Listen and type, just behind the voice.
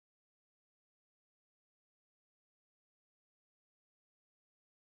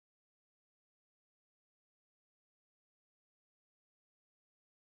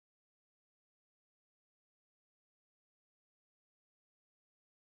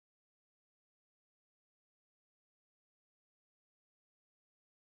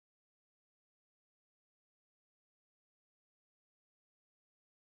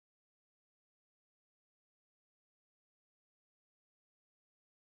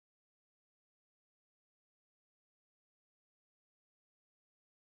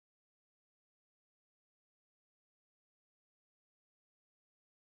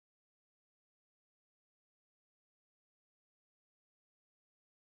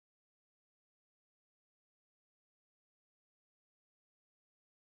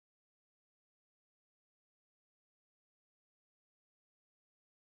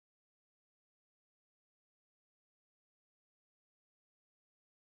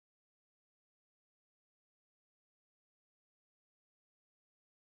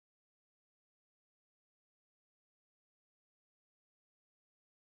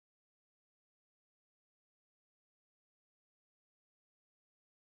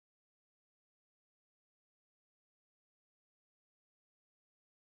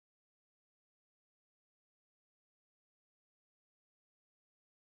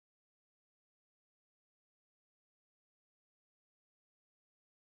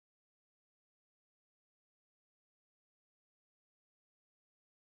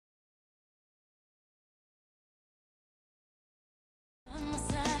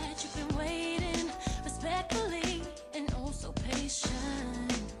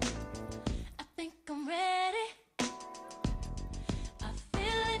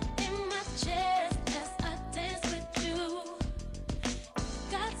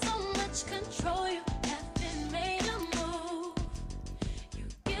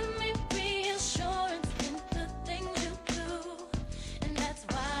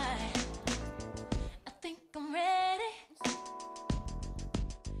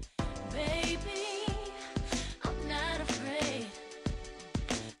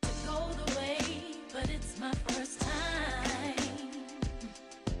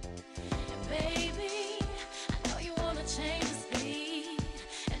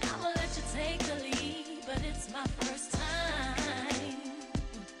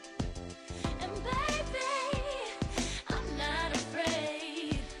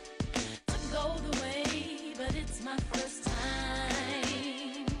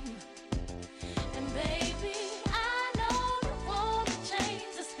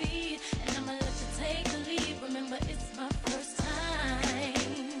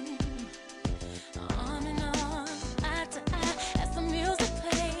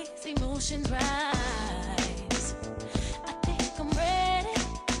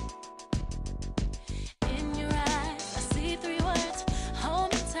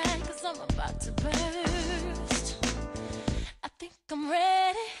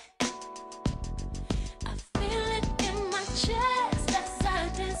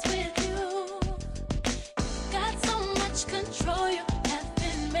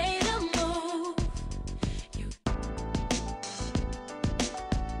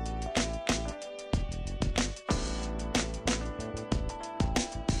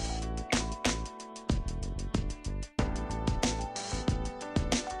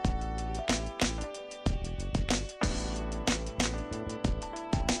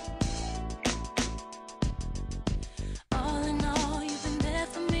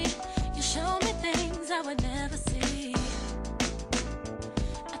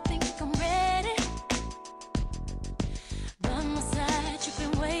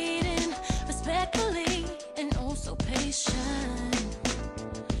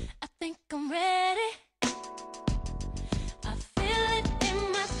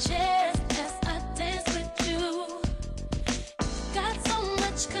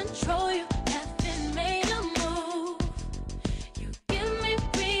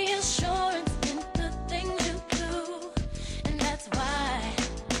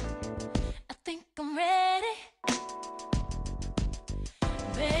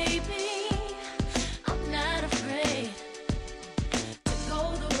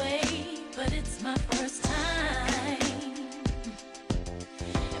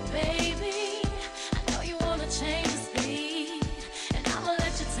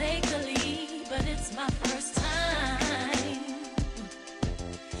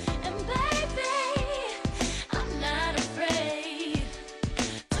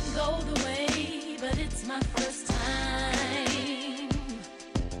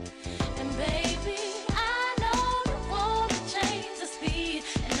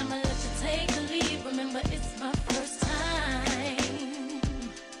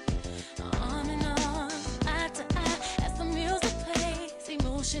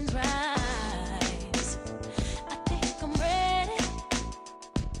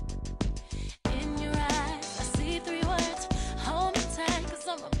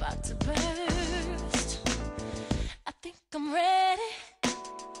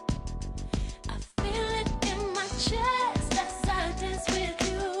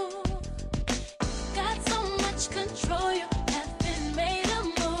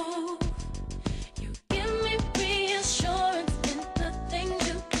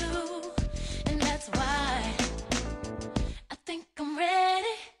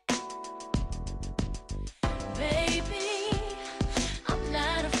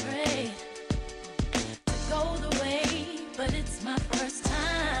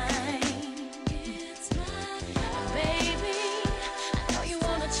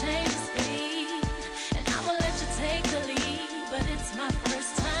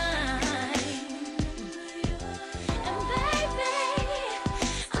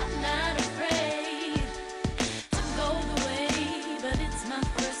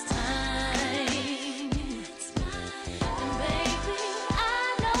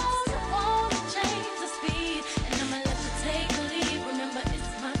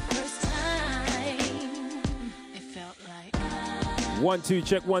1, 2,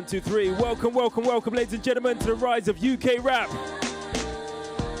 check 1, 2, 3. Welcome, welcome, welcome, ladies and gentlemen, to the rise of UKRap.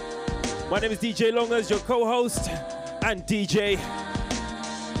 My name is DJ Longers, your co-host and DJ.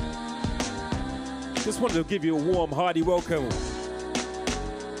 Just wanted to give you a warm, hearty welcome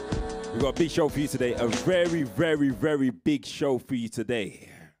We've got a big show for you today. A very, very, very big show for you today.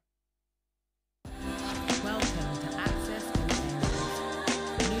 Welcome to Access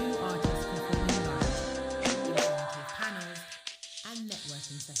new artists performing live, interactive panels and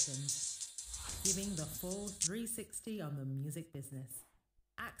networking sessions, giving the full 360 on the music business.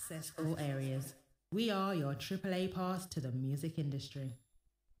 Access all areas. We are your AAA pass to the music industry.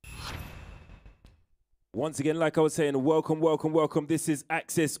 Once again, like I was saying, welcome, welcome, welcome. This is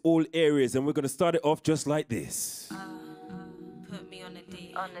Access All Areas, and we're going to start it off just like this. Put me on the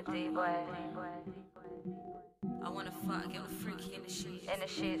D. On the D, boy. I want to fuck, get freaky in the sheets. In the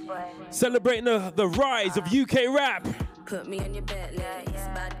sheets, boy. Celebrating the rise of UKRap. Put me on your bed, legs.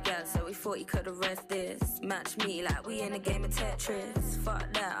 Bad girl, so we thought you could arrest this. Match me like we in a game of Tetris.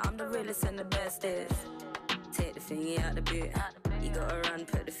 Fuck that, I'm the realest and the bestest. Take the thingy out the boot. You gotta run,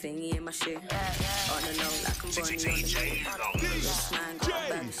 put the thingy in my shoe. On the low, like I'm Bonnie on the This man got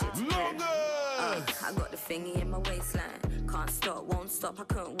bad shit to do. I got the thingy in my waistline. Can't stop, won't stop, I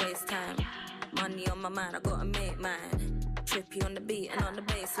couldn't waste time. Money on my mind, I gotta make mine. Trippy on the beat and on the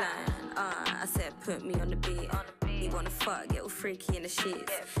bassline. I said put me on the beat. You wanna fuck, get all freaky in the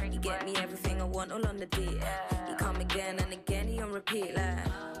sheets. You get me everything I want all on the D. You come again and again, you on repeat like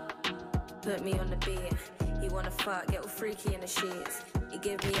put me on the beat. You wanna fuck, get all freaky in the sheets. You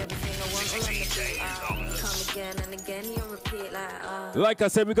give me everything I want all on the beat. You come again and again, you on repeat like I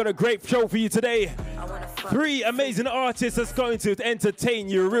said, we've got a great show for you today. 3 amazing artists that's going to entertain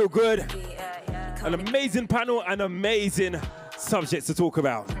you real good. An amazing panel and amazing subjects to talk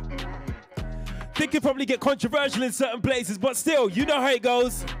about. Think it probably get controversial in certain places, but still, you know how it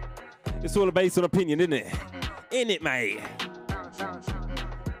goes. It's all based on opinion, isn't it? Innit, mate?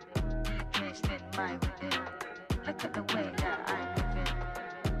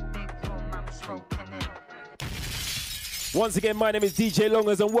 Once again, my name is DJ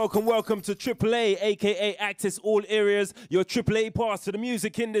Longers and welcome to AAA, aka Access All Areas, your AAA pass to the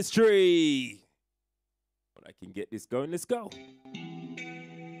music industry. When I can get this going, let's go.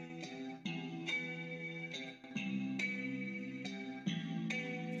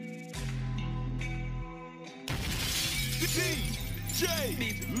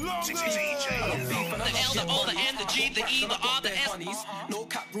 DJ Longers. The L, the O, the N, the G, the E, the R, the S. No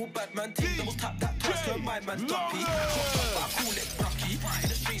cap rule, bad man, take double tap that twice, turn my man dumpy. I call it Rocky. In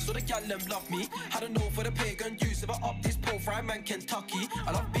the streets, so the gal them love me. Had a know for the pagan use if I up this profile, man, Kentucky.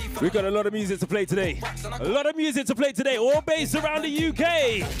 I love beef. We've got a lot of music to play today. A lot of music to play today, all based around the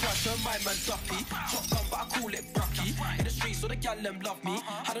UK. Turn my man dumpy. Shotgun, but I call it Rocky. In the streets, so the gal them love me.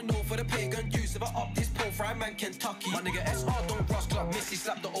 Had a know for the pagan use if I up this profile, man, Kentucky. My nigga SR don't cross club, Missy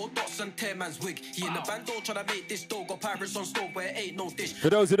slap the old dots and tear man's wig. He in the band door trying to make this dough. Got pirates on stove where it ain't no dish. For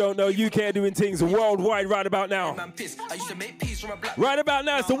those who don't know, UK are doing things worldwide right about now. Man piss. I used to make peace from a black. Right about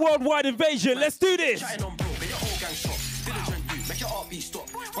now, it's a worldwide invasion. Let's do this. Chatting on bro, but your whole gang shot. Diligent you, make your heartbeat stop.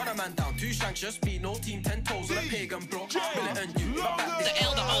 Run a man down, 2 shanks, just me, no team, 10 toes on a pagan block. Militant you, the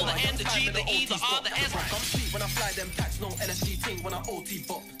L, the O, the N, the G, the E, the R, the S. Come sleep when I fly them packs, no LSG ting when I OT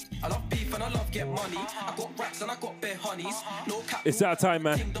bop. I love beef and I love get money. I got racks and I got bare honeys. No cap. It's our time,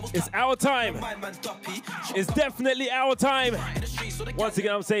 man. It's our time. It's definitely our time. Once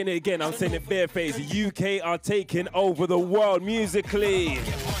again, I'm saying it again. I'm saying it barefaced. UK are taking over the world musically.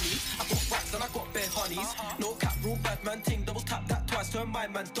 And I got bare honeys. No cap rule, bad man ting, double tap that twice, turn my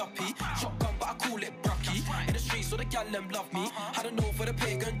man duppy. Shotgun, but I call it Brocky. In the streets, so the gal them love me. Had a know for the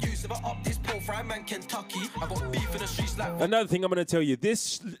pagan use if I up this profile, man, Kentucky. I got beef in the streets like. Another thing I'm gonna tell you,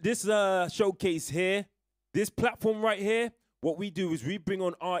 this showcase here, this platform right here, what we do is we bring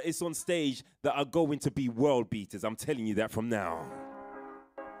on artists on stage that are going to be world beaters. I'm telling you that from now.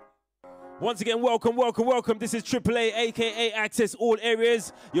 Once again, welcome. This is AAA, aka Access All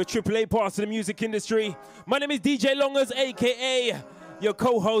Areas, your AAA pass to the music industry. My name is DJ Longers, aka your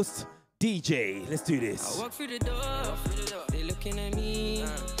co-host, DJ. Let's do this. I walk through the door, they looking at me.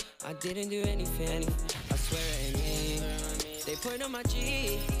 I didn't do anything, I swear it ain't me. They point on my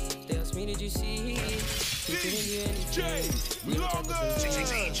G, they asked me, did you see? We didn't do anything. We don't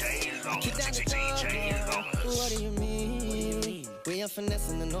What do you mean? We are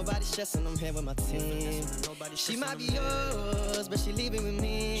finessing and nobody stressing, I'm here with my team. She might be yours, but she leaving with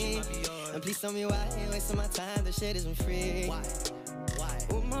me. And please tell me why you wasting my time, the shit isn't free. Why?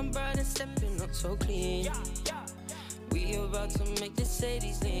 With my brother stepping up so clean. We about to make this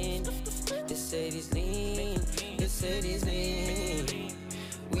Sadie's lean. This Sadie's lean. This Sadie's lean.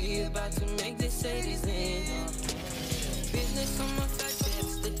 We about to make this Sadie's lean. Business on my back,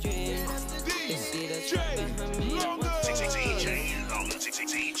 that's the dream. You see that truck behind me. I'll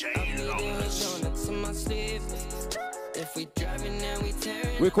be there with donuts in my sleeve. If we driving and we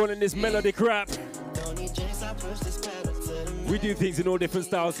tearing We're calling this melodic rap. We do things in all different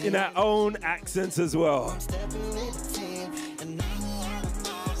styles, in our own accents as well.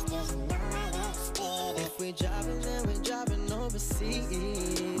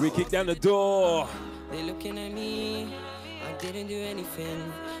 We kick down the door. They looking at me, I didn't do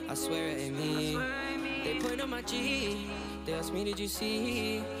anything, I swear it ain't me. They point on my G, they asked me, did you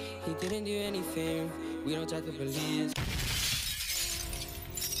see? He didn't do anything, we don't try to believe.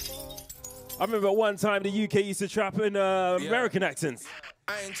 I remember one time the UK used to trap in American accents.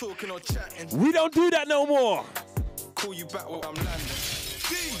 I ain't talking or chatting. We don't do that no more. Call you back while I'm landing.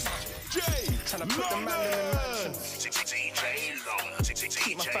 DJ, trying to put the man in the mansion.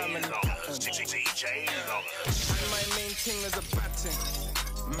 Keep my family and my main thing is a batting.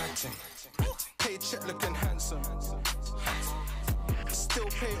 Matching. Paycheck looking handsome. Still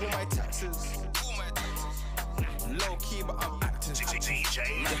pay all my taxes. Low key, but I'm active. Me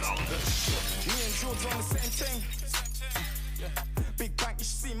and George on the same thing. Big bank, you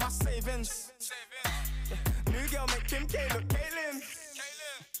should see my savings. New girl make Kim K look Kaylin.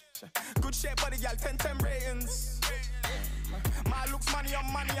 Good shape, body, y'all 10-10 ratings. My looks money,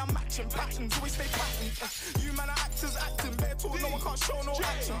 I'm matching patterns, we stay patterned. You man are actors acting, bare talk, no one can't show no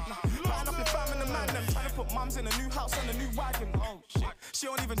action. Line up in fam and the man, them trying to put mums in a new house and a new wagon. Oh shit, she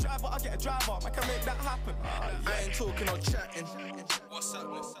don't even drive, but I get a driver, I can make that happen. I ain't talking or chatting. What's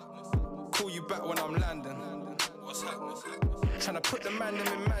happening? Call you back when I'm landing. What's happening? Trying to put the man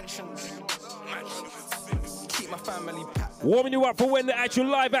in mansions. Keep my family packed. Warming you up for when the actual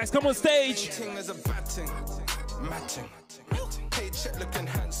live acts come on stage. Ting is a batting, matching. Paycheck looking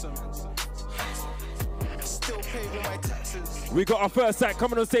handsome. Still pay all my taxes. We got our first act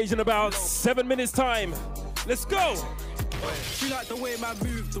coming on stage in about 7 minutes time. Let's go. She like the way man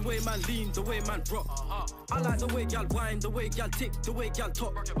move, the way man lean, the way man rock. I like the way y'all whine, the way y'all tick, the way y'all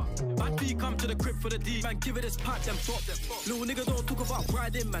talk. Bad B come to the crib for the D, man, give it this pack, them top. Little nigga don't talk about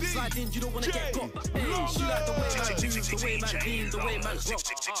riding, man, sliding, you don't wanna get caught. Hey, she like the way man move, the way man lean, the way man rock.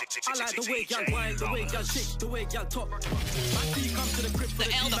 I like the way y'all whine, the way y'all tick, the way y'all talk. Bad B come to the crib for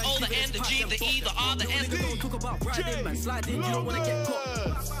the D, man, give it this pack, them top. Little nigga don't talk about riding, man, sliding, you don't wanna get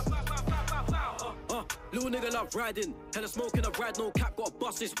caught. Little nigga love riding, hella smoking a ride, no cap, got a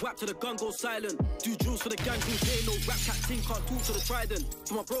bust, this whap to the gun go silent. Do jewels for the gang who day, no rap cat team can't talk to the trident.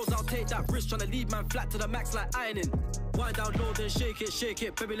 For my bros, I'll take that risk, tryna leave man flat to the max like ironing. Wind down low, then shake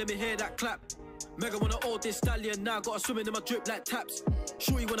it, baby, let me hear that clap. Mega wanna hold this stallion now, gotta swim in my drip like taps.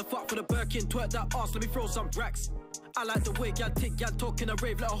 Shorty wanna fuck for the Birkin, twerk that ass, let me throw some racks. I like the way y'all tick, y'all talking a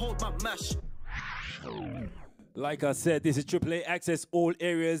rave, let her hold my mash. Like I said, this is AAA Access all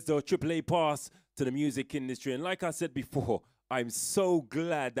areas, the AAA pass to the music industry. And like I said before, I'm so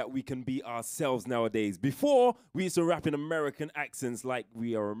glad that we can be ourselves nowadays. Before, we used to rap in American accents like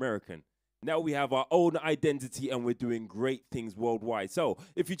we are American. Now we have our own identity and we're doing great things worldwide. So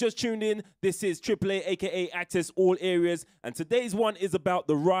if you just tuned in, this is AAA, aka Access All Areas. And today's one is about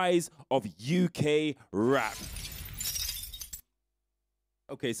the rise of UK rap.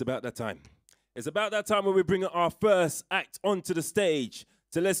 Okay, it's about that time. It's about that time when we bring our first act onto the stage.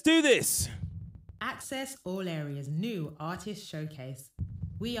 So let's do this. Access All Areas New Artist Showcase.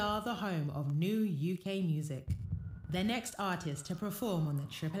 We are the home of new UK music. The next artist to perform on the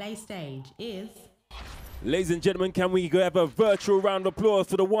AAA stage is... Ladies and gentlemen, can we have a virtual round of applause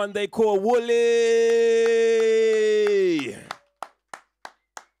for the one they call Wooly?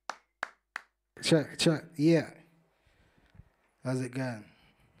 Check, yeah. How's it going?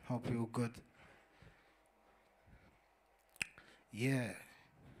 Hope you're all good. Yeah.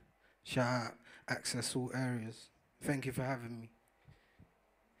 Shout out Access All Areas. Thank you for having me.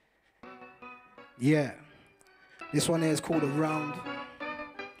 Yeah. This one here is called A Round.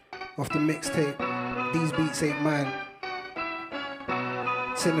 Off the mixtape. These beats ain't mine.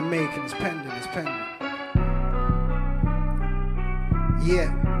 It's in the making, it's pending, it's pending.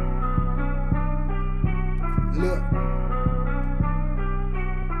 Yeah. Look.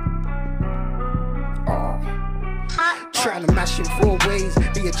 Trying to mash in 4 ways,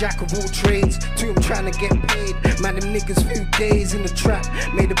 be a jack of all trades. 2 I'm trying to get paid. Man, them niggas few days in the trap.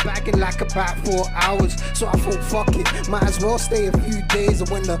 Made a bag in like about 4 hours. So I thought, fuck it, might as well stay a few days. And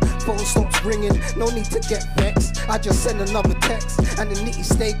when the phone stops ringing, no need to get vexed. I just send another text, and the nitty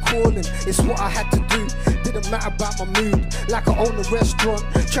stay calling. It's what I had to do, didn't matter about my mood. Like I own a restaurant,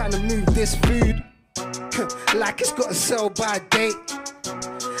 trying to move this food. Like it's got to sell by date.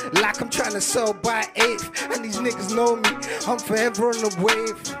 Like I'm trying to sell by 8th, and these niggas know me, I'm forever on the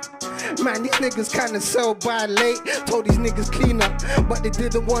wave. Man, these niggas kinda sell by late. Told these niggas clean up, but they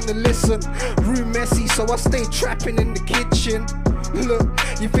didn't wanna listen. Room messy, so I stay trapping in the kitchen. Look,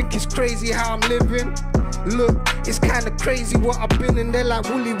 you think it's crazy how I'm living? Look, it's kinda crazy what I've been in. They're like,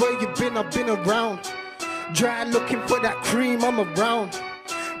 Wooly, where you been? I've been around. Dry looking for that cream, I'm around.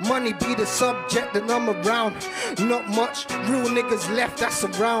 Money be the subject and I'm around. Not much, real niggas left that's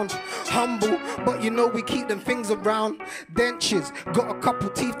around. Humble, but you know we keep them things around. Dentures, got a couple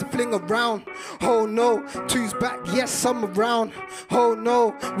teeth to fling around. Oh no, two's back, yes I'm around. Oh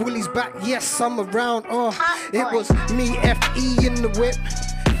no, Willie's back, yes I'm around. Oh, it was me, F.E. in the whip.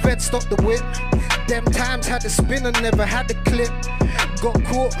 Fed stopped the whip. Them times had the spinner, never had the clip. Got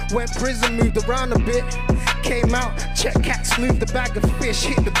caught, went prison, moved around a bit. Came out, check cats, moved the bag of fish,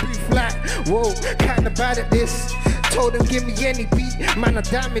 hit the booth flat. Whoa, kinda bad at this. Told him give me any beat, man I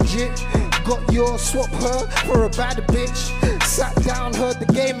damage it. Got yours, swap her for a bad bitch. Sat down, heard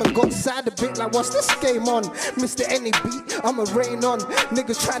the game and got sad a bit. Like what's this game on? Mr. Any beat, I'ma rain on.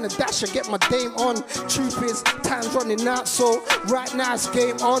 Niggas trying to dash, I get my dame on. Truth is, time's running out, so right now it's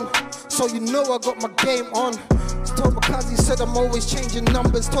game on. So you know I got my game on. Told my cousin, he said I'm always changing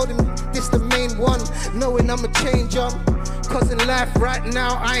numbers. Told him this the main one, knowing I'ma change 'em. Cause in life right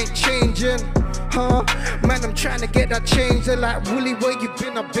now I ain't changing. Huh? Man, I'm trying to get that change. They're like, Wooly, where you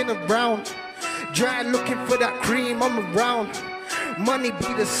been? I've been around. Dry looking for that cream, I'm around. Money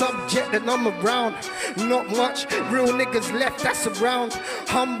be the subject and I'm around. Not much, real niggas left that's around.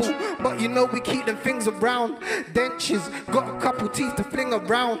 Humble, but you know we keep them things around. Dentures, got a couple teeth to fling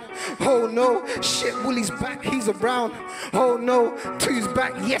around. Oh no, shit, Wooly's back, he's around. Oh no, two's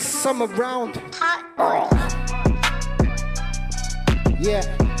back, yes, I'm around. Oh. Yeah.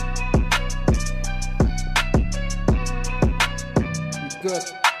 Good.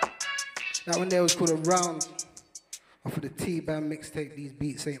 That one there was called Around. Off of the T-Band mixtape, These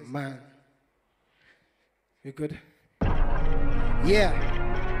Beats Ain't Mine. You good? Yeah.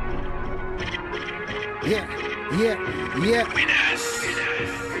 Yeah, yeah, yeah.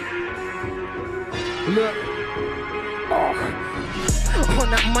 Look. Oh. On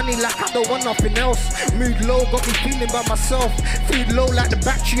that money like I don't want nothing else. Mood low, got me feeling by myself. Food low like the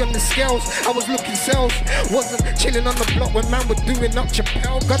battery on the scales. I was looking sales, wasn't chilling on the block when man were doing up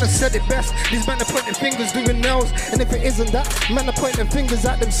Chappelle. Gonna said it best, these men are pointing fingers doing nails. And if it isn't that, men are pointing fingers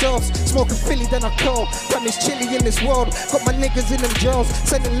at themselves. Smoking Philly then I curl, damn it's chilly in this world. Got my niggas in them jails,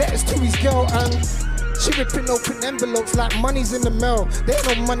 sending letters to his girl and she ripping open envelopes like money's in the mail. There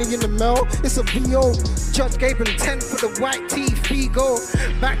ain't no money in the mail, it's a VO. Judge gave him 10 for the white tee, Figo.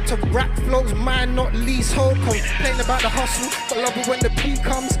 Back to rap flows, mine not leasehold. Complain about the hustle, but love it when the P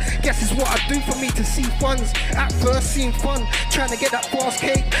comes. Guess it's what I do for me to see funds. At first seemed fun, trying to get that fast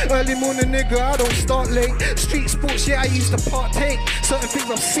cake. Early morning nigga, I don't start late. Street sports, yeah I used to partake. Certain things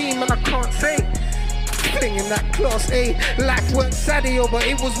I've seen, man I can't say. Flinging that class A, life weren't sadio, but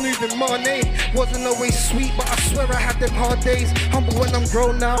it was moving money. Wasn't always sweet, but I swear I had them hard days. Humble when I'm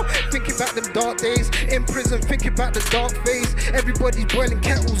grown now, thinking about them dark days. In prison, thinking about the dark phase. Everybody's boiling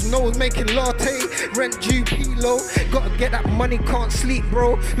kettles, no one's making latte. Rent due, P-low, gotta get that money, can't sleep,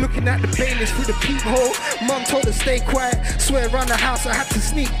 bro. Looking at the bailiffs through the peephole. Mum told her stay quiet, swear around the house I had to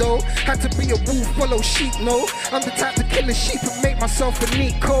sneak though. Had to be a wolf, follow sheep, no. I'm the type to kill a sheep and make myself a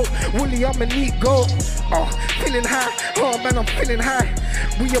neat coat. Wooly, I'm a neat goat. Oh, feeling high, oh man, I'm feeling high.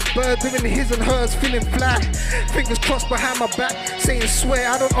 We a bird doing his and hers, feeling fly. Fingers crossed behind my back, saying swear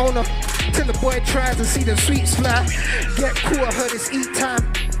I don't own her. Till the boy tries to see them sweets fly. Get cool, I heard it's eat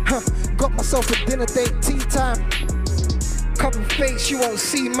time. Huh, got myself a dinner date, tea time. Couple fakes, you won't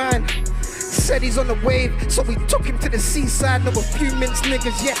see mine. Said he's on the wave, so we took him to the seaside. Know a few mince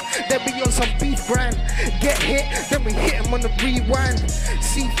niggas, yeah, they'll be on some beef grind. Get hit, then we hit him on the rewind.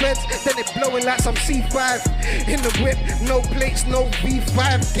 C-feds, then they blowing like some C5. In the whip, no plates, no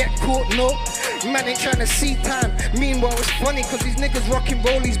V5. Get caught, no, man ain't trying to see time. Meanwhile, it's funny, cause these niggas rocking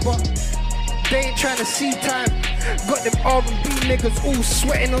rollies, but they ain't trying to see time. Got them R&B niggas all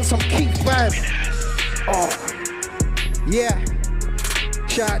sweating on some Keith vibe. Oh, yeah.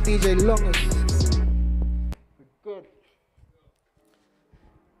 Shout out DJ Longest. Good.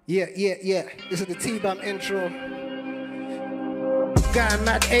 Yeah. This is the T-Bam intro. Guy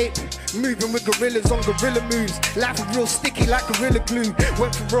mad ape, moving with gorillas on gorilla moves. Life is real sticky like gorilla glue.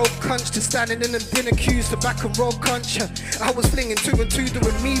 Went from road crunch to standing in them dinner queues to back and roll crunch. I was flinging 2 and 2,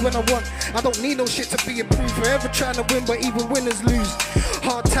 doing me when I want. I don't need no shit to be approved. Forever trying to win, but even winners lose.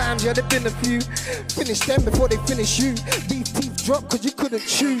 Hard times, yeah, there've been a few. Finish them before they finish you. Beef teeth drop cause you couldn't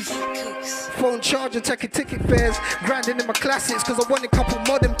choose. Phone charger, taking ticket fares. Grinding in my classics cause I wanted a couple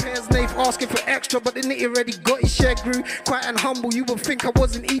modern pairs. And they left asking for extra, but the nitty already got his share. Grew quiet and humble, you would think I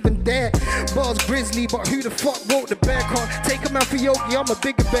wasn't even there. Bars grizzly, but who the fuck wrote the bear? Can't take a man for Yogi, I'm a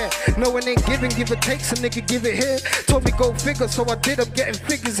bigger bear. No one ain't giving, give or take, so nigga give it here. Told me go figure, so I did, I'm getting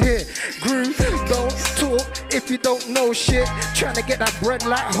figures here. Grew, don't talk if you don't know shit. Trying to get that bread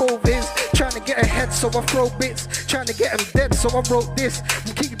like Hove is. Trying to get ahead, so I throw bits. Trying to get them dead, so I wrote this.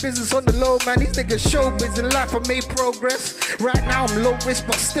 Keep business on the low, man, these niggas showbiz. In life I made progress. Right now I'm low risk,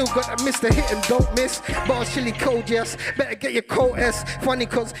 but still gotta miss the hit and don't miss. Bars chilly cold, yes, better get your coat S. Funny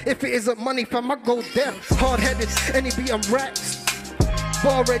cause if it isn't money fam, I go deaf. Hard-headed, any beat I'm racks.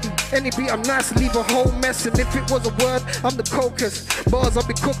 Bar ready, any beat I'm nice, leave a whole mess. And if it was a word, I'm the cocus. Bars I'll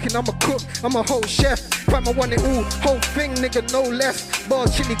be cooking, I'm a cook, I'm a whole chef. Fam, I want it all, whole thing, nigga, no less.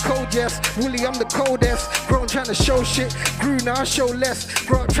 Bars chilly cold, yes, Willie, I'm the coldest. Grown trying to show shit, grew now I show less.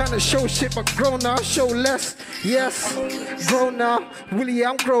 Grow up trying to show shit, but grown now I show less. Yes, grown now, Willie,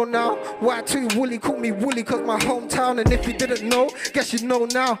 I'm grown now. Y2 Willie, call me Willie, cause my hometown. And if you didn't know, guess you know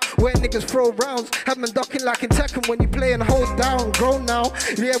now. Where niggas throw rounds, have them ducking like in Tekken when you play and hold down. Grown now.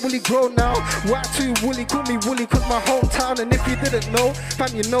 Yeah, Willie grown now. Y2 Willie, call me Willie, cause my hometown. And if you didn't know,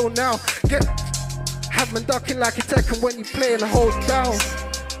 fam, you know now. Have me ducking like a Tekken when you play and hold down.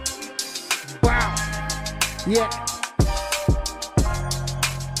 Wow. Yeah.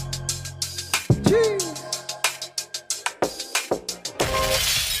 Jeez.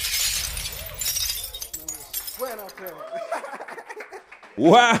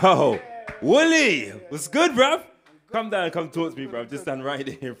 Wow. Willie, what's good, bruv? Come down, come talk to me, bro. Just stand right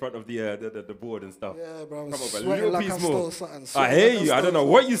there in front of the board and stuff. Yeah, bro. Come on, bro. Sweating like I stole something. I hear you. I don't know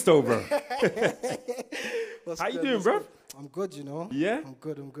what you stole, bro. How you doing, bro? I'm good, you know. Yeah? I'm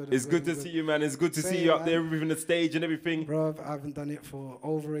good. It's good to see you, man. It's good to see you up there with the stage and everything. Bro, I haven't done it for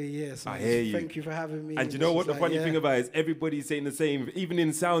over a year. So I hear you. Thank you for having me. And you know what the funny thing about it is everybody's saying the same. Even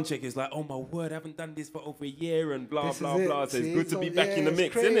in sound check, it's like, oh my word, I haven't done this for over a year and blah, blah, blah. So it's good to be back in the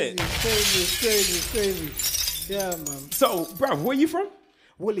mix, isn't it? It's crazy. Yeah, man. So, bruv, where are you from?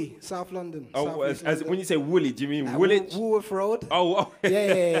 Woolly, South London. Oh, as when you say Woolly, do you mean Woolwich? Woolworth Road. Oh.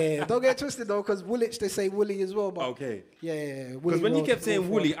 Yeah. Don't get twisted though, because Woolwich they say Woolly as well. But okay. Yeah. Because when you kept saying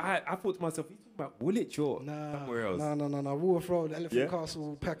Woolly, I thought to myself, you talking about Woolwich or somewhere else? No. Woolworth Road, Elephant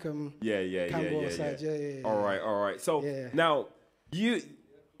Castle, Peckham. Campbell side. Yeah. All right. So now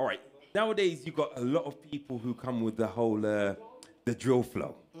nowadays you got a lot of people who come with the whole the drill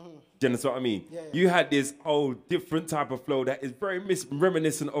flow. Do you understand what I mean? Yeah. You had this whole different type of flow that is very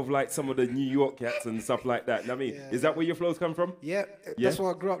reminiscent of like some of the New York cats and stuff like that. You know what I mean? Is that where your flows come from? Yeah, that's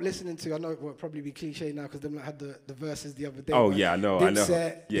what I grew up listening to. I know it will probably be cliche now because them had the verses the other day. Oh yeah, I know.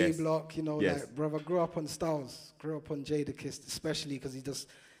 Dipset, Yes. D-Block, you know, like, brother, I grew up on Styles, grew up on Jadakiss, especially because he does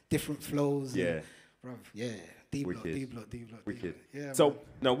different flows. Yeah. D-Block. Wicked. Yeah. So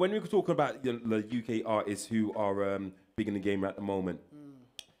now when we're talking about the UK artists who are big in the game at the moment,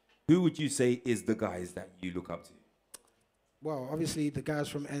 who would you say is the guys that you look up to? Well, obviously the guys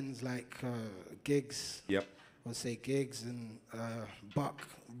from ends like Gigs. Yep. I would say Gigs and Buck,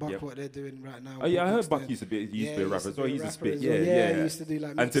 what they're doing right now. Oh yeah, I heard Buck used to be a rapper, so he used to spit. Yeah, he used to do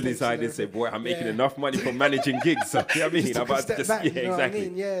like until he decided to say, boy, I'm making enough money from managing gigs. So, you know what I mean? You know what I Exactly.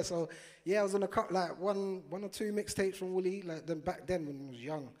 mean? Yeah, so I was on one or two mixtapes from Woolly, like back then when I was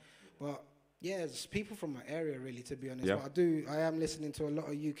young. But yeah, it's people from my area really, to be honest. Yeah. But I am listening to a lot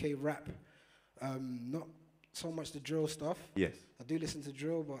of UK rap. Not so much the drill stuff. Yes. I do listen to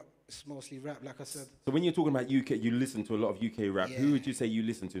drill, but it's mostly rap, like I said. So when you're talking about UK, you listen to a lot of UK rap. Yeah. Who would you say you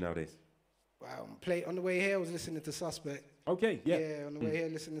listen to nowadays? On the way here, I was listening to Suspect. Okay, yeah. Yeah, on the way here,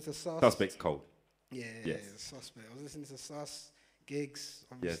 listening to Sus. Suspect's cold. Yeah, Suspect. I was listening to Sus, Gigs,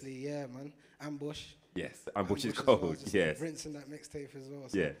 obviously, man. Ambush. Yes, Ambush is cold, yes. Rinsing that mixtape as well.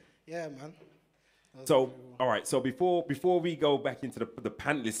 So yeah, man. So, all right, so before we go back into the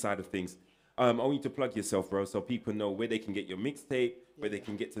panelist side of things, I want you to plug yourself, bro, so people know where they can get your mixtape, where they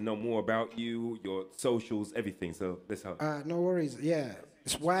can get to know more about you, your socials, everything. So let's help. No worries. Yeah,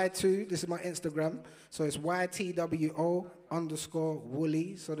 it's Y2. This is my Instagram. So it's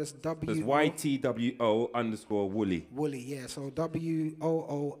YTWO_Woolly. So that's W. It's YTWO_Woolly. Woolly, yeah. So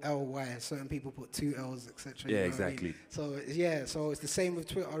WOOLY. Certain people put 2 L's, etc. Yeah, exactly. So so it's the same with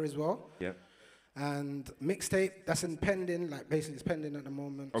Twitter as well. Yeah. And mixtape, that's in pending, like basically it's pending at the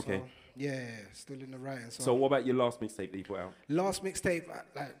moment. Okay. So, yeah, still in the writing. So what about your last mixtape that you put out? Last mixtape,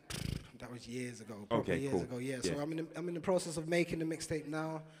 like that was years ago. Years ago. Yeah. So I'm in the process of making the mixtape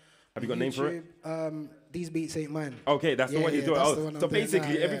now. Have you got a name for it? These Beats Ain't Mine. Okay, that's the one you're doing. So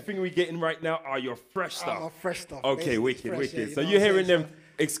basically, now, everything we're getting right now are your fresh stuff. Fresh stuff. Okay, wicked. So you're hearing them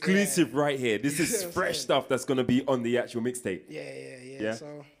exclusive right here. This is fresh stuff that's gonna be on the actual mixtape. Yeah.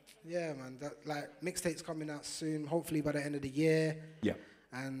 So Yeah, man. Like mixtapes coming out soon, hopefully by the end of the year. Yeah.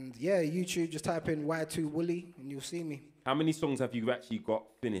 And yeah, YouTube, just type in Y2 Woolly and you'll see me. How many songs have you actually got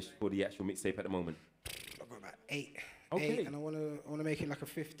finished for the actual mixtape at the moment? I've got about 8. Okay. 8, and I wanna make it like a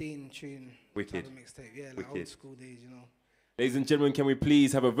 15-tune Wicked. mixtape. Yeah, like Wicked. old school days, you know. Ladies and gentlemen, can we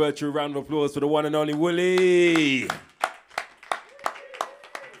please have a virtual round of applause for the one and only Wooly?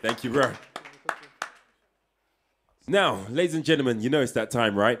 Thank you, bro. Now, ladies and gentlemen, you know it's that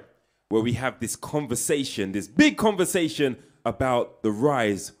time, right? Where we have this conversation, this big conversation about the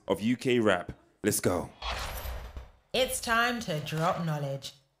rise of UK rap. Let's go. It's time to drop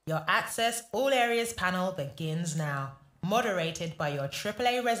knowledge. Your Access All Areas panel begins now. Moderated by your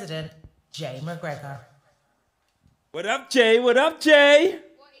AAA resident, Jay McGregor. What up, Jay? What up, Jay?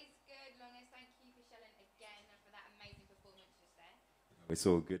 What is good, Longest? Thank you for shelling again for that amazing performance just there. It's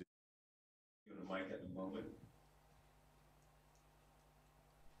all good. You're on the mic at the moment.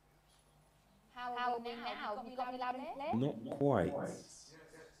 How are we now? Have you got me loud and clear? Not quite.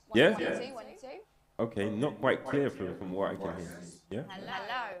 Yeah? 1 2 1 2. Okay, not quite clear from what I can hear. Yeah?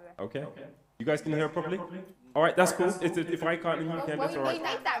 Hello. Okay. You guys can hear it properly? All right, that's cool. If I can't and you can, that's all right.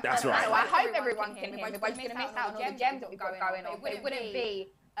 That's right. I hope everyone can hear me. We're both going to miss out on all the gems that we've got going on. It wouldn't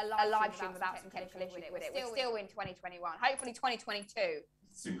be a live stream without some technical issues with it. We're still in 2021. Hopefully 2022.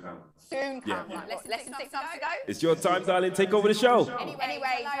 Soon come. Soon come. Less than 6 months to go. It's your time, darling. Take over the show.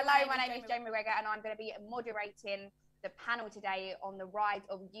 Anyway, hello, my name is Jay McGregor and I'm going to be moderating the panel today on the rise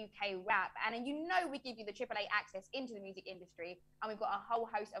of UK rap. And you know we give you the AAA access into the music industry, and we've got a whole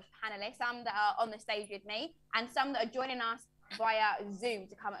host of panelists, some that are on the stage with me and some that are joining us via Zoom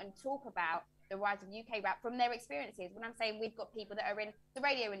to come and talk about the rise of UK rap from their experiences. When I'm saying we've got people that are in the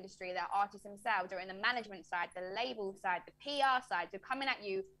radio industry, that are artists themselves, or in the management side, the label side, the PR side, so coming at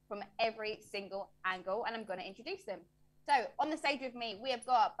you from every single angle, and I'm going to introduce them. So on the stage with me, we have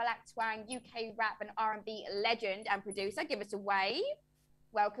got Black Twang, UK rap and R&B legend and producer. Give us a wave.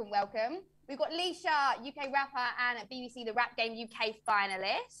 Welcome, welcome. We've got Lesia, UK rapper and BBC The Rap Game UK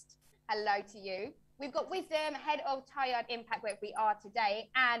finalist. Hello to you. We've got Wisdom, head of Tileyard Impact, where we are today,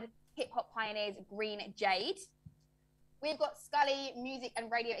 and hip-hop pioneers Green Jade. We've got Scully, music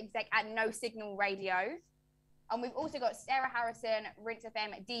and radio exec at No Signal Radio. And we've also got Sarah Harrison, Rinse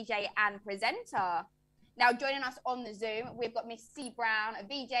FM DJ and presenter. Now, joining us on the Zoom, we've got MissCBrown, a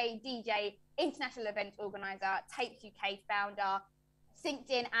VJ, DJ, international event organizer, Tapes UK founder, Synced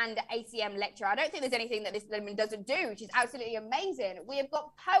In and ACM lecturer. I don't think there's anything that this woman doesn't do, which is absolutely amazing. We have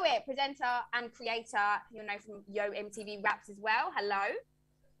got poet, presenter and creator, you know, from Yo MTV Raps as well. Hello.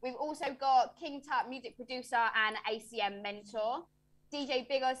 We've also got KingTut, music producer and ACM mentor,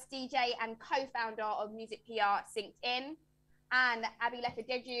 DJBiggoss, DJ and co-founder of music PR Synced In, and Abby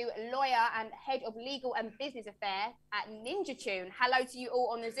Lefadeju, lawyer and head of legal and business affairs at Ninja Tune. Hello to you all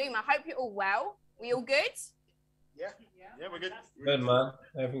on the Zoom. I hope you're all well. We all good? Yeah, we're good. Good, man.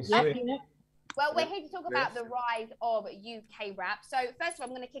 Everything's sweet. Well, we're here to talk about the rise of UK rap. So first of all, I'm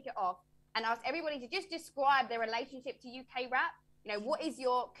going to kick it off and ask everybody to just describe their relationship to UK rap. You know, what is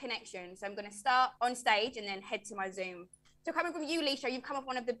your connection? So I'm going to start on stage and then head to my Zoom. So coming from you, Lesia, you've come off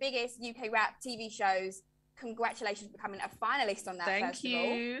one of the biggest UK rap TV shows. Congratulations for becoming a finalist on that. Thank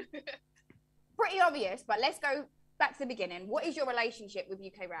you. Pretty obvious, but let's go back to the beginning. What is your relationship with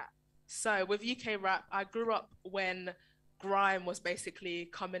UK rap? So with UK rap, I grew up when grime was basically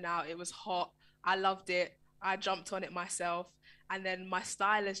coming out. It was hot. I loved it. I jumped on it myself. And then my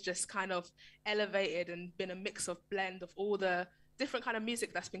style has just kind of elevated and been a mix of blend of all the different kind of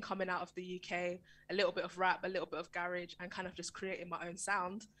music that's been coming out of the UK, a little bit of rap, a little bit of garage, and kind of just creating my own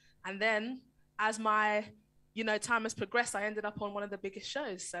sound. And then as my, you know, time has progressed, I ended up on one of the biggest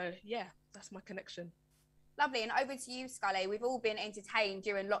shows. So yeah, that's my connection. Lovely. And over to you, Scully. We've all been entertained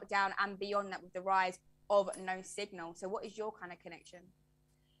during lockdown and beyond that with the rise of No Signal. So what is your kind of connection?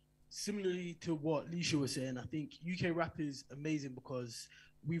 Similarly to what Lesia was saying, I think UK rap is amazing because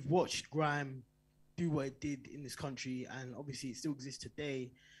we've watched grime do what it did in this country, and obviously it still exists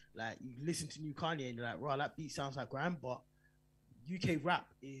today. Like, you listen to new Kanye and you're like, wow, that beat sounds like grime, but UK rap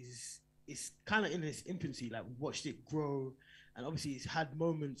it's kind of in its infancy. Like, we watched it grow, and obviously it's had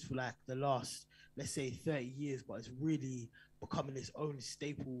moments for like the last, let's say 30 years, but it's really becoming its own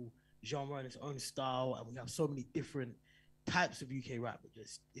staple genre and its own style, and we have so many different types of UK rap.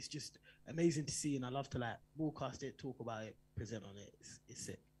 It's just amazing to see, and I love to like broadcast it, talk about it, present on it. It's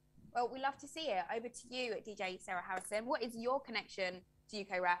sick. Well, we love to see it. Over to you, DJ Sarah Harrison. What is your connection to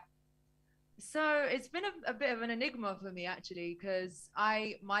UK rap? So it's been a bit of an enigma for me, actually, because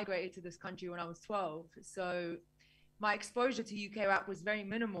I migrated to this country when I was 12. So my exposure to UK rap was very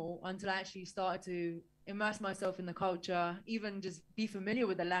minimal until I actually started to immerse myself in the culture, even just be familiar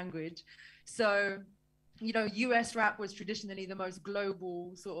with the language. So, you know, US rap was traditionally the most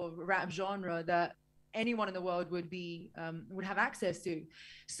global sort of rap genre that anyone in the world would have access to.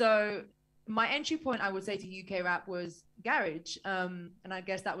 So my entry point, I would say, to UK rap was garage. And I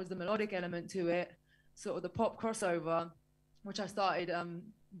guess that was the melodic element to it, sort of the pop crossover, which I started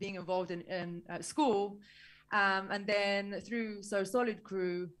being involved in at school. And then through So Solid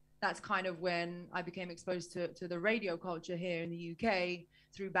Crew, that's kind of when I became exposed to the radio culture here in the UK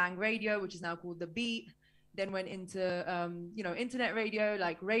through Bang Radio, which is now called The Beat. Then went into, you know, internet radio,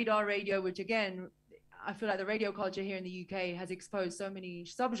 like Radar Radio, which again, I feel like the radio culture here in the UK has exposed so many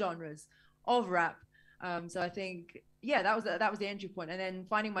subgenres of rap. So I think, yeah, that was the entry point. And then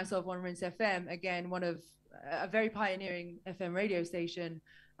finding myself on Rinse FM, again, one of a very pioneering FM radio station,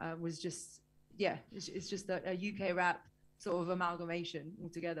 was just, yeah, it's just a UK rap sort of amalgamation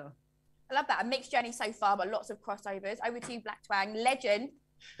altogether. I love that. A mixed journey so far, but lots of crossovers. Over to you, Black Twang, legend.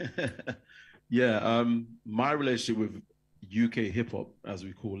 Yeah, my relationship with UK hip hop, as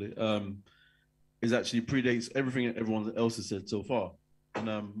we call it, is actually predates everything everyone else has said so far.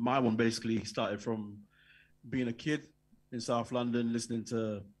 And my one basically started from being a kid in South London, listening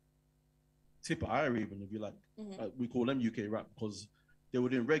to Tipper Ire, even if you like. We call them UK rap because they were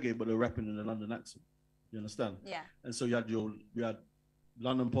doing reggae, but they're rapping in a London accent. You understand? Yeah. And so you had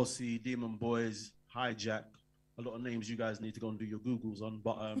London Posse, Demon Boys, Hijack, a lot of names you guys need to go and do your Googles on,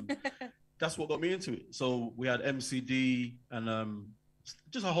 but that's what got me into it. So we had MCD and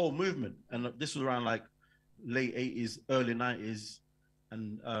just a whole movement. And this was around like late 80s, early 90s.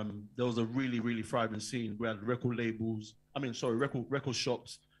 And there was a really, really thriving scene. We had record labels, record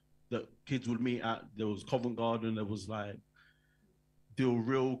shops that kids would meet at. There was Covent Garden, there was like Dill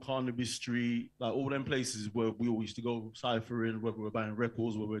Real, Carnaby Street, like all them places where we all used to go ciphering, whether we were buying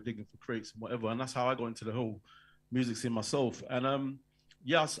records, whether we were digging for crates and whatever. And that's how I got into the whole music scene myself. And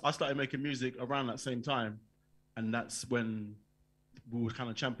yeah, I started making music around that same time. And that's when we were kind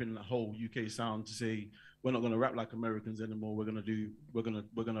of championing that whole UK sound to say, we're not going to rap like Americans anymore. We're going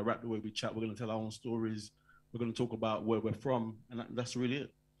to rap the way we chat. We're going to tell our own stories. We're going to talk about where we're from. And that's really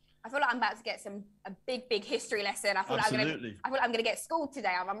it. I feel like I'm about to get a big history lesson. I feel like I'm gonna get schooled today.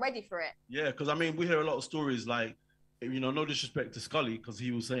 I'm ready for it. Yeah, because I mean, we hear a lot of stories like, you know, no disrespect to Scully, because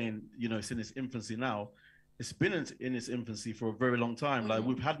he was saying, you know, it's in its infancy now. It's been in its infancy for a very long time. Like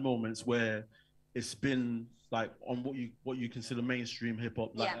we've had moments where it's been like on what you consider mainstream hip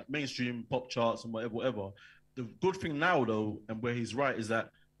hop, like mainstream pop charts and whatever. The good thing now though, and where he's right, is that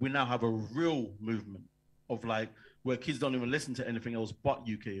we now have a real movement of like, where kids don't even listen to anything else but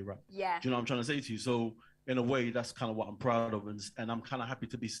UK rap. Yeah. Do you know what I'm trying to say to you? So in a way, that's kind of what I'm proud of, and I'm kind of happy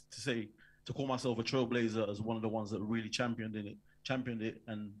to call myself a trailblazer as one of the ones that really championed it,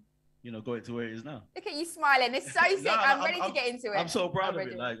 and you know, got it to where it is now. Look at you smiling. It's so sick. I'm ready to get into it. I'm so proud of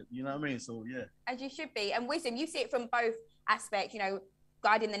it. Like, you know what I mean? So yeah. As you should be. And Wisdom, you see it from both aspects. You know,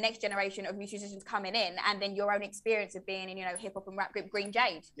 guiding the next generation of musicians coming in, and then your own experience of being in, you know, hip hop and rap group Green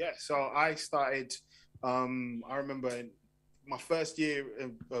Jade. Yeah. So I started. I remember in my first year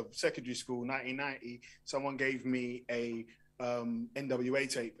of secondary school, 1990, someone gave me a NWA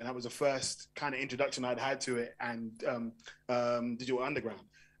tape, and that was the first kind of introduction I'd had to it, and Digital Underground.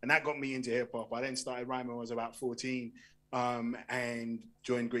 And that got me into hip hop. I then started rhyming when I was about 14, and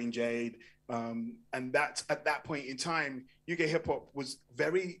joined Green Jade. And that's at that point in time, UK hip hop was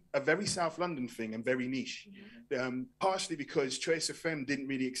a very South London thing and very niche. Partially because Choice FM didn't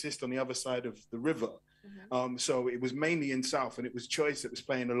really exist on the other side of the river. So it was mainly in South, and it was Choice that was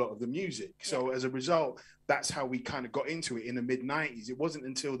playing a lot of the music. So as a result, that's how we kind of got into it in the mid-90s. It wasn't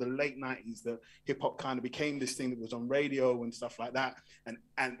until the late 90s that hip hop kind of became this thing that was on radio and stuff like that. And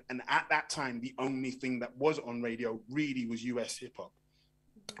at that time, the only thing that was on radio really was US hip hop.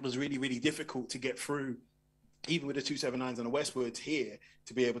 It was really, really difficult to get through, even with the 279s and the Westwoods here,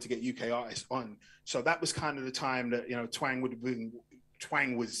 to be able to get UK artists on. So that was kind of the time that, you know, Twang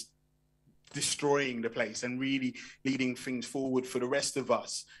was destroying the place and really leading things forward for the rest of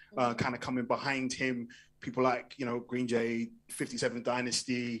us, kind of coming behind him. People like, you know, Green Jade, 57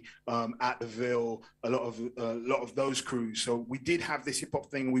 Dynasty, At the Ville, a lot of those crews. So we did have this hip hop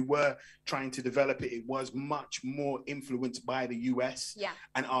thing. We were trying to develop it. It was much more influenced by the US,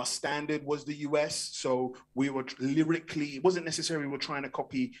 and our standard was the US. So we were lyrically, it wasn't necessarily we were trying to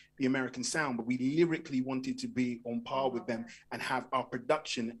copy the American sound, but we lyrically wanted to be on par with them and have our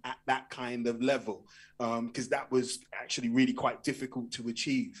production at that kind of level, because that was actually really quite difficult to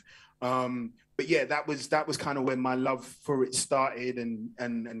achieve. But yeah, that was kind of when my love for it started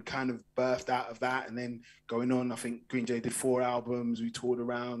and kind of birthed out of that. And then going on, I think Green J did 4 albums. We toured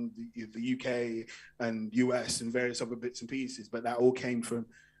around the UK and US and various other bits and pieces. But that all came from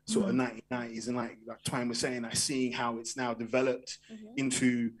sort of 1990s. And like Twine was saying, I see how it's now developed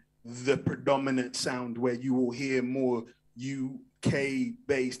into the predominant sound where you will hear more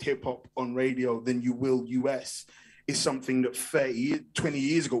UK-based hip hop on radio than you will US. Is something that 20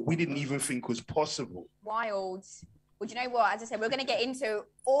 years ago, we didn't even think was possible. Wild. Well, do you know what? As I said, we're going to get into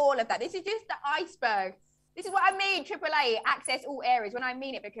all of that. This is just the iceberg. This is what I mean, AAA, access all areas, when I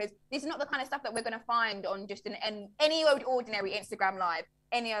mean it, because this is not the kind of stuff that we're going to find on just any old ordinary Instagram live,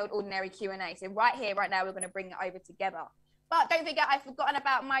 any old ordinary Q&A. So right here, right now, we're going to bring it over together. But don't forget, I've forgotten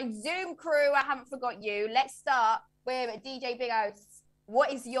about my Zoom crew. I haven't forgot you. Let's start with DJ Biggoss.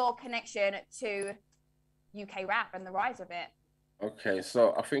 What is your connection to UK rap and the rise of it? Okay,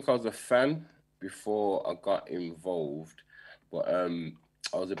 so I think I was a fan before I got involved, but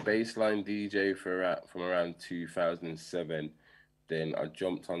I was a bassline DJ from around 2007. Then I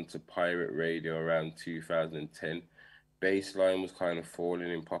jumped onto pirate radio around 2010. Bassline was kind of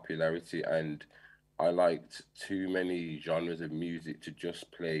falling in popularity, and I liked too many genres of music to just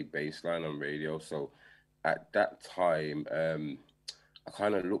play bassline on radio. So at that time, I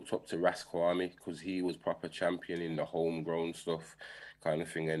kind of looked up to Ras Kwame because he was proper championing the homegrown stuff kind of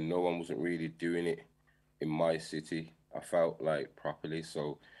thing, and no one wasn't really doing it in my city, I felt like, properly.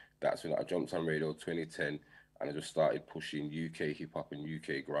 So that's when I jumped on radio 2010, and I just started pushing UK hip hop and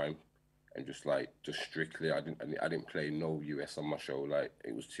UK grime, and just strictly, I didn't play no US on my show. Like,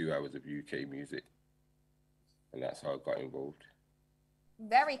 it was 2 hours of UK music, and that's how I got involved.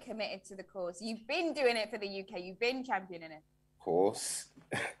 Very committed to the cause. You've been doing it for the UK. You've been championing it. Course.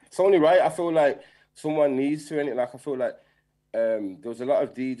 It's only right. I feel like someone needs to, innit? Like, I feel like there was a lot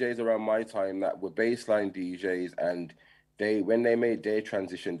of DJs around my time that were bassline DJs, and when they made their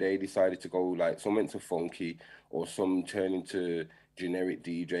transition, they decided to go, like, some went to funky, or some turned into generic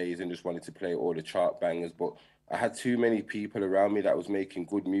DJs and just wanted to play all the chart bangers. But I had too many people around me that was making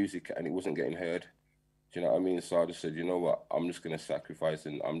good music and it wasn't getting heard. Do you know what I mean? So I just said, you know what, I'm just going to sacrifice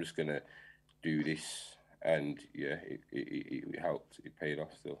and I'm just going to do this. And yeah, it helped. It paid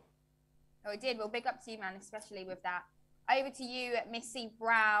off still. Oh, it did. Well, big up to you, man, especially with that. Over to you,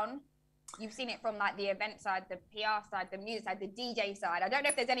 MissCBrown. You've seen it from like the event side, the PR side, the music side, the DJ side. I don't know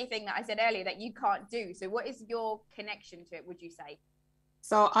if there's anything that I said earlier that you can't do. So what is your connection to it, would you say?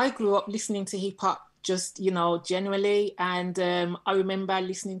 So I grew up listening to hip hop just, you know, generally. And I remember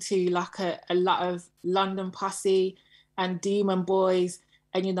listening to like a lot of London Posse and Demon Boys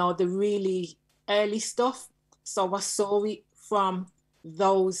and, you know, the really early stuff. So I saw it from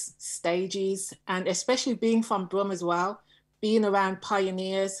those stages, and especially being from Brum as well, being around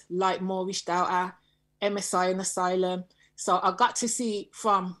pioneers like Maurice Doughter, MSI and Asylum. So I got to see it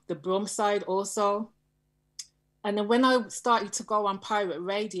from the Brum side also. And then when I started to go on pirate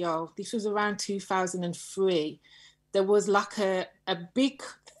radio, this was around 2003, there was like a big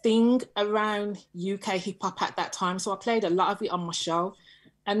thing around UK hip hop at that time. So I played a lot of it on my show.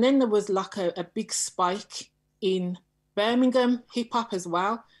 And then there was like a big spike in Birmingham hip hop as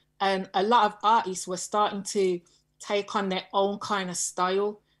well. And a lot of artists were starting to take on their own kind of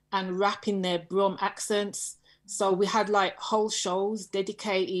style and rap in their Brum accents. So we had like whole shows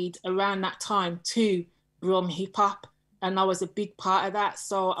dedicated around that time to Brum hip hop. And I was a big part of that.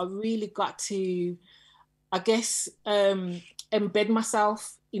 So I really got to, I guess, embed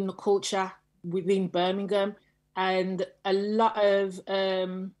myself in the culture within Birmingham. And a lot of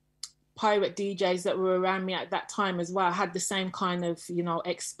pirate DJs that were around me at that time as well had the same kind of, you know,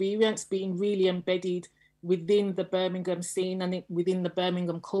 experience, being really embedded within the Birmingham scene and within the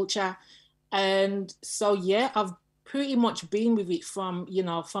Birmingham culture. And so, yeah, I've pretty much been with it from, you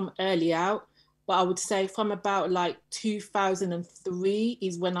know, from early out. But I would say from about like 2003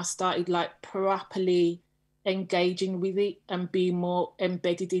 is when I started like properly engaging with it and being more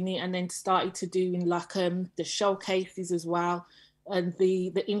embedded in it, and then started to doing like the showcases as well, and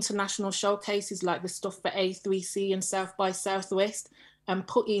the international showcases like the stuff for A3C and South by Southwest, and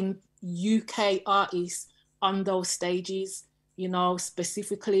putting UK artists on those stages, you know,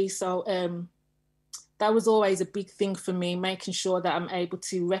 specifically. So that was always a big thing for me, making sure that I'm able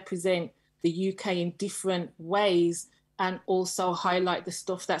to represent the UK in different ways and also highlight the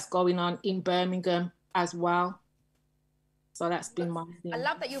stuff that's going on in Birmingham as well. So that's been my thing. I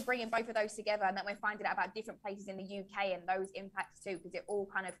love that you're bringing both of those together and that we're finding out about different places in the UK and those impacts too, because it all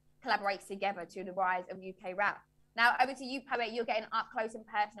kind of collaborates together to the rise of UK rap. Now, over to you, Poet. You're getting up close and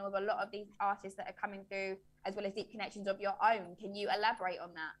personal with a lot of these artists that are coming through, as well as deep connections of your own. Can you elaborate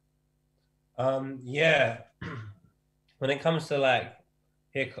on that? Yeah, when it comes to like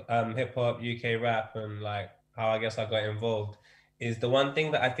hip hop, UK rap, and like how I guess I got involved, is the one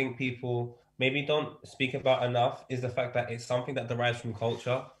thing that I think people maybe don't speak about enough is the fact that it's something that derives from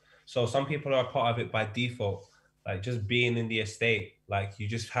culture. So some people are a part of it by default, like just being in the estate. Like you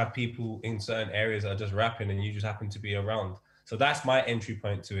just have people in certain areas that are just rapping, and you just happen to be around. So that's my entry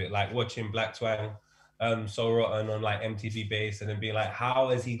point to it. Like watching Black Twang, So Rotten on like MTV Base, and then being like, how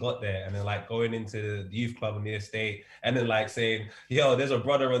has he got there? And then like going into the youth club in the estate, and then like saying, yo, there's a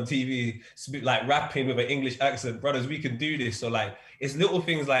brother on TV like rapping with an English accent. Brothers, we can do this. So like it's little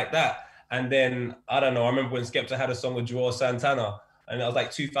things like that. And then I don't know, I remember when Skepta had a song with Joel Santana, and that was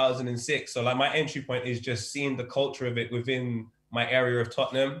like 2006. So like my entry point is just seeing the culture of it within my area of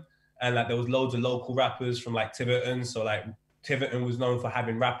Tottenham. And like there was loads of local rappers from like Tiverton. So like Tiverton was known for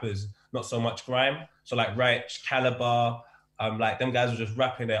having rappers, not so much grime. So like Rich, Caliber, like them guys were just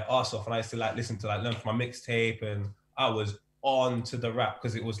rapping their ass off, and I used to like listen to like learn from my mixtape, and I was on to the rap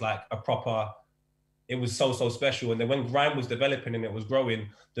because it was like a proper, it was so special. And then when grime was developing and it was growing,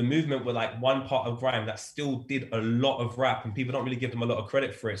 the movement were like one part of grime that still did a lot of rap, and people don't really give them a lot of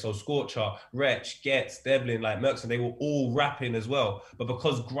credit for it. So Scorcher, Wretch, Getz, Devlin, like Merckson, they were all rapping as well. But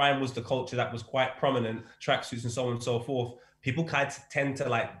because grime was the culture that was quite prominent, tracksuits and so on and so forth, people kind of tend to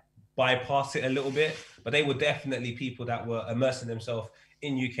like bypass it a little bit, but they were definitely people that were immersing themselves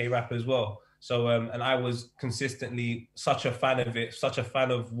in UK rap as well. So, and I was consistently such a fan of it, such a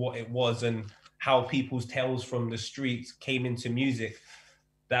fan of what it was and how people's tales from the streets came into music,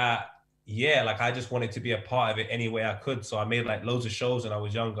 that, yeah, like I just wanted to be a part of it any way I could. So I made like loads of shows when I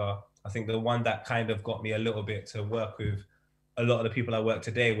was younger. I think the one that kind of got me a little bit to work with a lot of the people I work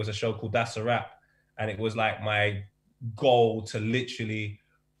today was a show called That's a Rap. And it was like my goal to literally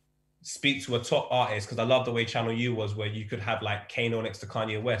speak to a top artist, because I love the way Channel U was, where you could have like Kano next to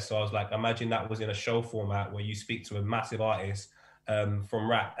Kanye West. So I was like, imagine that was in a show format where you speak to a massive artist from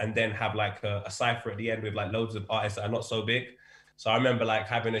rap, and then have like a cypher at the end with like loads of artists that are not so big. So I remember like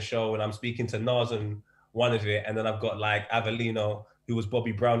having a show and I'm speaking to Nas on one of it, and then I've got like Avelino, who was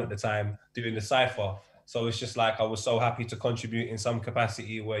Bobby Brown at the time, doing the cypher. So it's just like I was so happy to contribute in some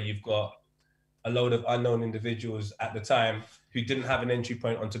capacity where you've got a load of unknown individuals at the time who didn't have an entry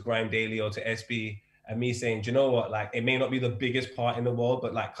point onto Grime Daily or to SB, and me saying, do you know what, like it may not be the biggest part in the world,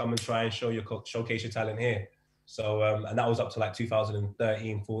 but like come and try and showcase your talent here. So, and that was up to like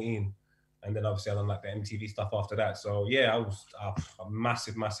 2013, 14. And then obviously I done like the MTV stuff after that. So yeah, I was a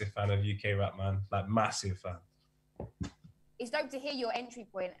massive fan of UK rap, man, like massive fan. It's dope to hear your entry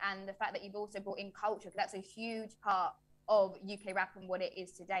point and the fact that you've also brought in culture, because that's a huge part of UK rap and what it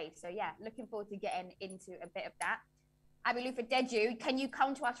is today. So yeah, looking forward to getting into a bit of that. Abilufa Deju, can you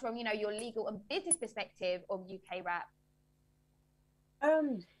come to us from, you know, your legal and business perspective of UK rap?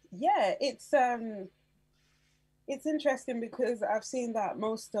 Yeah, it's interesting because I've seen that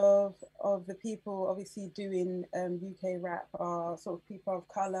most of the people obviously doing UK rap are sort of people of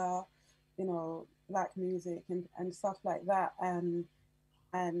color, you know, black music and stuff like that. And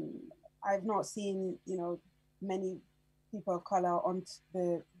I've not seen, you know, many people of color on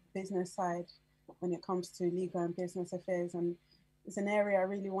the business side when it comes to legal and business affairs. And it's an area I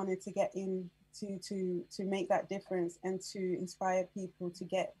really wanted to get into to make that difference and to inspire people to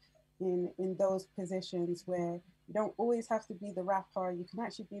get in those positions where you don't always have to be the rapper. You can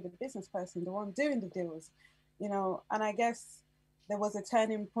actually be the business person, the one doing the deals, you know. And I guess there was a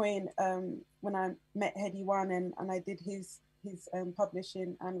turning point when I met Heady One and I did his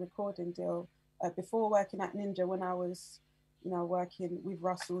publishing and recording deal before working at Ninja, when I was, you know, working with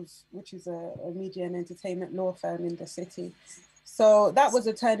Russell's, which is a media and entertainment law firm in the city. So that was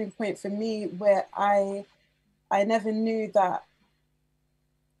a turning point for me, where I never knew that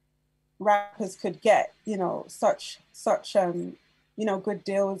rappers could get, you know, such you know, good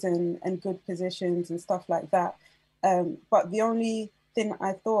deals and good positions and stuff like that. But the only thing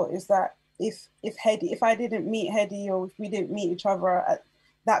I thought is that if I didn't meet Heady, or if we didn't meet each other at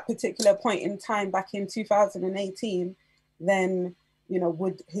that particular point in time back in 2018, then, you know,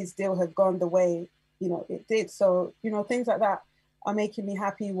 would his deal have gone the way, you know, it did? So, you know, things like that are making me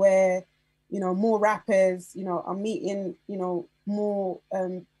happy, where, you know, more rappers, you know, are meeting, you know, more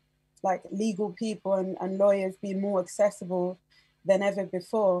like legal people and lawyers being more accessible than ever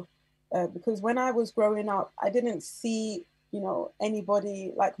before. Because when I was growing up, I didn't see, you know,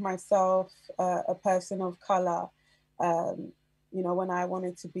 anybody like myself, a person of color, you know, when I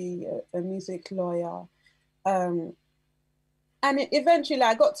wanted to be a music lawyer. And eventually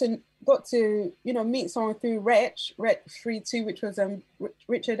I got to, you know, meet someone through Rech 32, which was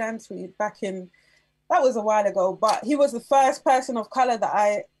Richard Answeed back in, that was a while ago, but he was the first person of color that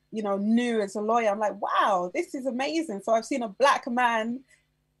I you know, new as a lawyer. I'm like, wow, this is amazing. So I've seen a black man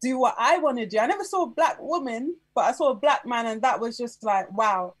do what I want to do. I never saw a black woman, but I saw a black man, and that was just like,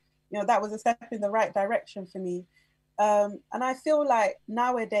 wow, you know, that was a step in the right direction for me. And I feel like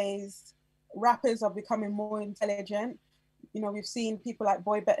nowadays rappers are becoming more intelligent. You know, we've seen people like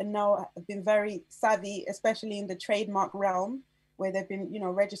Boy Better Know have been very savvy, especially in the trademark realm, where they've been, you know,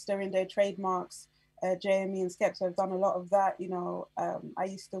 registering their trademarks. JME and Skeps have done a lot of that. You know, I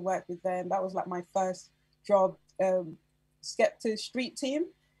used to work with them. That was like my first job, Skepta street team.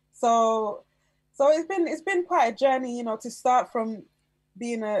 So it's been quite a journey, you know, to start from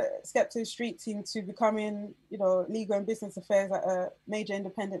being a Skepta street team to becoming, you know, legal and business affairs at a major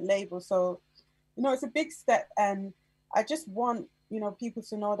independent label. So, you know, it's a big step, and I just want, you know, people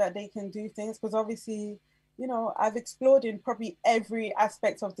to know that they can do things, because obviously, you know, I've explored in probably every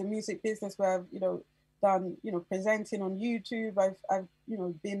aspect of the music business, where I've, you know, done, you know, presenting on YouTube, I've you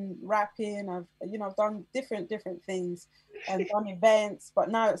know, been rapping, I've done different things and done events, but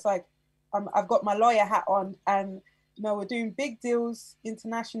now it's like I've got my lawyer hat on, and you know, we're doing big deals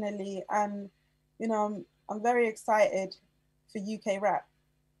internationally, and you know, I'm very excited for UKRap.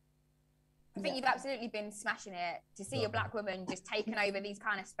 I think you've absolutely been smashing it. To see a black woman just taking over these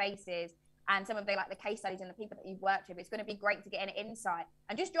kind of spaces, and some of the case studies and the people that you've worked with, it's going to be great to get an insight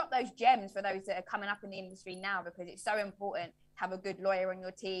and just drop those gems for those that are coming up in the industry now, because it's so important to have a good lawyer on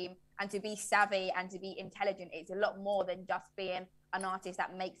your team and to be savvy and to be intelligent. It's a lot more than just being an artist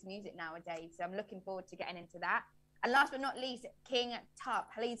that makes music nowadays. So I'm looking forward to getting into that. And last but not least, KingTut,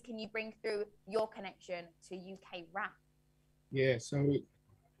 please can you bring through your connection to UK rap? Yeah, so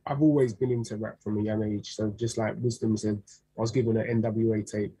I've always been into rap from a young age. So just like Wisdom said, I was given an NWA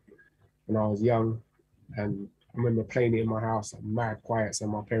tape when I was young, and I remember playing it in my house, like, mad quiet, so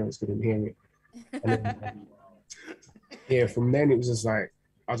my parents couldn't hear it. And then, yeah, from then it was just like,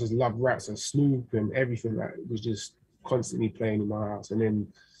 I just loved rap, so Snoop and everything that was just constantly playing in my house. And then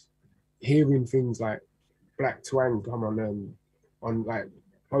hearing things like Black Twang come on like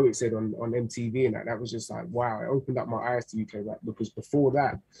Poet said on MTV, and that was just like, wow, it opened up my eyes to UK rap, because before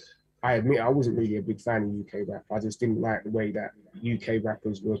that, I admit I wasn't really a big fan of UK rap. I just didn't like the way that UK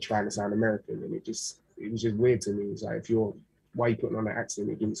rappers were trying to sound American, and it was just weird to me. It's like, why are you putting on that accent?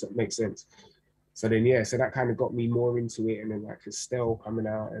 It didn't make sense. So then, yeah, so that kind of got me more into it, and then like Estelle coming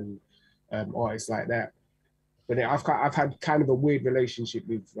out and artists like that. But then I've had kind of a weird relationship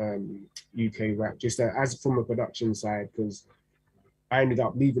with UK rap, just as from a production side, because I ended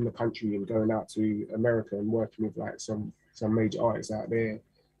up leaving the country and going out to America and working with like some major artists out there.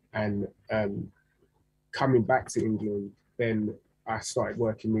 And coming back to England, then I started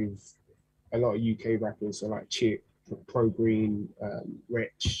working with a lot of UK rappers, so like Chip, Pro Green,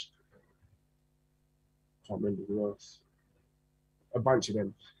 Rich, can't remember who else, a bunch of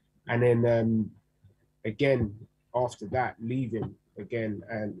them. And then again, after that, leaving again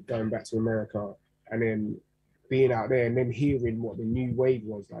and going back to America, and then being out there and then hearing what the new wave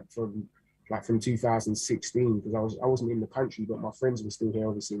was from 2016, because I wasn't in the country, but my friends were still here,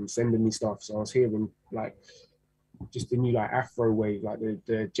 obviously, and sending me stuff. So I was hearing like just the new like Afro wave, like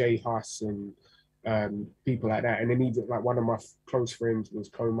the J Hus and people like that. And then even like one of my close friends was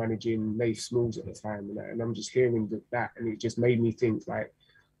co-managing Leif Smalls at the time, and I'm just hearing that, and it just made me think like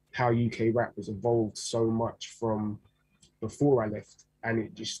how UK rap has evolved so much from before I left,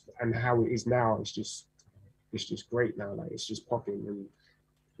 and how it is now. It's just great now. Like, it's just popping, and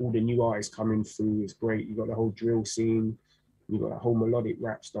all the new artists coming through is great. You got the whole drill scene, you got that whole melodic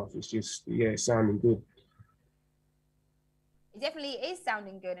rap stuff. It's just, yeah, it's sounding good. It definitely is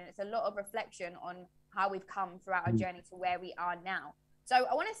sounding good, and it's a lot of reflection on how we've come throughout our journey to where we are now. So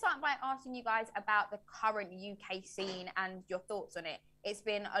I want to start by asking you guys about the current UK scene and your thoughts on it. It's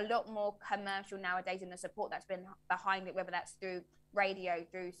been a lot more commercial nowadays, and the support that's been behind it, whether that's through radio,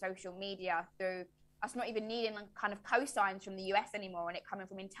 through social media, through us not even needing kind of cosigns from the US anymore, and it coming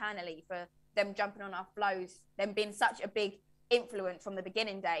from internally, for them jumping on our flows, them being such a big influence from the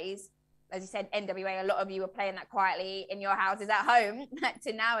beginning days. As you said, NWA, a lot of you were playing that quietly in your houses at home,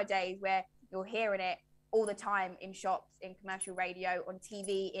 to nowadays where you're hearing it all the time in shops, in commercial radio, on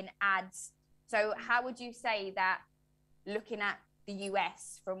TV, in ads. So how would you say that, looking at the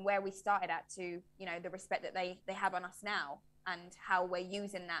US from where we started at to, you know, the respect that they have on us now, and how we're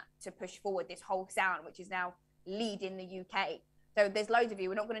using that to push forward this whole sound, which is now leading the UK. So there's loads of you.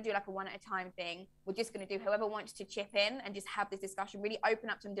 We're not going to do like a one at a time thing. We're just going to do whoever wants to chip in and just have this discussion, really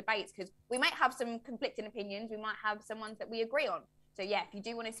open up some debates, because we might have some conflicting opinions. We might have some ones that we agree on. So yeah, if you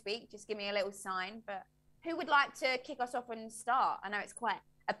do want to speak, just give me a little sign. But who would like to kick us off and start? I know it's quite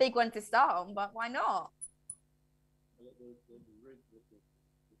a big one to start on, but why not?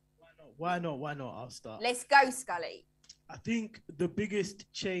 Why not? Why not? I'll start. Let's go, Scully. I think the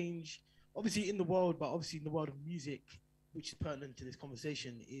biggest change, obviously in the world, but obviously in the world of music, which is pertinent to this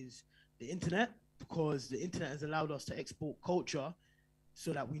conversation, is the internet, because the internet has allowed us to export culture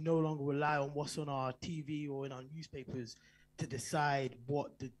so that we no longer rely on what's on our TV or in our newspapers to decide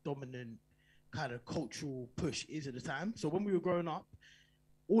what the dominant kind of cultural push is at the time. So when we were growing up,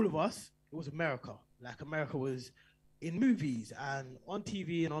 all of us, it was America. Like America was in movies and on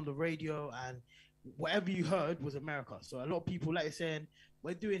TV and on the radio, and whatever you heard was America. So a lot of people, like you're saying,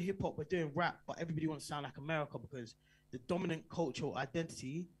 we're doing hip hop, we're doing rap, but everybody wants to sound like America because the dominant cultural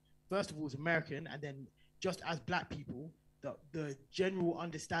identity, first of all, is American, and then just as black people, the general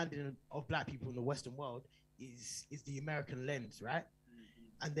understanding of black people in the Western world is the American lens, right?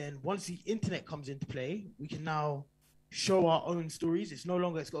 And then once the internet comes into play, we can now show our own stories. It's no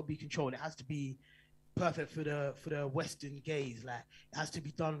longer, it's got to be controlled. It has to be perfect for the Western gaze. Like, it has to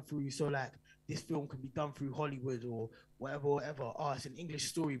be done through, so like this film can be done through Hollywood or whatever. Oh, it's an English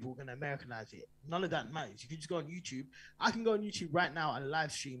story, but we're gonna Americanize it. None of that matters. You can just go on YouTube. I can go on YouTube right now and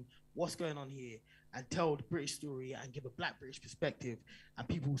live stream what's going on here and tell the British story and give a black British perspective, and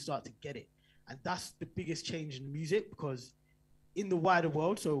people will start to get it. And that's the biggest change in music, because in the wider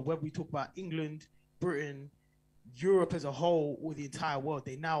world, so when we talk about England, Britain, Europe as a whole, or the entire world,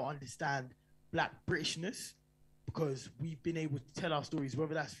 they now understand black Britishness, because we've been able to tell our stories,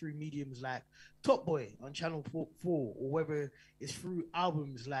 whether that's through mediums like Top Boy on Channel 4, or whether it's through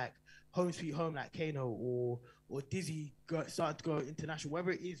albums like Home Sweet Home like Kano, or Dizzy starting to go international.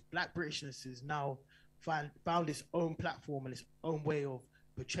 Whether it is, black Britishness has now found its own platform and its own way of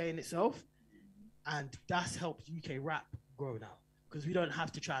portraying itself, and that's helped UK rap grow now, because we don't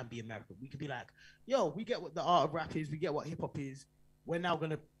have to try and be American. We could be like, yo, we get what the art of rap is, we get what hip hop is, we're now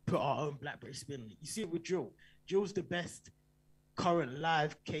gonna put our own black British spin on it. You see it with Drill. Drill's the best current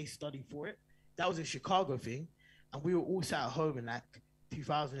live case study for it. That was a Chicago thing, and we were all sat at home in like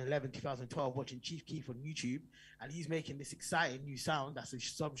 2011, 2012 watching Chief Keef on YouTube, and he's making this exciting new sound that's a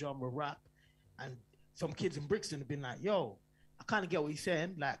subgenre rap, and some kids in Brixton have been like, yo, I kind of get what he's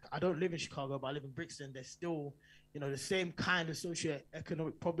saying. Like, I don't live in Chicago, but I live in Brixton. There's still, you know, the same kind of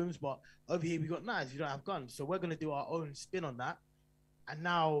socio-economic problems, but over here we got knives, you don't have guns. So we're going to do our own spin on that. And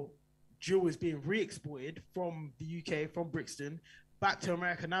now drill is being re-exported from the UK, from Brixton, back to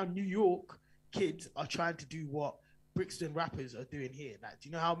America. Now New York kids are trying to do what Brixton rappers are doing here. Like, do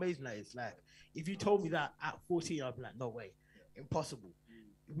you know how amazing that is? Like, if you told me that at 14, I'd be like, no way, impossible.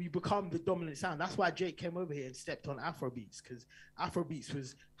 We become the dominant sound. That's why Jake came over here and stepped on Afrobeats, because Afrobeats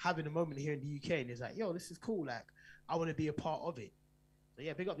was having a moment here in the UK, and he's like, yo, this is cool. Like, I want to be a part of it. So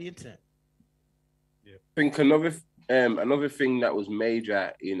yeah, big up the internet. Yeah. I think another thing that was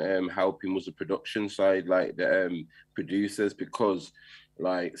major in helping was the production side, like the producers, because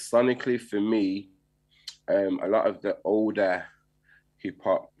like sonically for me, a lot of the older hip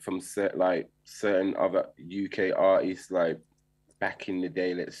hop from certain other UK artists, like back in the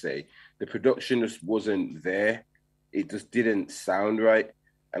day, let's say, the production just wasn't there. It just didn't sound right.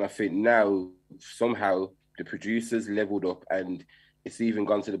 And I think now somehow the producers leveled up, and it's even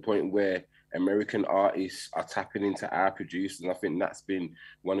gone to the point where American artists are tapping into our producers. And I think that's been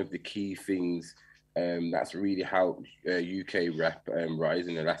one of the key things that's really helped UK rap rise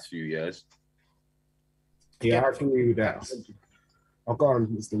in the last few years. Yeah, I agree with that. Oh, go on,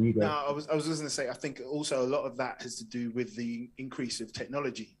 Mr. Hugo. No, I was just going to say, I think also a lot of that has to do with the increase of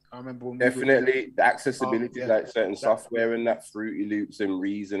technology. I remember when the accessibility, like certain software and that, Fruity Loops and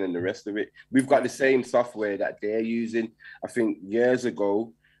Reason and the rest of it. We've got the same software that they're using. I think years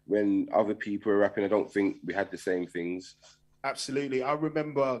ago, when other people were rapping, I don't think we had the same things. Absolutely. I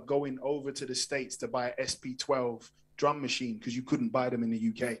remember going over to the States to buy an SP12 drum machine because you couldn't buy them in the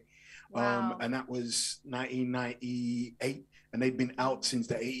UK. Wow. And that was 1998. And they'd been out since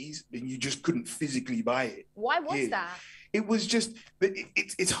the 80s, and you just couldn't physically buy it. Why was that? It was just,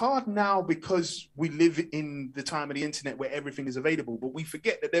 it's hard now because we live in the time of the internet where everything is available, but we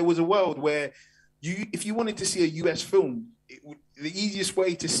forget that there was a world where if you wanted to see a US film, the easiest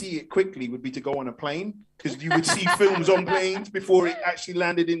way to see it quickly would be to go on a plane, because you would see films on planes before it actually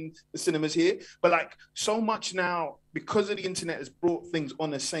landed in the cinemas here. But like so much now, because of the internet has brought things on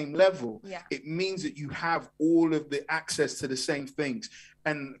the same level, it means that you have all of the access to the same things.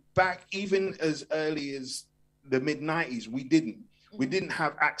 And back even as early as the mid-90s, we didn't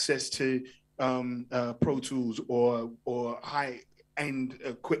have access to Pro Tools or high-end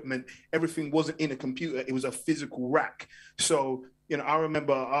equipment. Everything wasn't in a computer. It was a physical rack. So, you know, I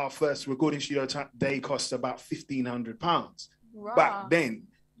remember our first recording studio day cost about £1,500. Back then,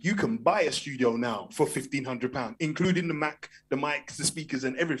 you can buy a studio now for £1,500, including the mics, the speakers,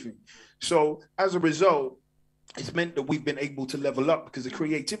 and everything. So as a result, it's meant that we've been able to level up because the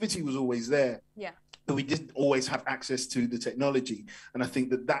creativity was always there. Yeah. But we didn't always have access to the technology. And I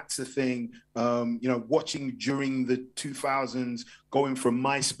think that that's the thing, you know, watching during the 2000s, going from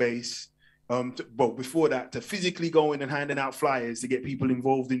MySpace, well, before that, to physically going and handing out flyers to get people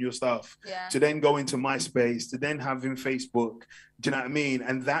involved in your stuff, to then going to MySpace, to then having Facebook, do you know what I mean?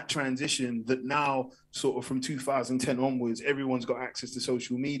 And that transition that now sort of from 2010 onwards, everyone's got access to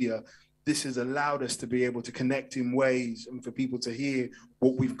social media. This has allowed us to be able to connect in ways and for people to hear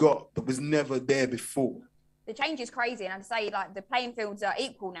what we've got that was never there before. The change is crazy. And I'd say like the playing fields are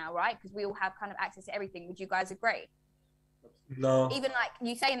equal now, right? Because we all have kind of access to everything. Would you guys agree? No. Even like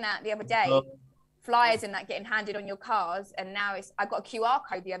you saying that the other day, flyers and that getting handed on your cars, and now it's, I got a QR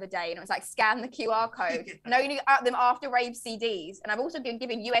code the other day and it was like scan the QR code. And only out them after rave CDs. And I've also been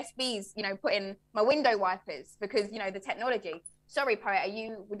given USBs, you know, put in my window wipers because, you know, the technology. Sorry, Poet,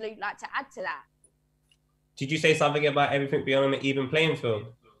 would you like to add to that? Did you say something about everything being on an even playing field?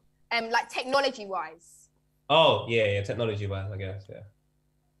 Like technology wise. Oh, yeah, technology wise, I guess, yeah.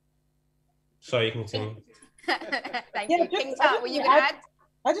 Sorry, you can continue. Thank you. KingTut, were you going to add?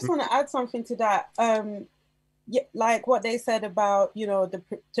 I just want to add something to that. Yeah, like what they said about, you know,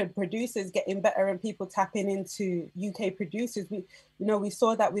 the producers getting better and people tapping into UK producers. We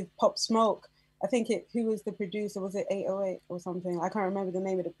saw that with Pop Smoke. I think who was the producer? Was it 808 or something? I can't remember the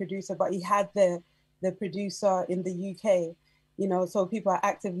name of the producer, but he had the producer in the UK, you know, so people are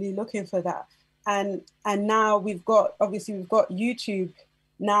actively looking for that. And now we've got YouTube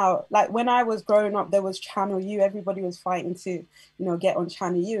now. Like when I was growing up, there was Channel U, everybody was fighting to, you know, get on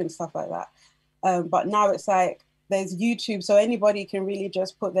Channel U and stuff like that. But now it's like, there's YouTube, so anybody can really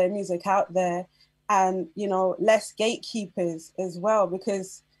just put their music out there, and, you know, less gatekeepers as well,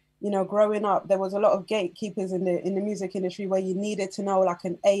 because, you know, growing up, there was a lot of gatekeepers in the music industry where you needed to know like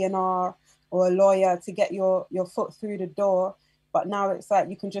an A&R or a lawyer to get your foot through the door. But now it's like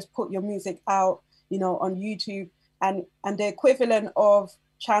you can just put your music out, you know, on YouTube, and the equivalent of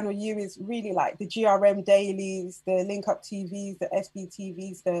Channel U is really like the GRM dailies, the Link Up TVs, the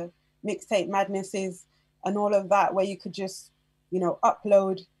SBTVs, the Mixtape Madnesses, and all of that, where you could just, you know,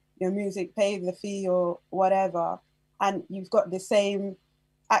 upload your music, pay the fee or whatever, and you've got the same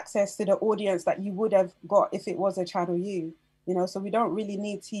access to the audience that you would have got if it was a Channel U, you know. So we don't really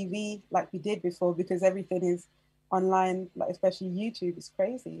need TV like we did before because everything is online, like especially YouTube. Is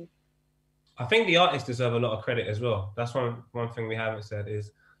crazy. I think the artists deserve a lot of credit as well. That's one thing we haven't said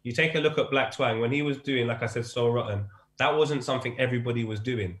is, you take a look at Black Twang when he was doing, like I said, So Rotten. That wasn't something everybody was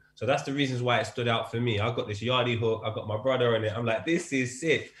doing. So that's the reasons why it stood out for me. I've got this Yardie hook, I've got my brother in it. I'm like, this is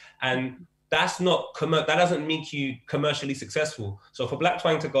sick. And that's not, that doesn't make you commercially successful. So for Black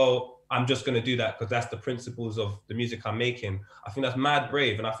Twang to go, I'm just gonna do that because that's the principles of the music I'm making, I think that's mad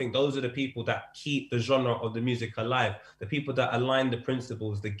brave. And I think those are the people that keep the genre of the music alive. The people that align the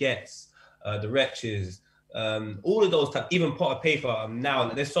principles, the Gets, the Wretches, all of those types, even Pot of Paper. Now,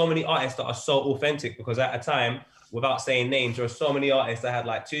 there's so many artists that are so authentic because at a time, without saying names, there are so many artists that had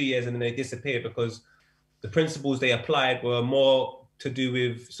like 2 years and then they disappeared because the principles they applied were more to do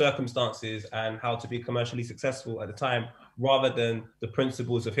with circumstances and how to be commercially successful at the time, rather than the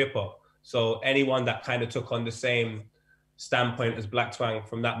principles of hip hop. So anyone that kind of took on the same standpoint as Black Twang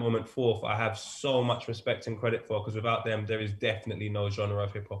from that moment forth, I have so much respect and credit for, because without them, there is definitely no genre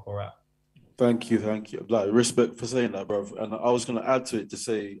of hip hop or rap. Thank you. Like, respect for saying that, bro. And I was going to add to it to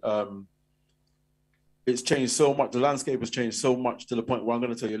say, it's changed so much. The landscape has changed so much to the point where I'm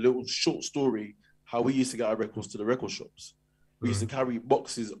going to tell you a little short story, how we used to get our records to the record shops. We used to carry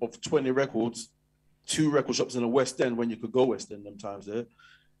boxes of 20 records, 2 record shops in the West End when you could go West End them times there.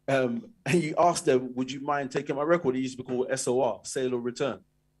 And you asked them, would you mind taking my record? It used to be called SOR, Sale or Return.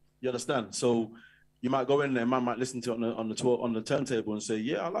 You understand? So you might go in there, man might listen to it on the turntable and say,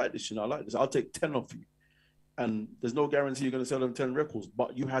 yeah, I like this, I like this. I'll take 10 off you. And there's no guarantee you're going to sell them 10 records,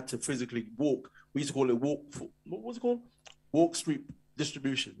 but you had to physically walk. We used to call it what was it called? Walk street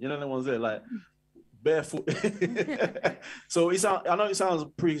distribution. You know the ones there, like barefoot. So I know it sounds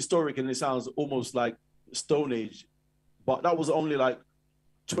prehistoric and it sounds almost like Stone Age, but that was only like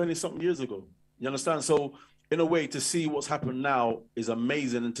 20-something years ago. You understand? So in a way, to see what's happened now is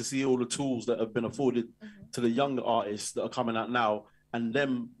amazing, and to see all the tools that have been afforded to the younger artists that are coming out now, and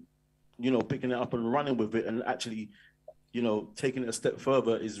them, you know, picking it up and running with it and actually, you know, taking it a step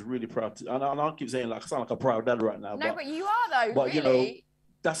further is really proud. And I keep saying, like, I sound like a proud dad right now. No, but you are though, but, really. You know,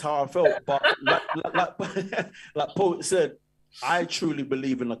 that's how I felt. But like Poet said, I truly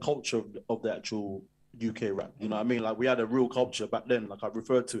believe in the culture of the actual UK rap. You know what I mean? Like we had a real culture back then, like I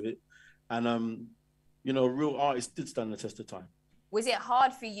referred to it. And, you know, real artists did stand the test of time. Was it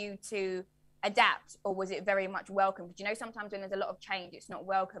hard for you to adapt, or was it very much welcomed? Because you know, sometimes when there's a lot of change, it's not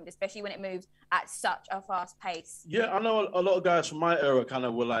welcomed, especially when it moves at such a fast pace. Yeah, I know a lot of guys from my era kind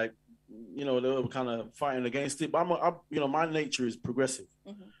of were like, you know, they were kind of fighting against it. But you know, my nature is progressive.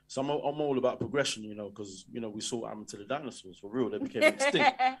 Mm-hmm. So I'm all about progression, you know, because, you know, we saw what happened to the dinosaurs, for real. They became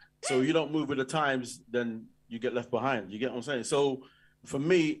extinct. So you don't move with the times, then you get left behind. You get what I'm saying? So for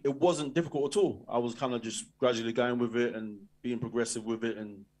me, it wasn't difficult at all. I was kind of just gradually going with it and being progressive with it,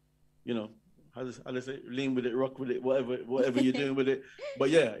 and, you know, how do say, lean with it, rock with it, whatever you're doing with it. But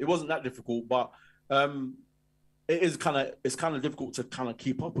yeah, it wasn't that difficult. But it's kind of difficult to kind of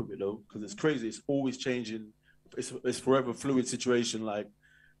keep up with it though, because it's crazy. It's always changing. It's forever fluid situation. Like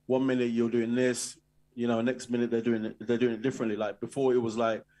 1 minute you're doing this, you know, next minute they're doing it differently. Like before, it was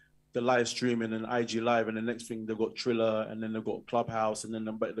like the live streaming and IG Live, and the next thing they've got Triller, and then they've got Clubhouse, and then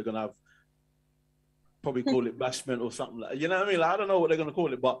they're gonna have probably call it Bashment or something like. You know what I mean? Like, I don't know what they're gonna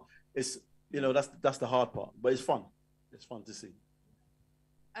call it, but it's, you know, that's the hard part. But it's fun. It's fun to see.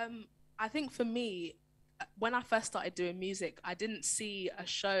 I think for me, when I first started doing music, I didn't see a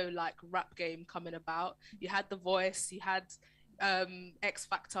show like Rap Game coming about. You had The Voice, you had X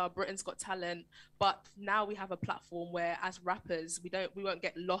Factor, Britain's Got Talent, but now we have a platform where, as rappers, we won't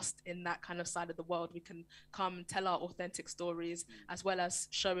get lost in that kind of side of the world. We can come tell our authentic stories, as well as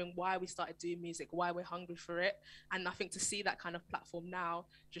showing why we started doing music, why we're hungry for it. And I think to see that kind of platform now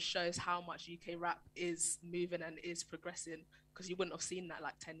just shows how much UK rap is moving and is progressing, because you wouldn't have seen that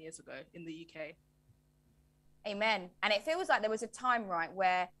like 10 years ago in the UK. Amen. And it feels like there was a time, right,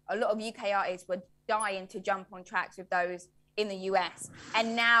 where a lot of UK artists were dying to jump on tracks with those in the US.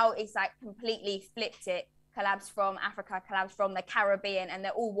 And now it's like completely flipped it. Collabs from Africa, collabs from the Caribbean, and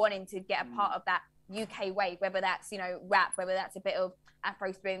they're all wanting to get a part of that UK wave, whether that's, you know, rap, whether that's a bit of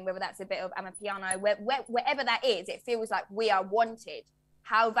Afro swing, whether that's a bit of Amapiano, wherever that is, it feels like we are wanted.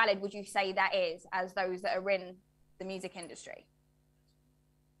 How valid would you say that is as those that are in the music industry?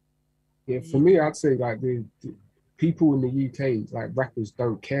 Yeah, for me, I'd say like the people in the UK, like rappers,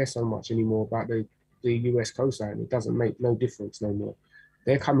 don't care so much anymore about the US coastline. It doesn't make no difference no more.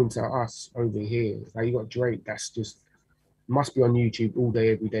 They're coming to us over here. Like you got Drake, that's just must be on YouTube all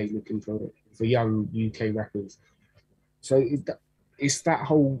day, every day, looking for young UK rappers. So it's the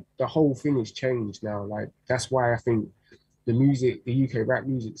whole thing has changed now. Like that's why I think the UK rap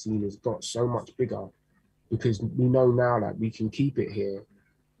music scene has got so much bigger, because we know now that we can keep it here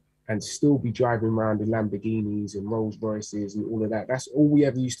and still be driving around in Lamborghinis and Rolls Royces and all of that. That's all we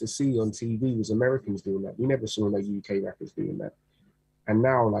ever used to see on TV was Americans doing that. We never saw no UK rappers doing that. And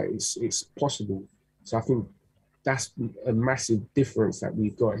now like it's possible. So I think that's a massive difference that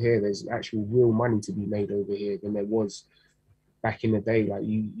we've got here. There's actual real money to be made over here than there was back in the day. Like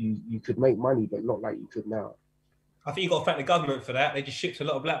you could make money, but not like you could now. I think you got to thank the government for that. They just shipped a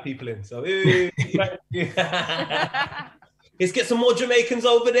lot of black people in. So let's get some more Jamaicans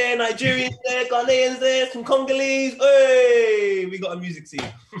over there, Nigerians there, Ghanaians there, some Congolese. Hey, we got a music scene.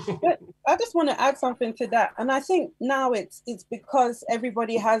 I just want to add something to that. And I think now it's because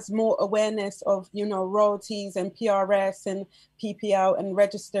everybody has more awareness of, you know, royalties and PRS and PPL and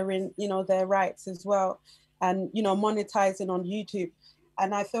registering, you know, their rights as well. And, you know, monetizing on YouTube.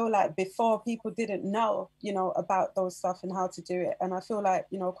 And I feel like before people didn't know, you know, about those stuff and how to do it. And I feel like,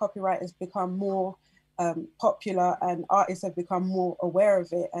 you know, copyright has become more popular and artists have become more aware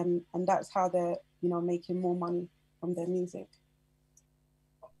of it, and that's how they're, you know, making more money from their music.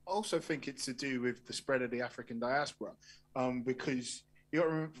 I also think it's to do with the spread of the African diaspora, because you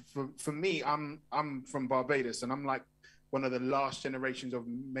know, for me, I'm from Barbados, and I'm like one of the last generations of,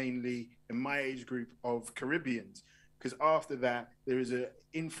 mainly in my age group, of Caribbeans, because after that there is an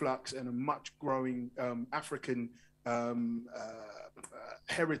influx and a much growing African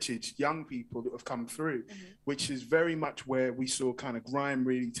heritage young people that have come through, which is very much where we saw kind of grime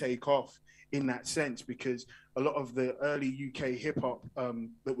really take off in that sense, because a lot of the early UK hip hop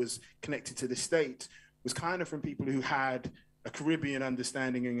that was connected to the States was kind of from people who had a Caribbean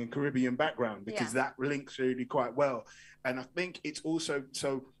understanding and a Caribbean background, because that links really quite well. And I think it's also,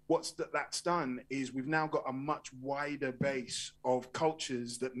 so that's done is we've now got a much wider base of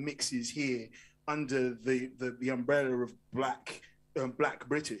cultures that mixes here under the umbrella of Black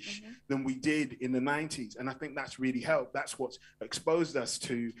British than we did in the 90s. And I think that's really helped. That's what's exposed us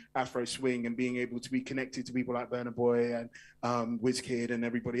to Afro swing and being able to be connected to people like Burna Boy and WizKid and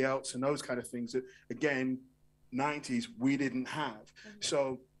everybody else and those kind of things that, again, 90s we didn't have.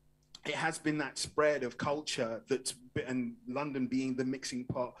 So it has been that spread of culture and London being the mixing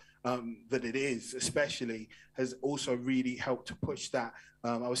pot that it is, especially, has also really helped to push that.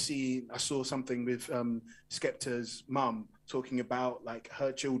 I saw something with Skepta's mum talking about like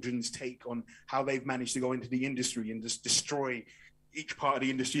her children's take on how they've managed to go into the industry and just destroy each part of the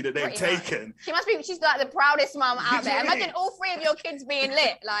industry that they've taken. She's like the proudest mum out there. Imagine all three of your kids being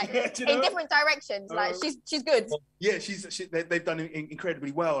lit, like in different directions. Like she's good. Yeah, they've done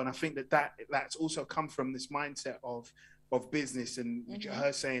incredibly well, and I think that's also come from this mindset of business, and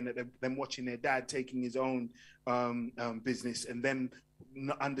her saying that them watching their dad taking his own business, and them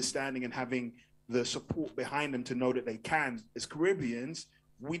understanding and having the support behind them to know that they can. As Caribbeans,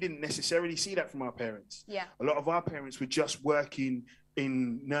 we didn't necessarily see that from our parents. Yeah. A lot of our parents were just working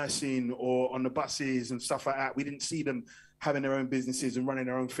in nursing or on the buses and stuff like that. We didn't see them having their own businesses and running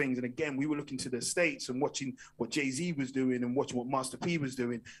their own things. And again, we were looking to the States and watching what Jay-Z was doing and watching what Master P was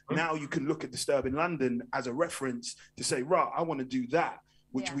doing. Now you can look at Disturbing London as a reference to say, right, I want to do that,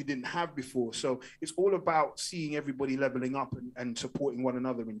 which we didn't have before. So it's all about seeing everybody leveling up and supporting one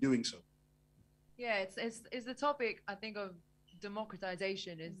another in doing so. Yeah, it's the topic, I think, of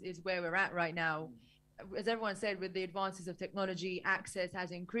democratization is where we're at right now. As everyone said, with the advances of technology, access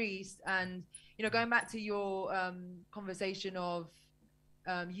has increased. And, you know, going back to your conversation of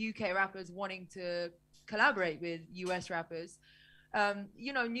UK rappers wanting to collaborate with US rappers,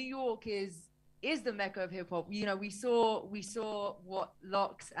 you know, New York is the mecca of hip hop. You know, we saw what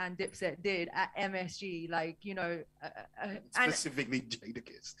Lox and Dipset did at MSG, like, you know, specifically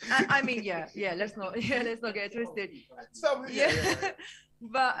Jadakiss. I mean, let's not get it twisted.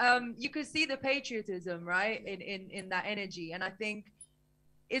 But you could see the patriotism, right, in that energy. And I think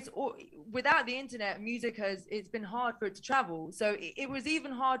it's without the internet, it's been hard for it to travel. So it was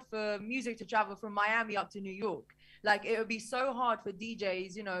even hard for music to travel from Miami up to New York. Like, it would be so hard for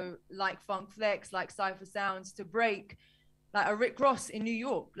DJs, you know, like Funk Flex, like Cypher Sounds, to break like a Rick Ross in New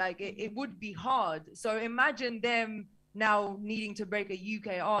York. Like, it would be hard. So imagine them now needing to break a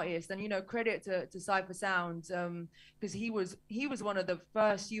UK artist. And, you know, credit to Cypher Sounds, because he was one of the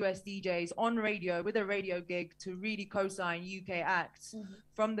first US DJs on radio with a radio gig to really co-sign UK acts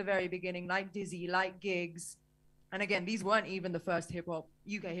from the very beginning, like Dizzy, like Gigs. And again, these weren't even the first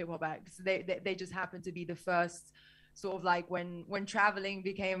UK hip hop acts. They just happened to be the first, sort of like when traveling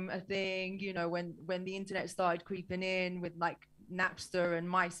became a thing, you know, when the internet started creeping in with like Napster and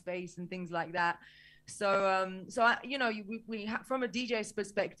MySpace and things like that. So you know, from a DJ's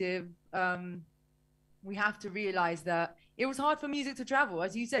perspective, we have to realize that it was hard for music to travel.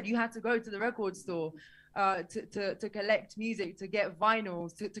 As you said, you had to go to the record store to collect music, to get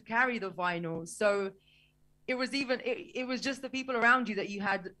vinyls, to carry the vinyls. So it was just the people around you that you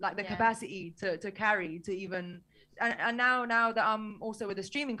had like the capacity to carry, to even. And now that I'm also with a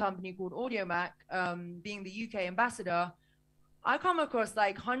streaming company called AudioMac, being the UK ambassador, I come across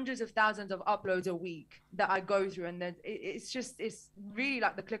like hundreds of thousands of uploads a week that I go through, and then it's really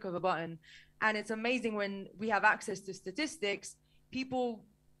like the click of a button. And it's amazing when we have access to statistics, people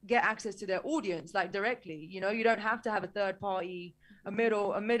get access to their audience like directly. You know, you don't have to have a third party, a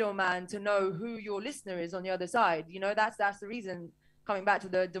middleman to know who your listener is on the other side. You know, that's the reason, coming back to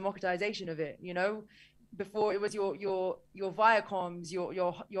the democratization of it. You know, before it was your Viacoms,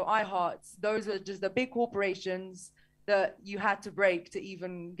 your iHearts. Those are just the big corporations that you had to break to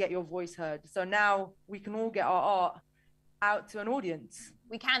even get your voice heard. So now we can all get our art out to an audience.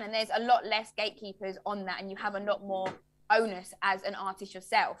 We can, and there's a lot less gatekeepers on that, and you have a lot more onus as an artist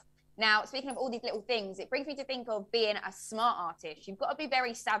yourself. Now, speaking of all these little things, it brings me to think of being a smart artist. You've got to be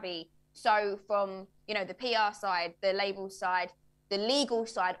very savvy. So from, you know, the PR side, the label side, the legal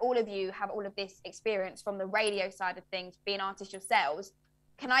side, all of you have all of this experience from the radio side of things, being artists yourselves.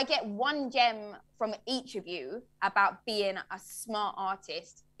 Can I get one gem from each of you about being a smart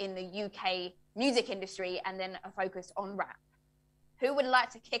artist in the UK music industry, and then a focus on rap? Who would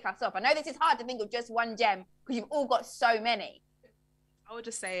like to kick us off? I know this is hard to think of just one gem because you've all got so many. I would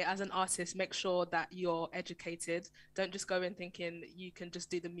just say, as an artist, make sure that you're educated. Don't just go in thinking you can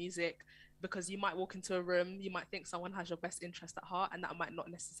just do the music, because you might walk into a room, you might think someone has your best interest at heart, and that might not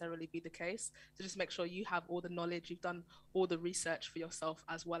necessarily be the case. So just make sure you have all the knowledge, you've done all the research for yourself,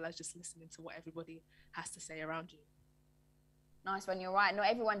 as well as just listening to what everybody has to say around you. Nice one, you're right. Not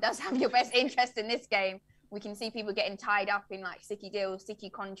everyone does have your best interest in this game. We can see people getting tied up in like sticky deals, sticky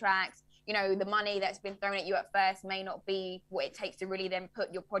contracts. You know, the money that's been thrown at you at first may not be what it takes to really then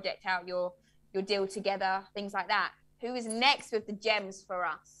put your project out, your deal together, things like that. Who is next with the gems for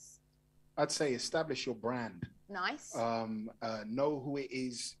us? I'd say establish your brand. Nice. Know who it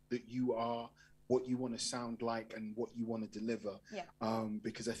is that you are what you want to sound like and what you want to deliver. Yeah.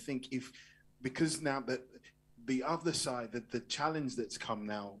 Because I think because now that the other side, that the challenge that's come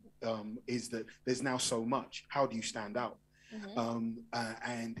now is that there's now so much. How do you stand out?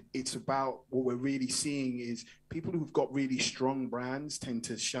 And it's about what we're really seeing is people who've got really strong brands tend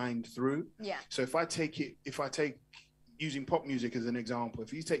to shine through. Yeah. So if I take using pop music as an example,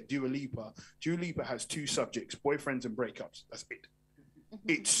 if you take Dua Lipa has two subjects: boyfriends and breakups. That's it.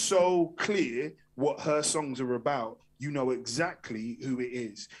 It's so clear what her songs are about. You know exactly who it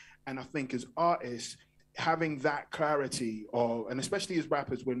is. And I think as artists, having that clarity and especially as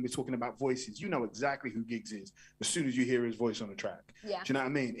rappers, when we're talking about voices, you know exactly who Giggs is as soon as you hear his voice on the track. Yeah. Do you know what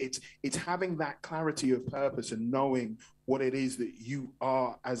I mean? It's having that clarity of purpose and knowing what it is that you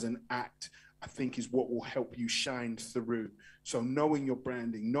are as an act, I think, is what will help you shine through. So knowing your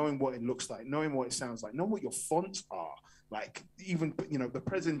branding, knowing what it looks like, knowing what it sounds like, knowing what your fonts are, like even, you know, the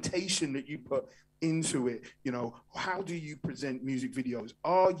presentation that you put into it, you know, how do you present music videos?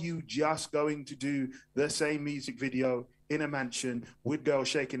 Are you just going to do the same music video in a mansion with girls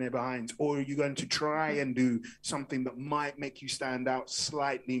shaking their behinds, or are you going to try and do something that might make you stand out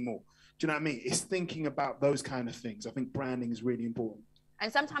slightly more? Do you know what I mean? It's thinking about those kind of things. I think branding is really important.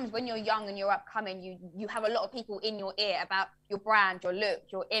 And sometimes when you're young and you're upcoming, you have a lot of people in your ear about your brand, your look,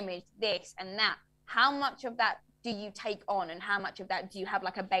 your image, this and that. How much of that do you take on, and how much of that do you have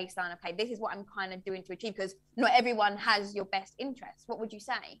like a baseline? Okay, this is what I'm kind of doing to achieve, because not everyone has your best interests. What would you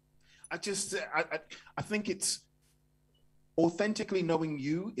say? I think it's authentically knowing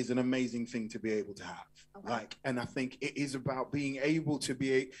you is an amazing thing to be able to have. Okay. And I think it is about being able to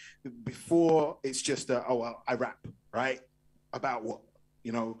be before it's just I rap, right? About what?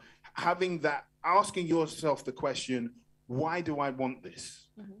 You know, having that, asking yourself the question, why do I want this?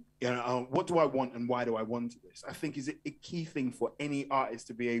 You know, what do I want and why do I want this? I think is a key thing for any artist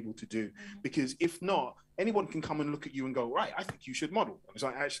to be able to do, because if not, anyone can come and look at you and go, right, I think you should model. It's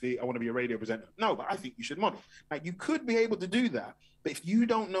like, actually, I want to be a radio presenter. No, but I think you should model. Like, you could be able to do that, but if you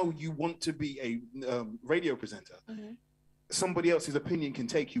don't know you want to be a radio presenter, somebody else's opinion can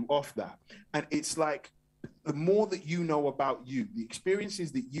take you off that. And it's like, the more that you know about you, the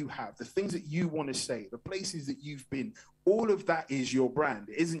experiences that you have, the things that you want to say, the places that you've been, all of that is your brand.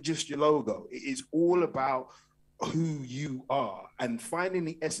 It isn't just your logo. It is all about who you are, and finding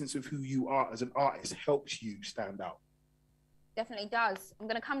the essence of who you are as an artist helps you stand out. Definitely does. I'm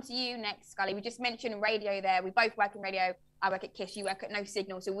going to come to you next, Scully. We just mentioned radio there. We both work in radio. I work at KISS, you work at No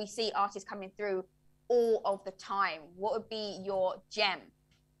Signal. So we see artists coming through all of the time. What would be your gem?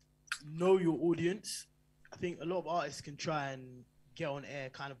 Know your audience. I think a lot of artists can try and get on air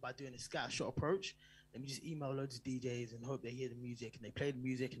kind of by doing a scattershot approach. Let me just email loads of DJs and hope they hear the music and they play the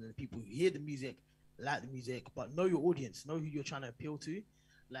music, and then the people who hear the music like the music. But know your audience, know who you're trying to appeal to.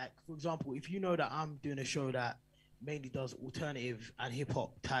 Like, for example, if you know that I'm doing a show that mainly does alternative and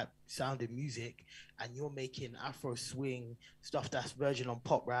hip-hop type sounding music, and you're making Afro swing stuff that's version on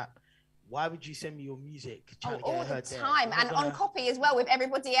pop rap, why would you send me your music? All the time, and on copy as well with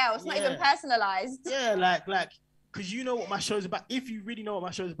everybody else, not even personalized. Yeah, like, because you know what my show's about. If you really know what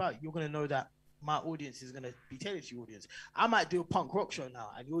my show's about, you're gonna know that my audience is gonna be tailored to your audience. I might do a punk rock show now,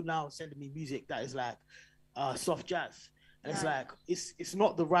 and you're now sending me music that is like soft jazz, and it's like it's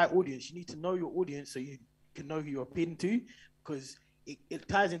not the right audience. You need to know your audience so you can know who you're appealing to, because it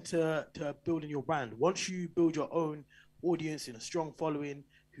ties into building your brand. Once you build your own audience and a strong following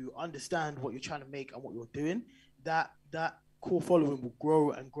who understand what you're trying to make and what you're doing, that core following will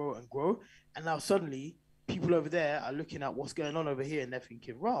grow and grow and grow. And now suddenly people over there are looking at what's going on over here, and they're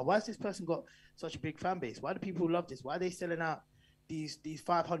thinking, "Wow, why has this person got such a big fan base? Why do people love this? Why are they selling out these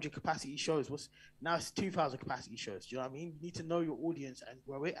 500 capacity shows? Now it's 2,000 capacity shows." Do you know what I mean? You need to know your audience and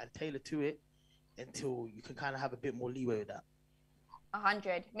grow it and tailor to it until you can kind of have a bit more leeway with that.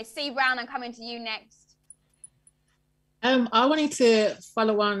 100. MissCBrown, I'm coming to you next. I wanted to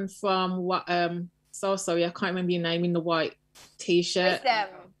follow on from what so sorry, I can't remember your name, in the white t-shirt.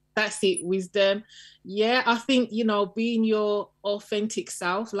 Wisdom. That's it, Wisdom. Yeah, I think, you know, being your authentic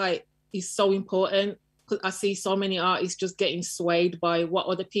self, like, is so important, because I see so many artists just getting swayed by what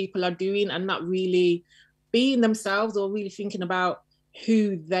other people are doing and not really being themselves or really thinking about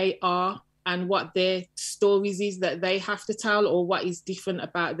who they are and what their stories is that they have to tell, or what is different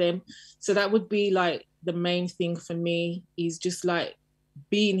about them. So that would be like the main thing for me, is just like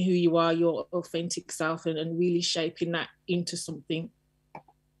being who you are, your authentic self, and really shaping that into something.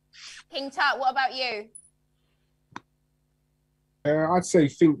 KingTut, what about you? I'd say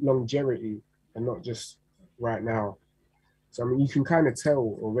think longevity and not just right now. So I mean, you can kind of tell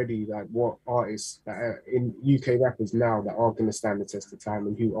already like what artists that are in UK rappers now that are going to stand the test of time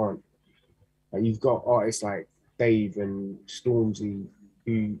and who aren't. And you've got artists like Dave and Stormzy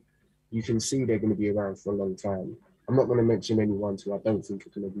who you can see they're going to be around for a long time. I'm not going to mention anyone who I don't think are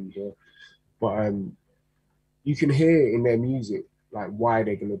going to be here, but you can hear in their music like why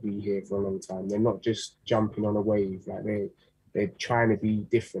they're going to be here for a long time. They're not just jumping on a wave. Like they're trying to be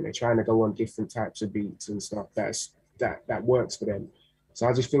different. They're trying to go on different types of beats and stuff. That works for them. So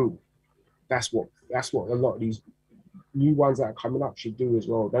I just think that's what a lot of these new ones that are coming up should do as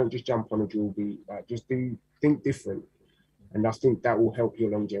well. Don't just jump on a drill beat. Like just think different, and I think that will help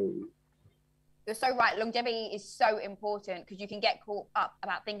your longevity. You're so right. Longevity is so important because you can get caught up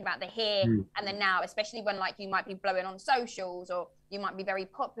about thinking about the here and the now, especially when like you might be blowing on socials or you might be very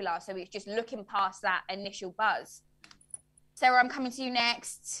popular. So it's just looking past that initial buzz. Sarah, I'm coming to you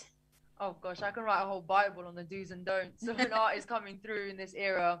next. Oh gosh, I can write a whole Bible on the do's and don'ts of an artist coming through in this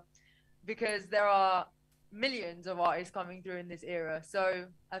era, because there are millions of artists coming through in this era. So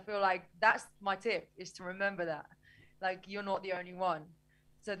I feel like that's my tip, is to remember that, like, you're not the only one.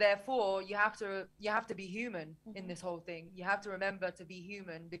 So therefore you have to be human in this whole thing. You have to remember to be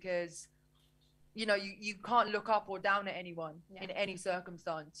human, because you know you can't look up or down at anyone in any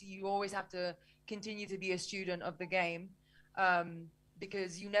circumstance. You always have to continue to be a student of the game,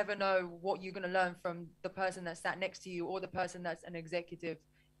 because you never know what you're going to learn from the person that's sat next to you or the person that's an executive.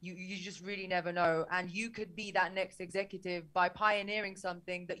 You just really never know. And you could be that next executive by pioneering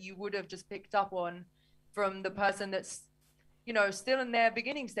something that you would have just picked up on from the person that's, you know, still in their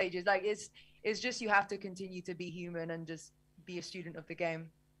beginning stages. Like it's just, you have to continue to be human and just be a student of the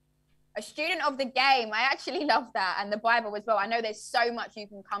game. A student of the game. I actually love that. And the Bible as well. I know there's so much you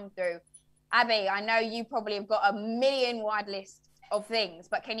can come through. Abby, I know you probably have got a million wide list of things,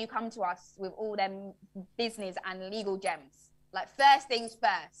 but can you come to us with all them business and legal gems? Like first things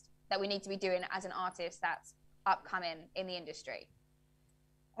first that we need to be doing as an artist that's upcoming in the industry.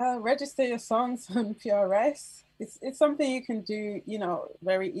 Register your songs on PRS. It's something you can do, you know,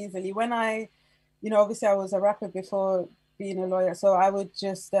 very easily. When I, you know, obviously I was a rapper before being a lawyer, so I would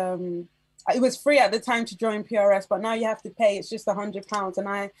just, it was free at the time to join PRS, but now you have to pay. It's just £100,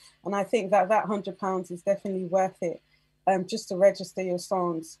 and I think that £100 is definitely worth it, just to register your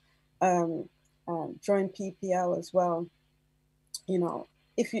songs. Join PPL as well. You know,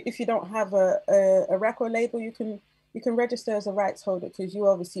 if you don't have a record label, you can register as a rights holder, because you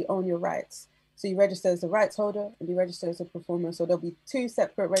obviously own your rights. So you register as a rights holder and you register as a performer. So there'll be 2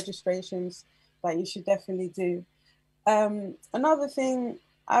 separate registrations that you should definitely do. Another thing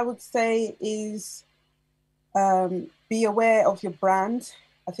I would say is be aware of your brand.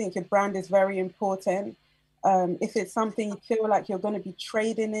 I think your brand is very important. If it's something you feel like you're going to be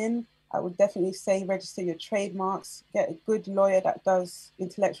trading in, I would definitely say register your trademarks, get a good lawyer that does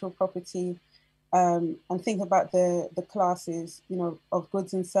intellectual property, and think about the classes, you know, of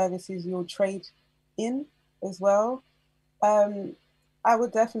goods and services you'll trade in as well. I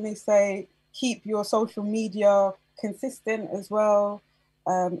would definitely say keep your social media consistent as well.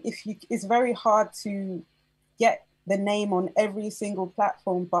 It's very hard to get the name on every single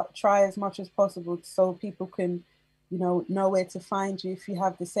platform, but try as much as possible so people can, you know where to find you if you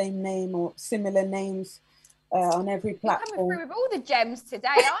have the same name or similar names on every platform. You're coming through with all the gems today,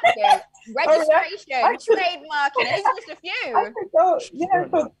 aren't you? Registration, trademarking, and it's just a few. So, yeah,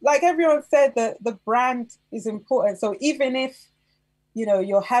 so like everyone said, the brand is important. So even if, you know,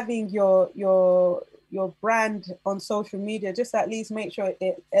 you're having your brand on social media, just at least make sure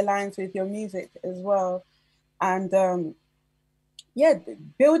it aligns with your music as well. And yeah,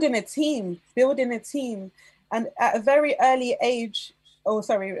 building a team. And at a very early age,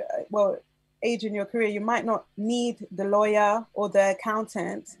 age in your career, you might not need the lawyer or the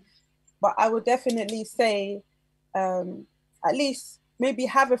accountant, but I would definitely say at least maybe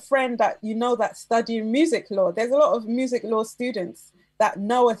have a friend that you know that's studying music law. There's a lot of music law students that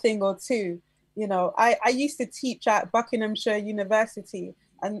know a thing or two. You know, I used to teach at Buckinghamshire University,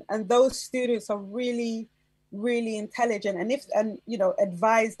 and those students are really, really intelligent, and you know,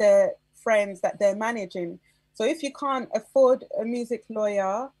 advise their friends that they're managing. So if you can't afford a music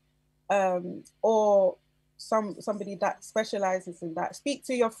lawyer, or somebody that specializes in that, speak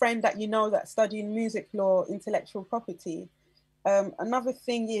to your friend that you know that's studying music law, intellectual property. Another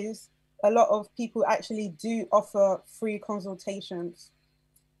thing is a lot of people actually do offer free consultations,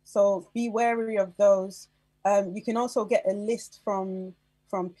 so be wary of those. You can also get a list from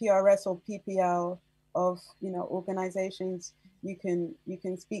PRS or PPL of, you know, organizations you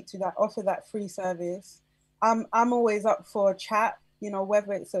can speak to that offer that free service. I'm always up for a chat, you know,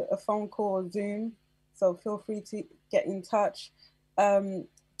 whether it's a phone call or Zoom, so feel free to get in touch.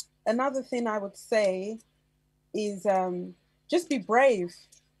 Another thing I would say is just be brave.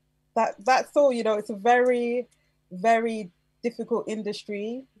 that's all. You know, it's a very, very difficult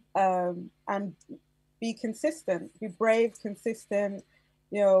industry, and be consistent, be brave, consistent.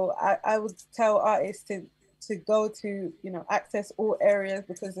 You know, I would tell artists to go to, you know, access all areas,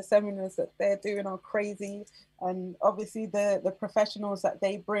 because the seminars that they're doing are crazy, and obviously the professionals that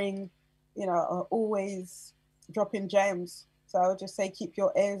they bring, you know, are always dropping gems. So I would just say keep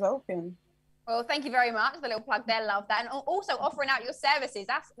your ears open. Well, thank you very much. The little plug there, love that. And also offering out your services.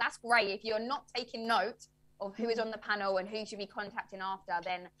 That's great. If you're not taking note of who is on the panel and who you should be contacting after,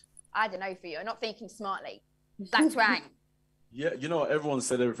 then I don't know for you. You're not thinking smartly. That's right. Yeah, you know, everyone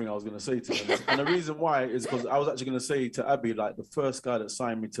said everything I was going to say to them. And the reason why is because I was actually going to say to Abby, like, the first guy that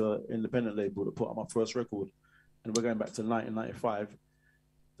signed me to an independent label to put out my first record, and we're going back to 1995,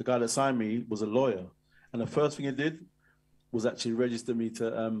 the guy that signed me was a lawyer. And the first thing he did was actually register me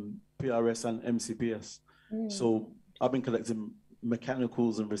to PRS and MCPS. So I've been collecting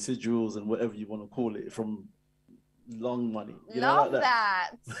mechanicals and residuals and whatever you want to call it from long money. You Love know, like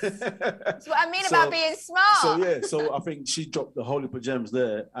that. That's what I mean about being smart. So yeah, so I think she dropped the whole heap of gems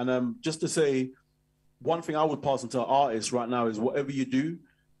there. And just to say, one thing I would pass on to artists right now is whatever you do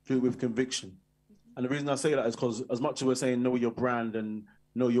it with conviction. And the reason I say that is because as much as we're saying know your brand and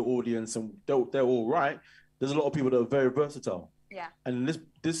know your audience, and they're all right, there's a lot of people that are very versatile. Yeah. And in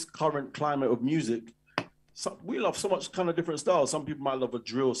this current climate of music, we love so much kind of different styles. Some people might love a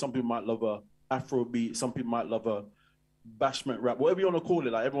drill, some people might love a Afro beat, some people might love a bashment rap, whatever you want to call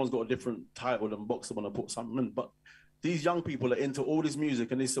it. Like, everyone's got a different title and box they want to put something in. But these young people are into all this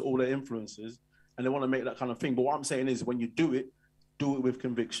music and this are all their influences, and they want to make that kind of thing. But what I'm saying is, when you do it with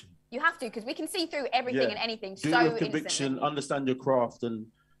conviction. You have to, because we can see through everything and anything do so it with conviction, instantly. understand your craft, and,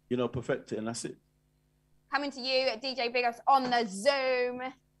 you know, perfect it, and that's it. Coming to you, DJBiggoss on the Zoom.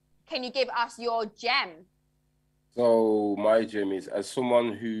 Can you give us your gem? So my gem is, as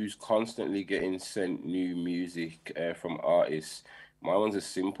someone who's constantly getting sent new music from artists, my one's a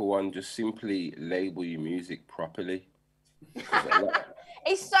simple one. Just simply label your music properly.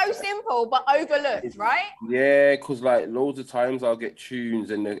 It's so simple, but overlooked, right? Yeah, because like loads of times I'll get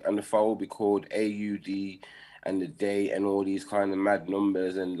tunes and the file will be called AUD and the date and all these kind of mad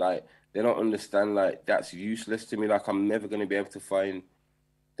numbers, and like they don't understand, like that's useless to me. Like, I'm never going to be able to find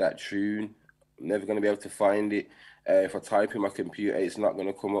that tune. I'm never going to be able to find it. If I type in my computer, it's not going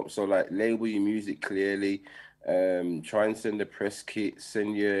to come up. So like, label your music clearly. Try and send a press kit,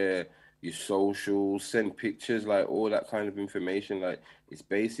 send your socials, send pictures, like all that kind of information. Like, it's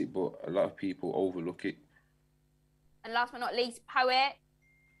basic, but a lot of people overlook it. And last but not least, Poet.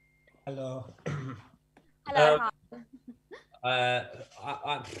 Hello. Hello.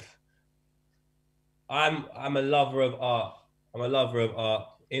 I'm a lover of art. I'm a lover of art.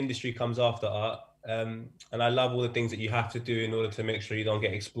 Industry comes after art. And I love all the things that you have to do in order to make sure you don't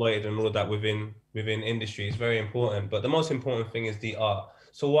get exploited and all of that within industry. It's very important. But the most important thing is the art.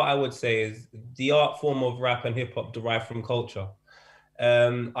 So what I would say is the art form of rap and hip hop derived from culture.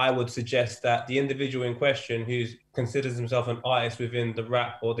 I would suggest that the individual in question who considers himself an artist within the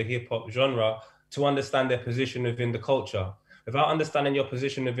rap or the hip hop genre, to understand their position within the culture. Without understanding your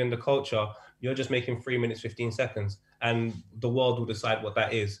position within the culture, you're just making 3 minutes, 15 seconds, and the world will decide what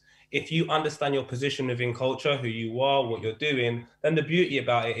that is. If you understand your position within culture, who you are, what you're doing, then the beauty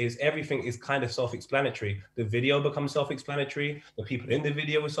about it is everything is kind of self-explanatory. The video becomes self-explanatory. The people in the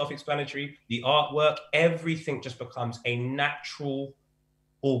video are self-explanatory. The artwork, everything just becomes a natural,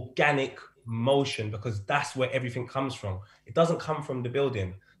 organic motion, because that's where everything comes from. It doesn't come from the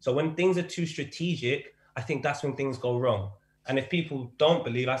building. So when things are too strategic, I think that's when things go wrong. And if people don't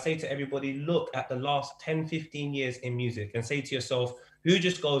believe, I say to everybody, look at the last 10, 15 years in music and say to yourself, who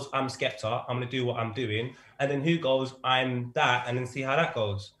just goes, I'm Skepta, I'm gonna do what I'm doing, and then who goes, I'm that, and then see how that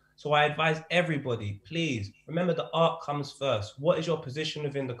goes. So I advise everybody, please, remember the art comes first. What is your position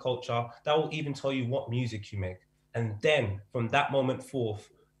within the culture? That will even tell you what music you make. And then from that moment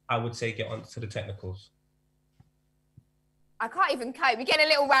forth, I would say get on to the technicals. I can't even cope. We get a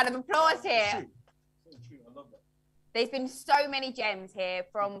little round of applause here. There's been so many gems here,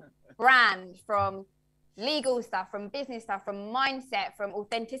 from brand, from legal stuff, from business stuff, from mindset, from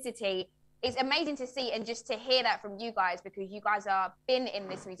authenticity. It's amazing to see and just to hear that from you guys, because you guys are been in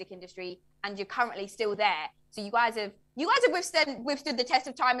this music industry and you're currently still there. So you guys have withstood the test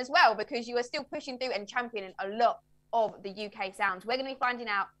of time as well, because you are still pushing through and championing a lot of the UK sounds. We're going to be finding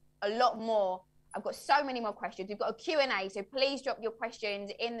out a lot more. I've got so many more questions. We've got a Q&A, so please drop your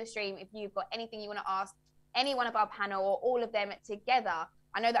questions in the stream if you've got anything you want to ask any one of our panel or all of them together.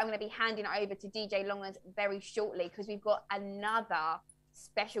 I know that I'm going to be handing it over to DJ Longlands very shortly, because we've got another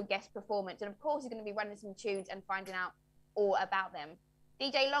special guest performance. And of course, he's going to be running some tunes and finding out all about them.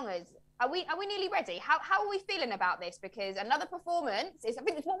 DJ Longers, are we nearly ready? How are we feeling about this? Because another performance is, I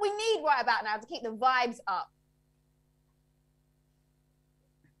think it's what we need right about now to keep the vibes up.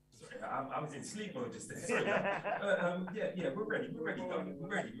 I was in sleep mode just then. Sorry. Yeah, we're ready. We're ready, darling.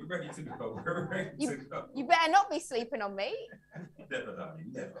 We're ready. We're ready to go. We're ready to go. You better not be sleeping on me. Never,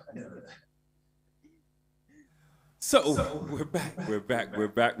 darling. Never. So we're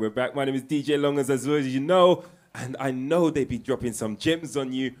back. My name is DJ Longers, as well as you know, and I know they be dropping some gems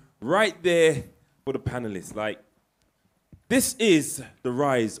on you right there for the panelists. Like, this is the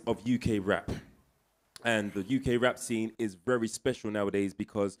rise of UK rap. And the UK rap scene is very special nowadays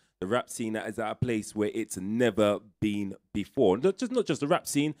because the rap scene is at a place where it's never been before. Not just the rap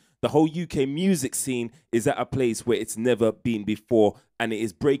scene, the whole UK music scene is at a place where it's never been before, and it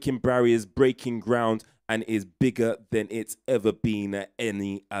is breaking barriers, breaking ground, and is bigger than it's ever been at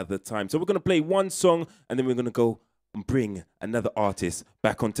any other time. So we're going to play one song, and then we're going to go and bring another artist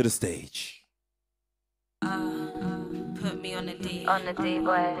back onto the stage. Put me on the D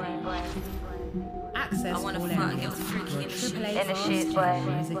boy. Access I wanna all fuck areas. your freaky AAA in the shit, boy.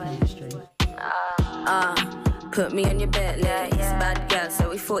 music industry. Put me on your bet list. Bad girl, so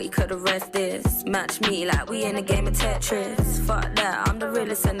we thought you could arrest this. Match me like we in a game of Tetris. Fuck that, I'm the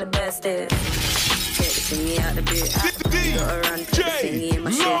realest and the bestest. Take the thingy out the boot. Gotta run, put the thingy in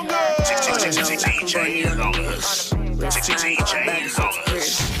my shit. I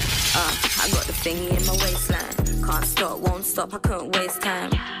got the thingy in my waistline. Can't stop, won't stop, I couldn't waste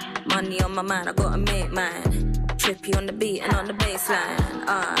time. Money on my mind, I gotta make mine. Trippy on the beat and on the bassline.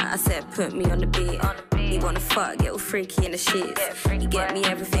 I said put me on the beat. You wanna fuck, get all freaky in the sheets. You get me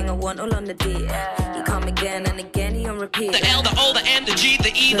everything I want all on the D. You come again and again, he on repeat. The L, the O, the N, the G,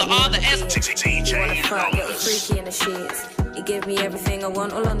 the E, the R, the S. You wanna fuck, get all freaky in the sheets. You give me everything I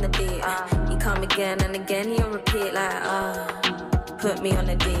want all on the D. You come again and again, he on repeat like put me on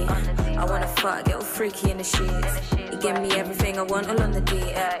the D. I wanna fuck, get all freaky in the sheets. You give me everything I want all on the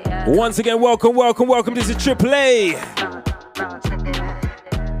D. Once again, welcome. This is AAA.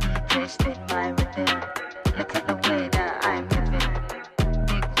 Look at the way that I'm living.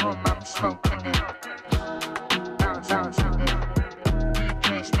 Big room, I'm smoking it. Bounce in it.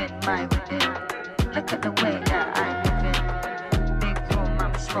 Dressed in my rhythm. Look at the way that I'm living. Big room,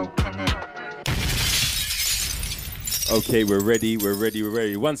 I'm smoking it. Okay, we're ready.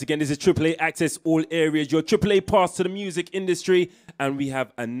 Once again, this is AAA Access All Areas, your AAA pass to the music industry, and we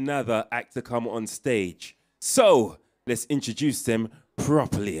have another actor come on stage. So, let's introduce them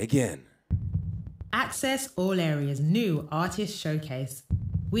properly again. Access All Areas New Artist Showcase.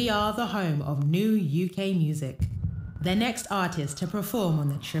 We are the home of new UK music. The next artist to perform on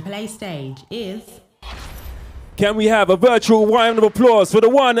the AAA stage is... Can we have a virtual round of applause for the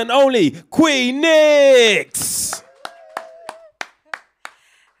one and only Queen Nix?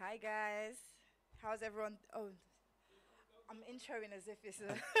 Hi guys, how's everyone? Oh, I'm introing as if it's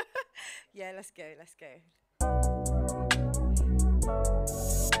a... Yeah, let's go.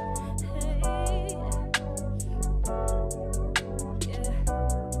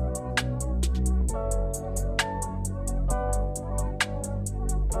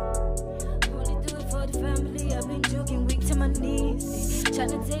 Only do it for the family. I've been joking weak to my knees.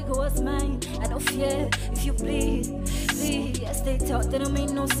 Tryna take what's mine. I don't fear if you bleed. Yes, they talk, they don't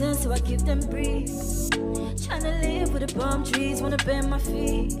make no sense, so I give them breathe. Tryna live with the palm trees, wanna bend my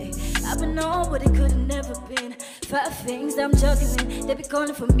feet. I've been on what it could've never been. 5 things that I'm juggling, they be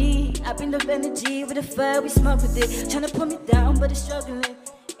calling for me. I've been the energy with the fire, we smoke with it. Tryna put me down, but it's struggling.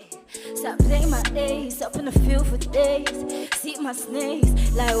 Stop playing my days, up in the field for days. See my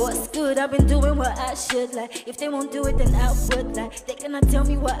snakes, like what's good? I've been doing what I should, like if they won't do it, then I would. Like they cannot tell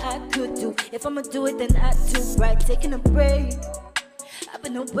me what I could do. If I'ma do it, then I do right. Taking a break, I've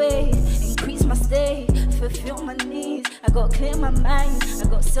been away, increase my stay, fulfill my needs. I gotta clear my mind, I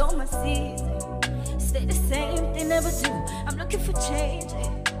gotta sow my seeds. Stay the same, they never do. I'm looking for change,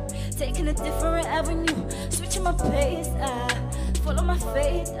 taking a different avenue, switching my pace. Follow my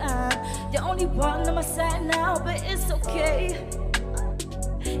faith, the only one on my side now, but it's okay.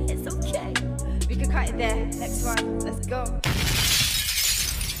 It's okay. We can cut it there. Next one, let's go.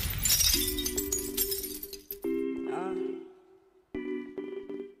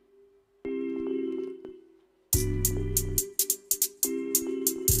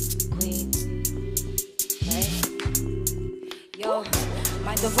 Queen, right? Yo,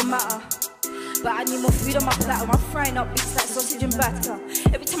 mind over matter. But I need more food on my platter. I'm frying up bits like sausage and batter.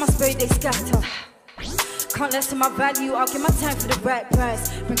 Every time I spray, they scatter. Can't lessen my value, I'll give my time for the right price.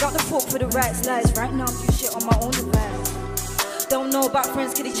 Bring out the fork for the right slice. Right now I'm doing shit on my own device. Don't know about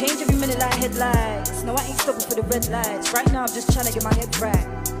friends, can they change every minute like headlights? No, I ain't stopping for the red lights. Right now I'm just trying to get my head right.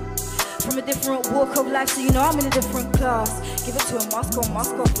 From a different walk of life, so you know I'm in a different class. Give it to a Moscow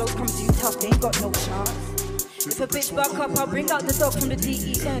flows come to you tough, they ain't got no chance. If a bitch back up, I'll bring out the dog from the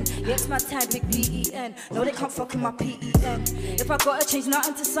DEN. Yeah, it's my time, big BEN. No, they can't fuck in my PEN. If I gotta change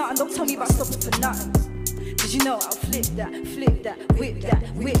nothing to something, don't tell me about stopping for nothing. Cause you know I'll flip that, whip that,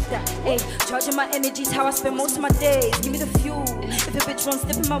 ayy. Charging my energy's how I spend most of my days. Give me the fuel. If a bitch won't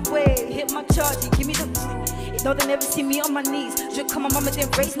step in my way, hit my charge, give me the... No, they never see me on my knees. Should come, my mama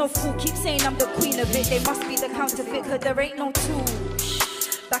didn't raise no fool. Keep saying I'm the queen of it. They must be the counterfeit, cause there ain't no tool.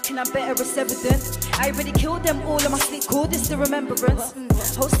 Back and I'm better, it's evident. I already killed them all in my sleep, call this the remembrance.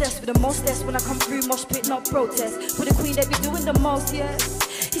 Hostess with the mostest, when I come through, mosh pit, not protest. For the queen, they be doing the most, yes.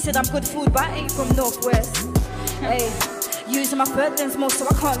 He said I'm good food, but I ain't from Northwest. Hey, using my third lens most, so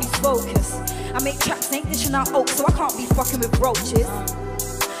I can't lose focus. I make tracks, ain't dishing out oak, so I can't be fucking with roaches.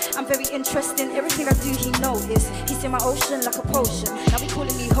 I'm very interesting, everything I do he notice. He's in my ocean like a potion. Now we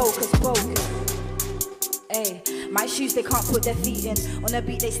calling me hocus pocus. Ay, my shoes they can't put their feet in. On a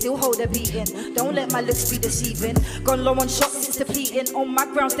beat they still hold their beating. Don't let my looks be deceiving. Gone low on shots, it's depleting. On my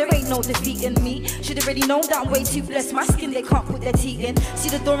grounds there ain't no defeating me. Should've already known that I'm way too blessed. My skin they can't put their teeth in. See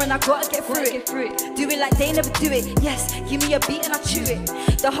the door and I gotta get through it. Do it like they never do it. Yes, give me a beat and I chew it.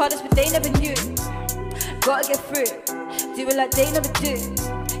 The hardest but they never knew it. Gotta get through it. Do it like they never do it.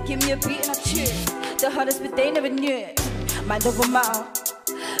 Give me a beat and I chew it. The hardest but they never knew it. Mind over matter.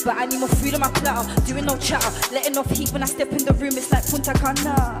 But I need more food on my platter. Doing no chatter, letting off heat when I step in the room. It's like Punta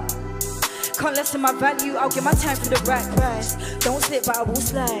Cana. Can't lessen my value, I'll get my time for the right price. Don't slip, but I will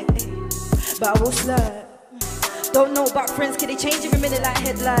slide. But I will slide. Don't know about friends, can they change every minute like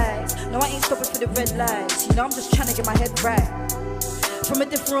headlights? No, I ain't stopping for the red lights. You know I'm just trying to get my head right. From a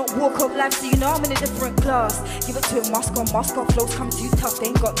different walk of life, so you know I'm in a different class. Give it to a Moscow flows come too tough, they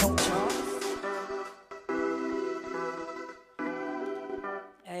ain't got no chance.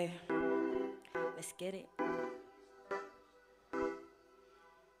 Hey, let's get it.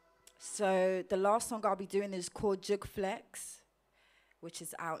 So the last song I'll be doing is called Jug Flex, which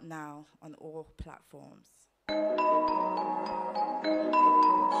is out now on all platforms.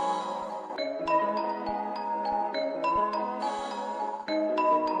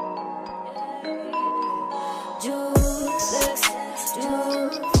 Jug flex,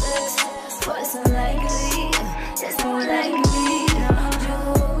 but it's unlikely. There's no one like me.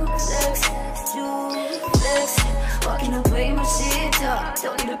 Jug flex, walking away my shit up.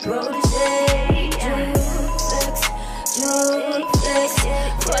 Don't need a protege. Jug flex,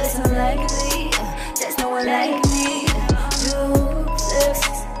 but it's unlikely. There's no one like me. Jug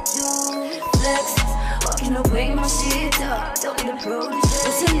flex, walking away my shit up. Don't need a protege.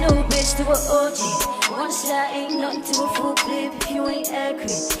 It's a new bitch to an OG. One shot ain't nothing to a full clip if you ain't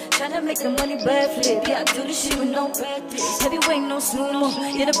accurate. Tryna make the money backflip. Yeah, I do this shit with no practice. Heavyweight, no sumo.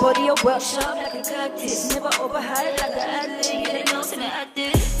 Yeah, the body a workshop like a cactus. Never overhyped like an athlete. Yeah, they know something I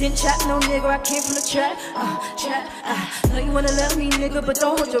did. Didn't trap no nigga, I came from the trap. Know you wanna love me, nigga, but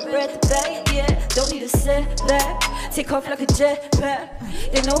don't hold your breath back. Yeah, don't need a setback. Take off like a jetpack.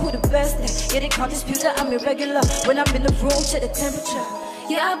 They know who the best is. Yeah, they can't dispute that I'm irregular. When I'm in the room, check the temperature.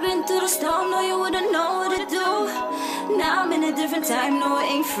 Yeah, I've been through the storm, know you wouldn't know what to do. Now I'm in a different time, no it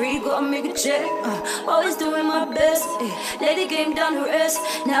ain't free, gotta make a check. Always doing my best, lay the game down to rest.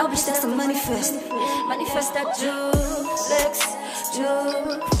 Now bitch, that's the manifest. Manifest that jug flex.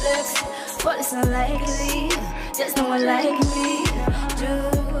 But it's unlikely, there's no one like me.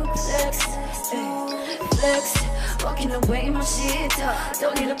 Jug flex, walking away my shit up.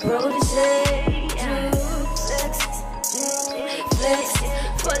 Don't need a protege. Flex,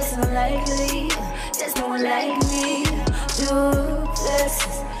 but it's unlikely. There's no one like me. Jug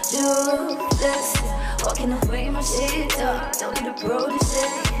flex, walking away my shit up. Don't need a protege.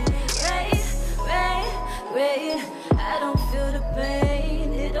 Right. I don't feel the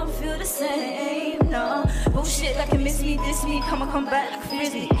pain. It don't feel the same. No bullshit like it miss me, diss me. Come back like a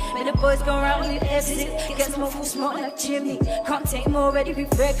frisbee. Made the boys go around with exit. Get more food smoke like chimney. Can't take more already be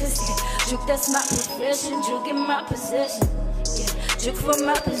reckless. Jug, that's my profession. Jug in my possession. Jug for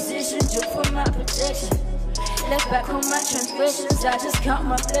my position, jug for my protection. Left back on my transgressions, I just count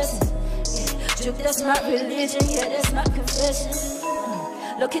my blessings. Jug, that's my religion, yeah, that's my confession.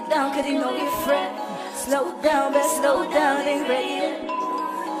 Look it down, cause you know you're fret. Slow down, best slow down, ain't ready yet.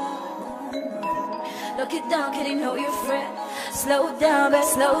 Look it down, cause you know you're fret. Slow down,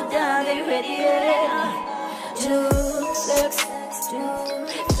 best slow down, ain't ready yet. Jug flex,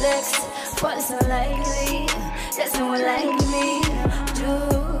 but it's unlikely. There's no one like me.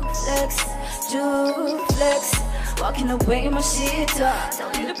 Jug flex, Walking away in my shit up.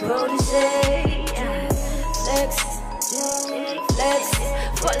 Don't need a protege. Flex, flex.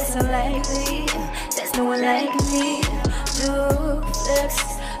 Fuck this unlikely. There's no one like me. Do flex.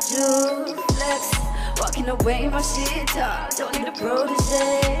 Walking away in my shit up. Don't need a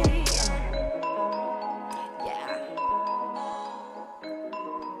protege.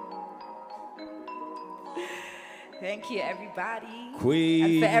 Thank you, everybody. Queen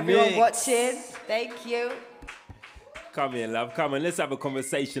and for everyone Mix. watching, thank you. Come here, love. Come on, let's have a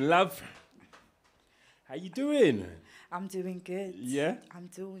conversation, love. How you doing? I'm doing good. Yeah? I'm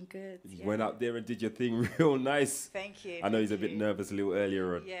doing good. You went up there and did your thing real nice. Thank you. I know he's a bit nervous a little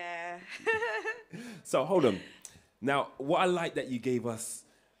earlier on. Yeah. So hold on. Now, what I like that you gave us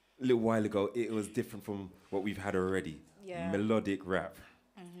a little while ago, it was different from what we've had already. Yeah. Melodic rap.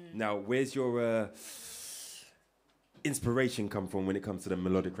 Now, where's your inspiration come from when it comes to the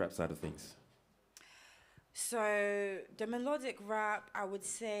melodic rap side of things? So the melodic rap, I would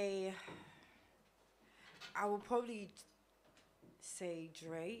say, I would probably say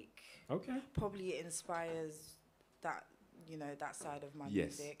Drake. Okay. Probably it inspires that, you know, that side of my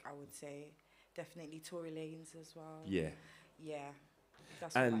Yes. music, I would say. Definitely Tory Lanez as well. Yeah. Yeah.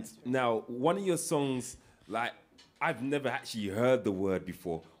 That's what my And inspiration. now, one of your songs, like, I've never actually heard the word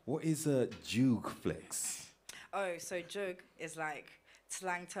before. What is a juke flex? Oh, so jug is like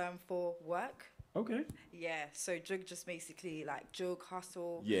slang term for work. Okay. Yeah, so jug just basically like jug,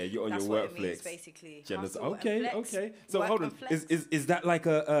 hustle. Yeah, you're on That's your what work it means, flex. basically. Jealous. Hustle and Okay, flex, okay. So work hold and on. flex. Is that like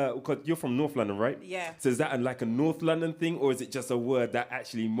a, because you're from North London, right? Yeah. So is that like a North London thing, or is it just a word that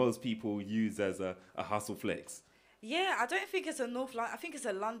actually most people use as a hustle flex? Yeah, I don't think it's a North London. I think it's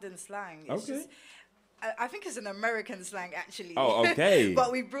a London slang. It's Okay. just, I think it's an American slang actually. Oh, okay.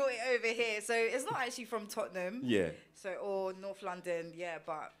 But we brought it over here, so it's not actually from Tottenham. Yeah. So or North London, yeah,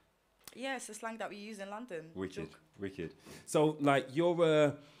 but yeah, it's a slang that we use in London. Wicked, wicked. So like your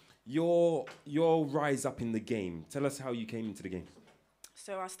rise up in the game. Tell us how you came into the game.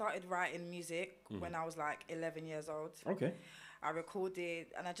 So I started writing music when I was like 11 years old. Okay. I recorded,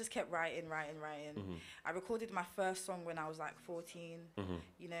 and I just kept writing. I recorded my first song when I was like 14.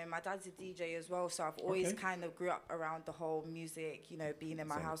 You know, my dad's a DJ as well, so I've always Okay. kind of grew up around the whole music, you know, being in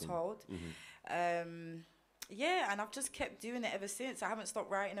my Side of thing. household. Yeah, and I've just kept doing it ever since. I haven't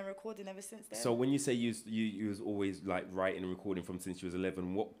stopped writing and recording ever since then. So when you say you was always like writing and recording from since you was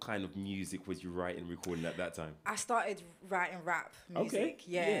 11, what kind of music was you writing and recording at that time? I started writing rap music. Okay,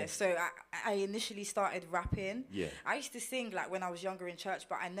 Yeah. yeah. So I initially started rapping. Yeah. I used to sing like when I was younger in church,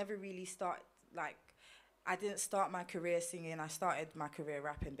 but I never really I didn't start my career singing. I started my career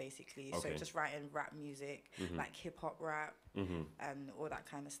rapping basically. Okay. So just writing rap music, like hip hop rap and all that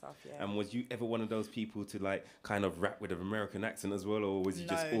kind of stuff. Yeah. And was you ever one of those people to like kind of rap with an American accent as well, or was you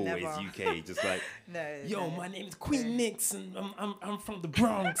just No, always never. UK, just like, No, yo, no. my name is Queen Mix and I'm from the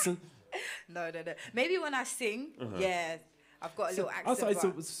Bronx and No. Maybe when I sing, yeah, I've got a little accent.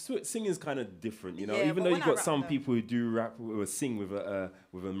 outside, but- so singing is kind of different, you know. Yeah, Even but though when you've I got rap, some no. people who do rap or sing with an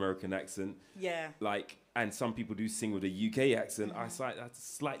American accent, Yeah. like, and some people do sing with a UK accent. I find that's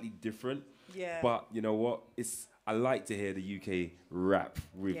slightly different. Yeah. But you know what? I like to hear the UK rap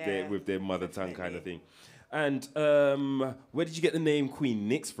with their mother tongue kind of thing. And where did you get the name Queen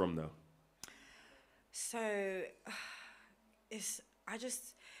Nix from, though? So,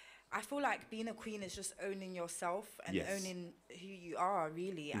 I feel like being a queen is just owning yourself and Yes. owning who you are,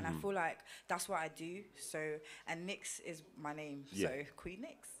 really. And I feel like that's what I do. So, and Nix is my name. Yeah. So, Queen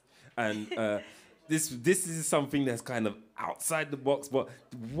Nix. And this is something that's kind of outside the box. But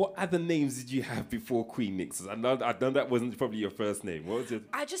what other names did you have before Queen Nix? I know that wasn't probably your first name. What was it?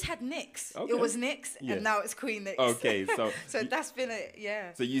 I just had Nix. Okay. It was Nix, Yeah. and now it's Queen Nix. Okay, so so that's been it,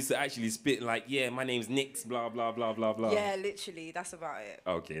 yeah. So you used to actually spit like, yeah, my name's Nix, blah blah blah blah blah. Yeah, literally, that's about it.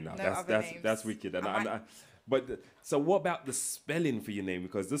 Okay, now No that's other that's names. that's wicked. And I might- so what about the spelling for your name?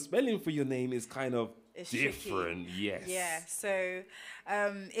 Because the spelling for your name is kind of It's tricky. different. Yes. Yeah. So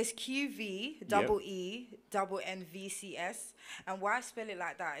it's QV double E double NVCS, and why I spell it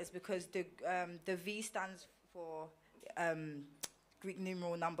like that is because the V stands for Greek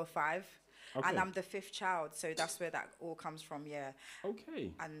numeral number 5. Okay. And I'm the 5th child, so that's where that all comes from. Yeah.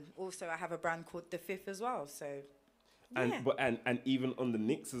 Okay. And also I have a brand called The 5th as well. So. And Yeah. and even on the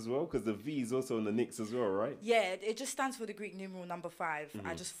Nix as well, because the V is also on the Nix as well, right? Yeah, it just stands for the Greek numeral number 5.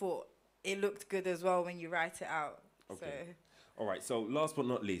 I just thought it looked good as well when you write it out. Okay. All right. So last but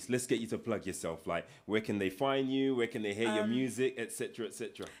not least, let's get you to plug yourself. Like, where can they find you? Where can they hear your music, etc.,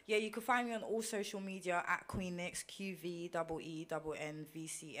 etc.? Yeah, you can find me on all social media at Queen Nix,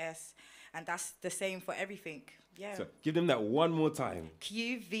 QVEENVCS, and that's the same for everything. Yeah. So give them that one more time.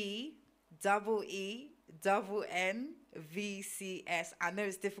 QVEENVCS. NNVCS. I know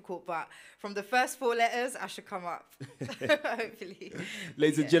it's difficult, but from the first 4 letters, I should come up. Hopefully.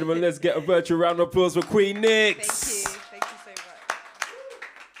 Ladies and gentlemen, let's get a virtual round of applause for Queen Nix. Thank you. Thank you so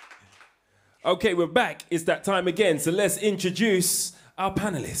much. Okay, we're back. It's that time again, so let's introduce our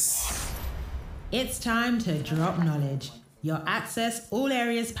panelists. It's time to drop knowledge. Your Access All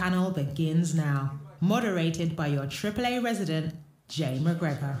Areas panel begins now. Moderated by your AAA resident, Jay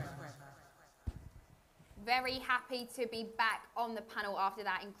McGregor. Very happy to be back on the panel after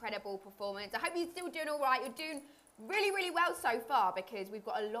that incredible performance. I hope you're still doing all right. You're doing really, really well so far because we've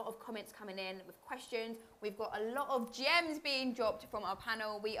got a lot of comments coming in with questions. We've got a lot of gems being dropped from our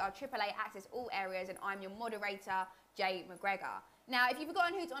panel. We are AAA Access All Areas and I'm your moderator, Jay McGregor. Now, if you've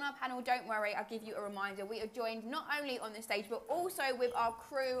forgotten who's on our panel, don't worry, I'll give you a reminder. We are joined not only on the stage, but also with our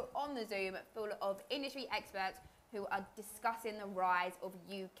crew on the Zoom full of industry experts who are discussing the rise of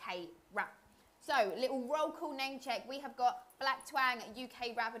UK rap. So, little roll call name check. We have got Black Twang,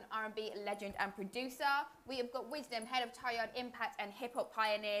 UK rap and R&B legend and producer. We have got Wisdom, head of Tileyard Impact and hip-hop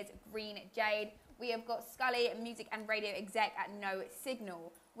pioneers, Green Jade. We have got Scully, music and radio exec at No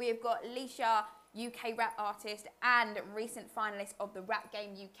Signal. We have got Lesia, UK rap artist and recent finalist of the Rap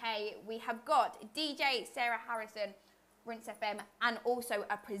Game UK. We have got DJ Sarah Harrison, Rinse FM, and also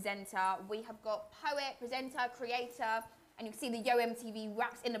a presenter. We have got poet, presenter, creator, and you can see the Yo MTV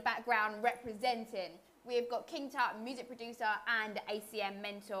raps in the background representing. We have got KingTut, music producer and ACM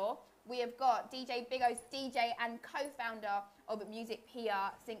mentor. We have got DJBiggoss, DJ and co-founder of Music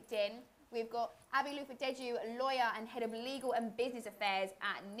PR Synced In. We've got Abby Lufadeju, lawyer and head of legal and business affairs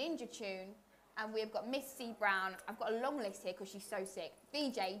at Ninja Tune. And we've got MissCBrown. I've got a long list here because she's so sick.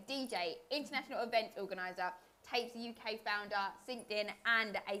 DJ, international events organizer, Tapes UK founder, Synced In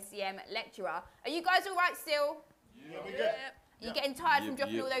and ACM lecturer. Are you guys all right still? Yeah, we're good. Are you getting tired from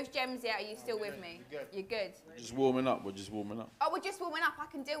dropping all those gems yet? Are you still with me? You're good. We're just warming up. We're just warming up. Oh, we're just warming up. I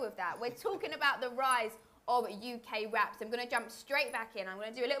can deal with that. We're talking about the rise of UK rap. So I'm going to jump straight back in. I'm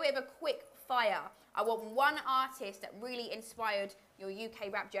going to do a little bit of a quick fire. I want one artist that really inspired your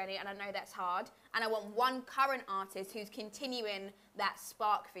UK rap journey, and I know that's hard. And I want one current artist who's continuing that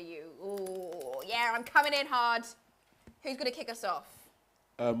spark for you. Ooh, yeah, I'm coming in hard. Who's going to kick us off?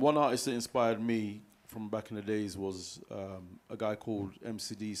 One artist that inspired me from back in the days was a guy called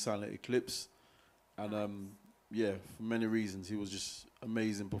MCD Silent Eclipse. And yeah, for many reasons, he was just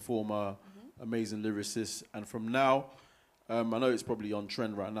amazing performer, amazing lyricist. And from now, I know it's probably on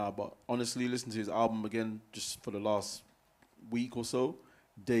trend right now, but honestly, listen to his album again just for the last week or so.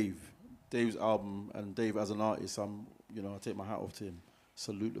 Dave's album, and Dave as an artist, I take my hat off to him.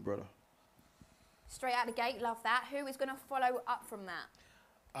 Salute the brother. Straight out the gate, love that. Who is going to follow up from that?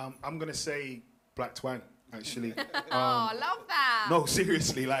 I'm going to say Black Twang, actually. Oh, love that. No,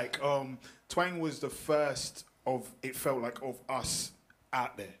 seriously, like, Twang was the first of, it felt like, of us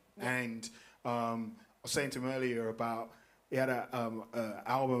out there. Yeah. And I was saying to him earlier about, he had an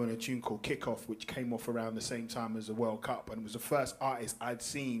album and a tune called Kickoff, which came off around the same time as the World Cup, and was the first artist I'd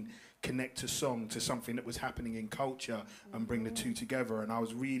seen connect a song to something that was happening in culture and bring the two together. And I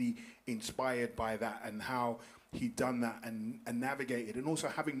was really inspired by that and how he'd done that and navigated, and also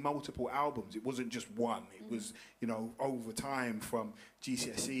having multiple albums. It wasn't just one. It was, over time, from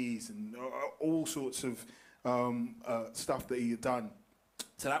GCSEs and all sorts of stuff that he had done.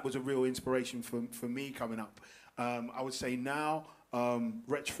 So that was a real inspiration for me coming up. I would say now,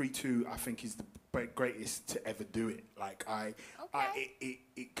 Reprezent 2, I think, is the greatest to ever do it. Like,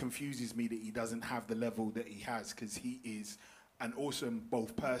 it confuses me that he doesn't have the level that he has, because he is an awesome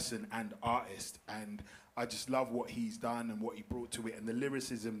both person and artist, and I just love what he's done and what he brought to it, and the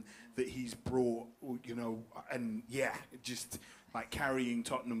lyricism that he's brought, and yeah, just like carrying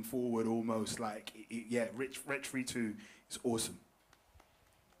Tottenham forward almost. Like, Reprezent 2 is awesome.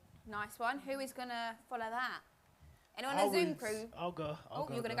 Nice one. Who is going to follow that? Anyone on the Zoom crew? I'll go.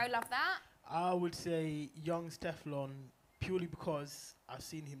 You're going to go love that? I would say Young Stefflon, purely because I've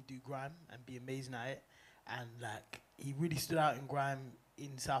seen him do grime and be amazing at it. And like, he really stood out in grime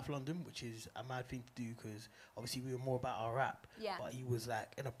in South London, which is a mad thing to do because obviously we were more about our rap. Yeah. But he was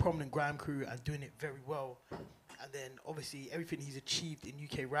like in a prominent grime crew and doing it very well. And then obviously everything he's achieved in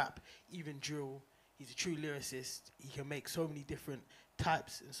UK rap, even drill, he's a true lyricist. He can make so many different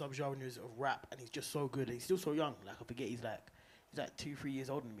types and subgenres of rap, and he's just so good. And he's still so young. Like, I forget he's like 2-3 years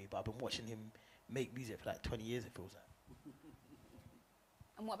older than me, but I've been watching him make music for like 20 years, it feels like.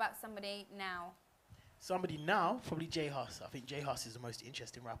 And what about somebody now? Somebody now, probably J Hus. I think J Hus is the most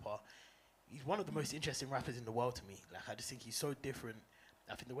interesting rapper. He's one of the most interesting rappers in the world to me. Like, I just think he's so different.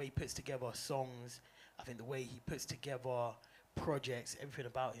 I think the way he puts together songs, I think the way he puts together projects, everything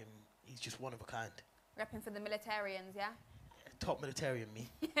about him, he's just one of a kind. Repping for the militarians, yeah? Top militarian, me.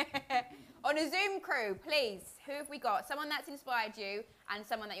 On a Zoom crew, please, who have we got? Someone that's inspired you and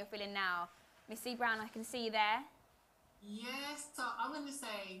someone that you're feeling now. MissCBrown, I can see you there. Yes, so I'm going to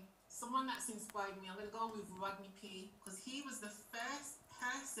say someone that's inspired me. I'm going to go with Rodney P, because he was the first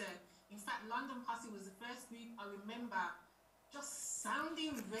person. In fact, London Posse was the first group I remember just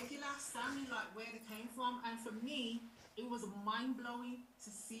sounding regular, sounding like where they came from. And for me, it was mind-blowing to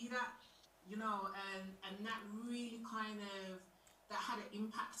see that, you know, and that really kind of, that had an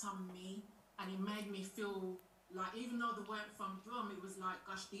impact on me, and it made me feel like, even though they weren't from Brum, it was like,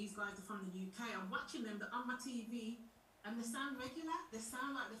 gosh, these guys are from the UK. I'm watching them, they're on my TV, and they sound regular. They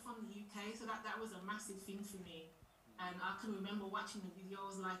sound like they're from the UK, so that was a massive thing for me. And I can remember watching the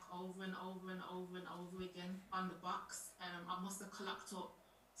videos like over and over and over and over again on the box. I must have collected up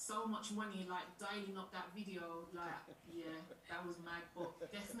so much money, like dialing up that video. Like, yeah, that was mad. But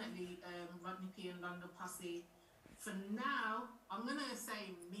definitely Rodney P and London Posse. For now, I'm gonna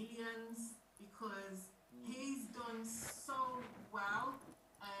say Millions, because he's done so well.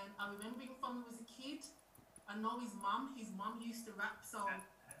 And I remember him from when he was a kid. I know his mum used to rap, so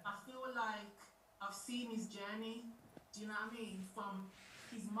I feel like I've seen his journey. Do you know what I mean? From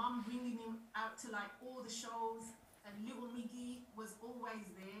his mum bringing him out to like all the shows, and little Miggy was always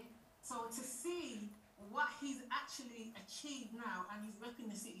there. So to see what he's actually achieved now, and he's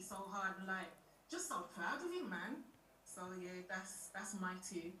repping the city so hard, and like, just so proud of him, man. So yeah, that's my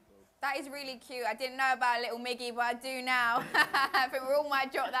two. That is really cute. I didn't know about little Miggy, but I do now. I think we all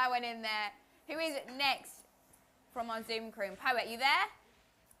might drop that one in there. Who is next from our Zoom crew? Poet, you there?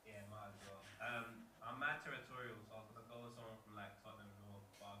 Yeah, might as well. I'm mad territorial, so I'm gonna go with someone from like Tottenham North,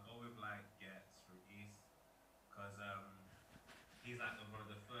 but I'll go with like Gets from East, because he's like one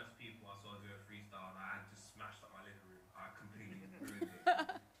of the first people I saw do a freestyle, and I had just smashed up my living room. I completely ruined it.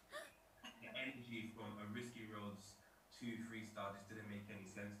 The energy from a Risky Roads to freestyle just didn't make any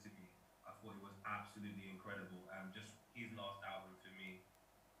sense to me. I thought it was absolutely incredible. Just his last album for me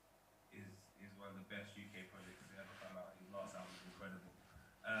is one of the best UK projects to ever come out. His last album is incredible.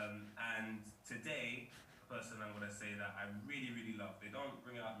 And today, the person I'm going to say that I really, really love, they don't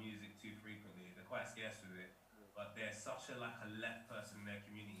bring out music too frequently, they're quite scarce with it, but they're such a left person in their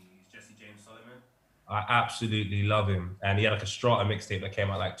community. He's Jesse James Solomon. I absolutely love him. And he had like a Strata mixtape that came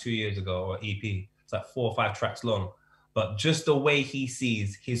out like 2 years ago, or EP. It's like 4 or 5 tracks long. But just the way he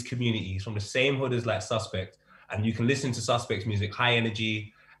sees his community, he's from the same hood as like Suspect, and you can listen to Suspect's music, high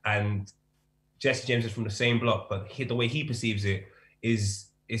energy, and Jesse James is from the same block, but the way he perceives it is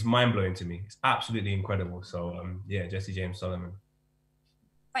mind-blowing to me. It's absolutely incredible. So yeah, Jesse James Solomon.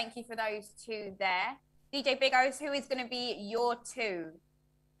 Thank you for those two there. DJBiggoss, who is going to be your two?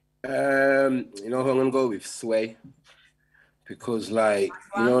 You know who I'm gonna go with? Sway. Because like,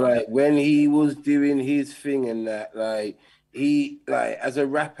 you know, like when he was doing his thing and that, like he, like as a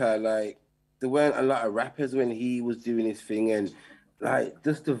rapper, like there weren't a lot of rappers when he was doing his thing, and like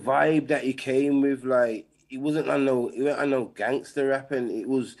just the vibe that he came with, like it wasn't no gangster rapping. It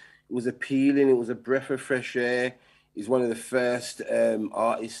was appealing. It was a breath of fresh air. He's one of the first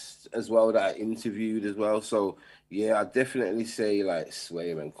artists as well that I interviewed as well. So yeah, I definitely say like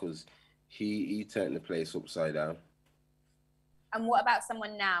Sway, man, because he turned the place upside down. And what about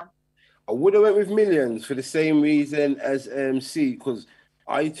someone now? I would have went with Millions for the same reason as C, because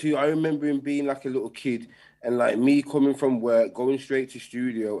I remember him being like a little kid, and like me coming from work, going straight to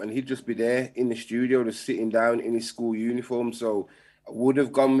studio, and he'd just be there in the studio, just sitting down in his school uniform. So I would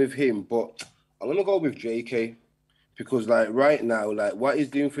have gone with him, but I'm gonna go with JK, because like right now, like what he's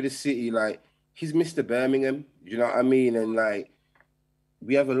doing for the city, like he's Mr. Birmingham, you know what I mean? And like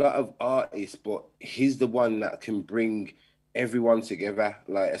we have a lot of artists, but he's the one that can bring everyone together,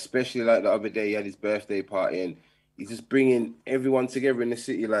 like especially like the other day he had his birthday party, and he's just bringing everyone together in the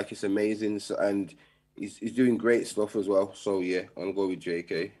city. Like it's amazing. So, and he's doing great stuff as well. So yeah, I'm gonna go with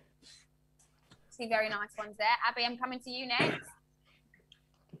JK. See, very nice ones there. Abby, I'm coming to you next.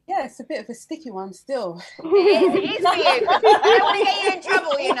 Yeah, it's a bit of a sticky one still. It is for you. I don't want to get you in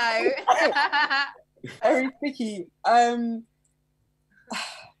trouble, you know. Very sticky.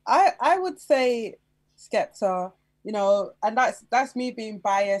 I would say Skepta. You know, and that's me being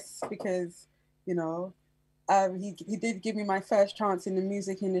biased because, you know, he did give me my first chance in the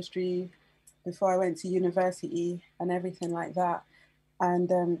music industry before I went to university and everything like that.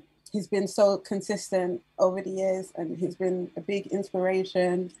 And he's been so consistent over the years, and he's been a big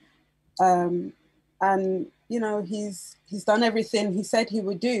inspiration. And, you know, he's done everything he said he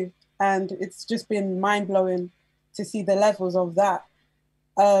would do. And it's just been mind-blowing to see the levels of that.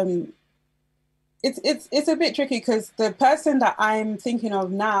 It's a bit tricky because the person that I'm thinking of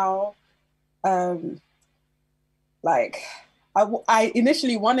now, like, I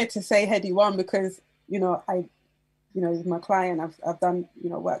initially wanted to say Heady One because, you know, he's my client. I've done, you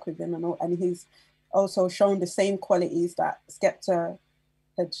know, work with him and all, and he's also shown the same qualities that Skepta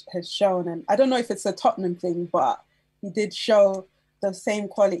has shown. And I don't know if it's a Tottenham thing, but he did show the same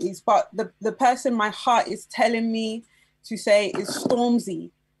qualities. But the person my heart is telling me to say is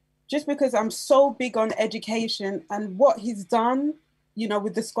Stormzy, just because I'm so big on education, and what he's done, you know,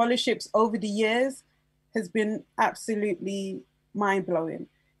 with the scholarships over the years has been absolutely mind-blowing.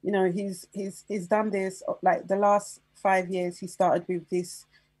 You know, he's done this, like the last 5 years, he started with this,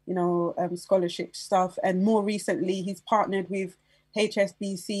 you know, scholarship stuff. And more recently, he's partnered with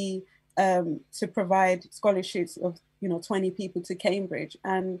HSBC to provide scholarships of, you know, 20 people to Cambridge.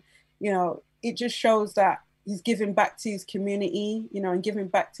 And, you know, it just shows that he's giving back to his community, you know, and giving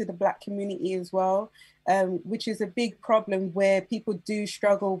back to the Black community as well, which is a big problem where people do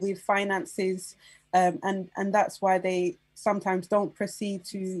struggle with finances. And that's why they sometimes don't proceed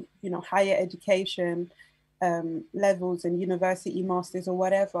to, you know, higher education levels and university masters or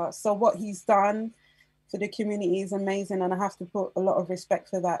whatever. So what he's done for the community is amazing, and I have to put a lot of respect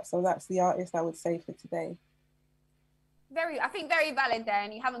for that. So that's the artist I would say for today. I think very valid there,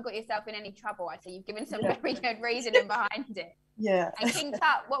 and you haven't got yourself in any trouble. I say you've given some very good reasoning behind it. Yeah. And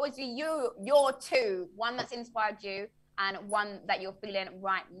KingTut, what was your two, one that's inspired you and one that you're feeling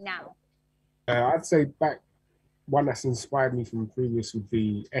right now? I'd say one that's inspired me from previous would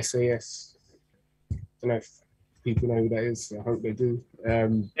be SAS. I don't know if people know who that is. I hope they do. They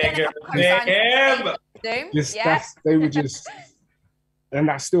were just,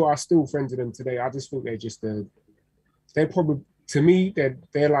 and I still friends with them today. I just think they're just they're probably, to me,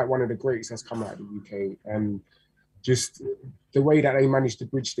 they're like one of the greats that's come out of the UK, and just the way that they managed to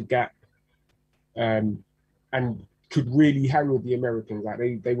bridge the gap, and could really hang with the Americans. Like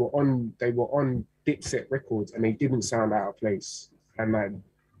they were on Dipset records and they didn't sound out of place, and like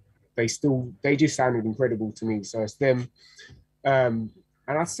they just sounded incredible to me. So it's them. And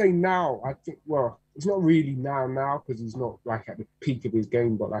I'd say now, I think, well, it's not really now because he's not like at the peak of his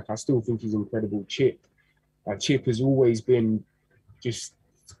game, but like I still think he's incredible. Chip has always been just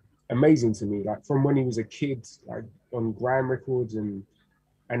amazing to me. Like from when he was a kid, like on grime records, and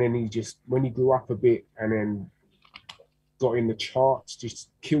then he just, when he grew up a bit and then got in the charts, just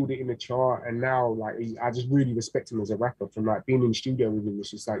killed it in the chart. And now, like, I just really respect him as a rapper. From like being in the studio with him,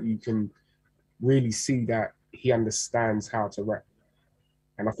 it's just like you can really see that he understands how to rap.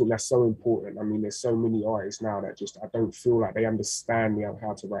 And I think that's so important. I mean, there's so many artists now that just, I don't feel like they understand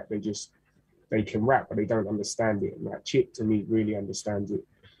how to rap. They can rap, but they don't understand it. And like Chip, to me, really understands it.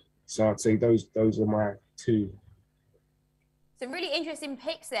 So I'd say those are my two. Some really interesting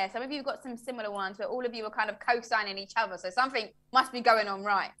picks there. Some of you have got some similar ones, but all of you are kind of co-signing each other. So something must be going on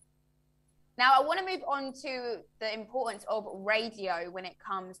right. Now, I want to move on to the importance of radio when it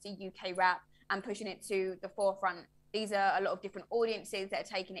comes to UK rap and pushing it to the forefront. These are a lot of different audiences that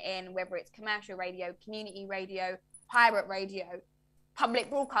are taking it in, whether it's commercial radio, community radio, pirate radio, public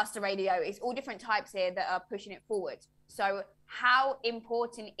broadcaster radio. It's all different types here that are pushing it forward. So how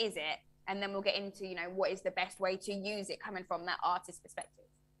important is it? And then we'll get into, you know, what is the best way to use it coming from that artist perspective.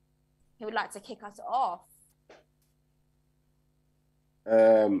 Who would like to kick us off?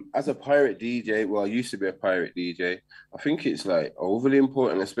 As a pirate DJ, well, I used to be a pirate DJ. I think it's like overly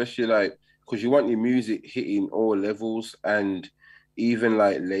important, especially like, because you want your music hitting all levels, and even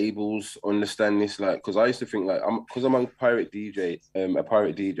like labels understand this. Like, because I used to think like, because I'm a pirate DJ,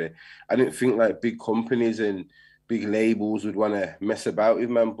 I didn't think like big companies and big labels would want to mess about with,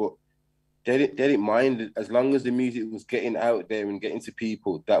 man, but they didn't mind as long as the music was getting out there and getting to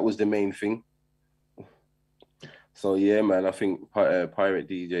people. That was the main thing. So yeah, man, I think pirate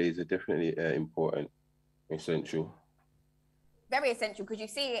DJs are definitely important, essential. Very essential, because you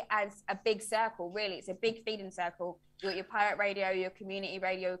see it as a big circle, really. It's a big feeding circle. You got your pirate radio, your community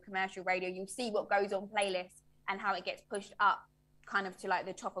radio, commercial radio. You see what goes on playlists and how it gets pushed up kind of to like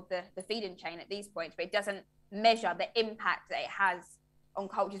the top of the feeding chain at these points, but it doesn't measure the impact that it has on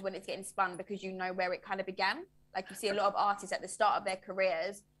cultures when it's getting spun, because you know where it kind of began. Like you see a lot of artists at the start of their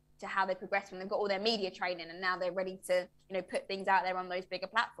careers to how they progress when they've got all their media training, and now they're ready to, you know, put things out there on those bigger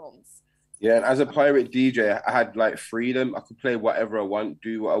platforms. Yeah, and as a pirate DJ, I had like freedom. I could play whatever I want,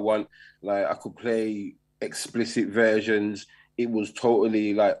 do what I want. Like I could play explicit versions. It was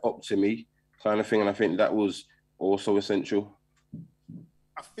totally like up to me kind of thing. And I think that was also essential.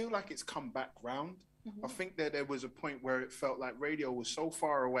 I feel like it's come back round. I think that there was a point where it felt like radio was so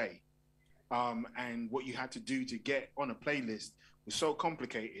far away, and what you had to do to get on a playlist was so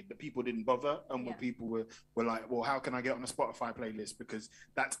complicated that people didn't bother, and when people were like, well, how can I get on a Spotify playlist, because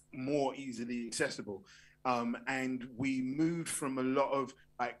that's more easily accessible. And we moved from a lot of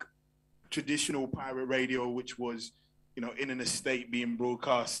like traditional pirate radio, which was, you know, in an estate being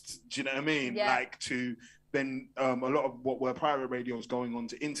broadcast, do you know what I mean? Yeah. Like to then a lot of what were pirate radios going on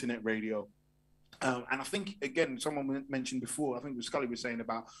to internet radio. And I think, again, someone mentioned before, I think Scully was saying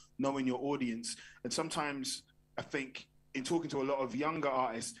about knowing your audience. And sometimes I think in talking to a lot of younger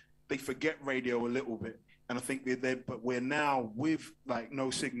artists, they forget radio a little bit. And I think but we're now with like No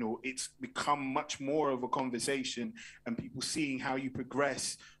Signal, it's become much more of a conversation, and people seeing how you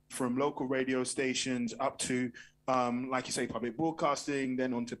progress from local radio stations up to, like you say, public broadcasting,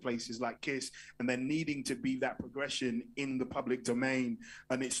 then onto places like KISS, and then needing to be that progression in the public domain.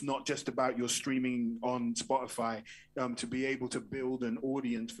 And it's not just about your streaming on Spotify, to be able to build an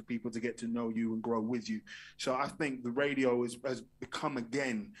audience for people to get to know you and grow with you. So I think the radio has become,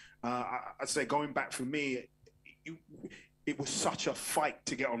 again, I'd say going back for me, it was such a fight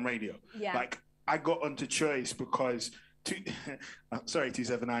to get on radio. Yeah. Like I got onto Choice because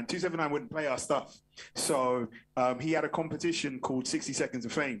 279. 279 wouldn't play our stuff. So he had a competition called 60 Seconds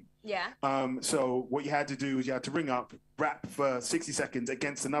of Fame. Yeah. So what you had to do is you had to ring up, rap for 60 seconds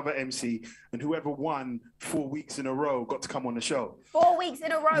against another MC, and whoever won 4 weeks in a row got to come on the show. 4 weeks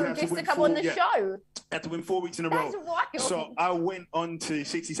in a row just to come on the show? Had to win 4 weeks in a row. That's wild. So I went on to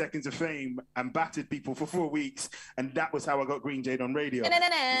 60 Seconds of Fame and battered people for 4 weeks, and that was how I got Green Jade on radio.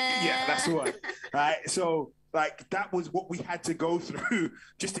 Yeah, that's what. Right. So like that was what we had to go through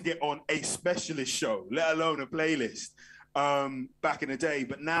just to get on a specialist show, let alone a playlist, back in the day.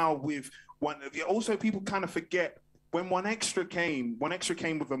 But now with also people kind of forget when One Extra came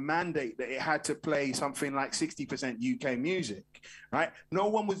with a mandate that it had to play something like 60% UK music, right? No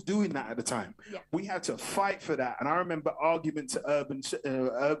one was doing that at the time. Yeah. We had to fight for that. And I remember arguments at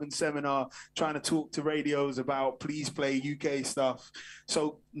Urban Seminar, trying to talk to radios about please play UK stuff.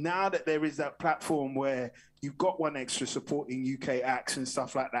 So now that there is that platform where you've got One Extra supporting UK acts and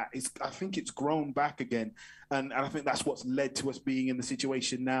stuff like that, I think it's grown back again. And I think that's what's led to us being in the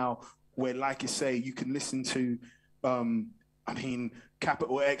situation now where, like you say, you can listen to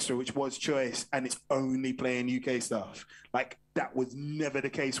Capital Extra, which was Choice, and it's only playing UK stuff. Like that was never the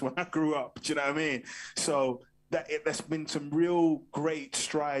case when I grew up. Do you know what I mean? So there's been some real great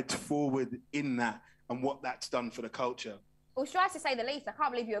strides forward in that, and what that's done for the culture. Well, strides to say the least. I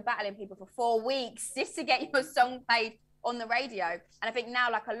can't believe you were battling people for 4 weeks just to get your song played on the radio. And I think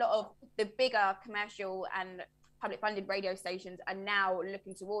now, like a lot of the bigger commercial and public funded radio stations are now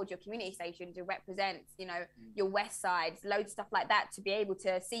looking towards your community station to represent, you know, your West Sides, loads of stuff like that, to be able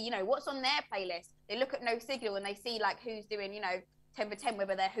to see, you know, what's on their playlist. They look at No Signal and they see like who's doing, you know, 10 for 10,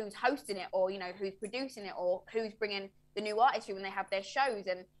 whether they're who's hosting it or, you know, who's producing it or who's bringing the new artistry when they have their shows.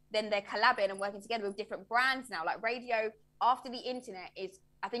 And then they're collabing and working together with different brands now. Like radio after the internet is,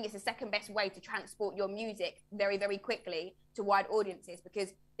 I think it's the second best way to transport your music very, very quickly to wide audiences,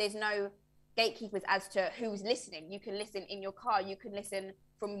 because there's no gatekeepers as to who's listening. You can listen in your car, you can listen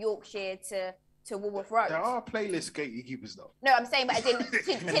from Yorkshire to Woolworth Road. There are playlist gatekeepers though. No, I'm saying, but as in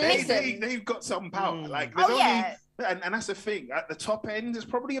to listen. They've got some power. Like there's only, and that's the thing. At the top end, there's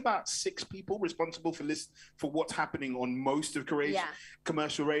probably about 6 people responsible for what's happening on most of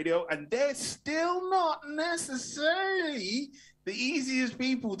commercial radio, and they're still not necessarily the easiest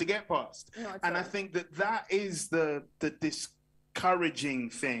people to get past. And I think that is the discouraging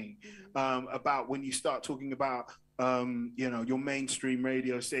thing about when you start talking about you know, your mainstream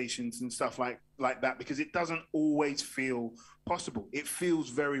radio stations and stuff like that, because it doesn't always feel possible. It feels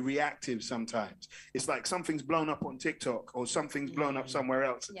very reactive sometimes. It's like something's blown up on TikTok or something's blown up somewhere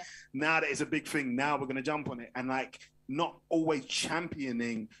else. Now that it's a big thing, now we're going to jump on it, and like not always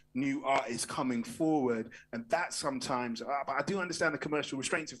championing new artists coming forward. And that sometimes, I do understand the commercial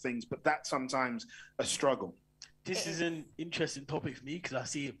restraints of things, but that's sometimes a struggle. This is an interesting topic for me because I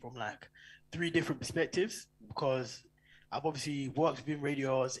see it from like 3 different perspectives, because I've obviously worked within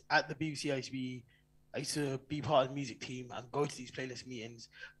radios at the BBC. I used to be part of the music team and go to these playlist meetings,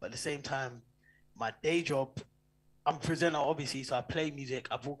 but at the same time, my day job, I'm a presenter obviously, so I play music,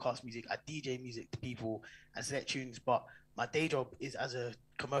 I broadcast music, I DJ music to people and select tunes, but my day job is as a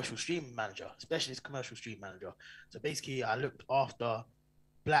commercial stream manager, specialist commercial stream manager. So basically I looked after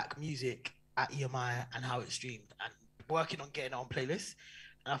black music at EMI and how it's streamed and working on getting it on playlists.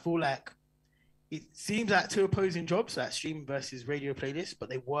 And I feel like it seems like 2 opposing jobs, like stream versus radio playlists, but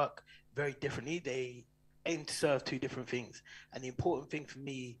they work very differently. They aim to serve 2 different things. And the important thing for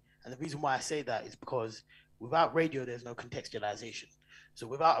me, and the reason why I say that, is because without radio, there's no contextualization. So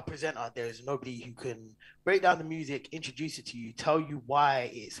without a presenter, there is nobody who can break down the music, introduce it to you, tell you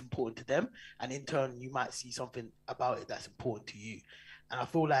why it's important to them, and in turn, you might see something about it that's important to you. And I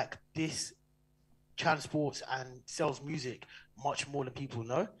feel like this transports and sells music much more than people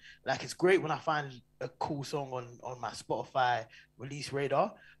know. Like, it's great when I find a cool song on my Spotify release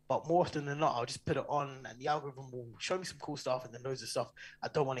radar, but more often than not, I'll just put it on and the algorithm will show me some cool stuff and then loads of stuff I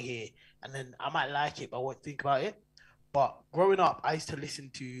don't want to hear. And then I might like it, but I won't think about it. But growing up, I used to listen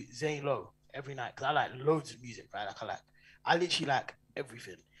to Zane Lowe every night because I like loads of music, right? I literally like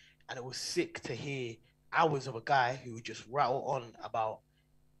everything. And it was sick to hear hours of a guy who would just rattle on about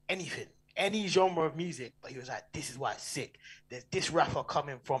anything, any genre of music, but he was like, this is why it's sick. There's this rapper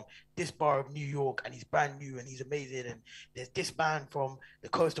coming from this bar of New York and he's brand new and he's amazing. And there's this band from the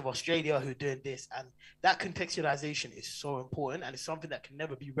coast of Australia who are doing this. And that contextualization is so important, and it's something that can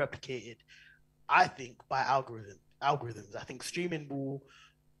never be replicated, I think, by algorithms. I think streaming will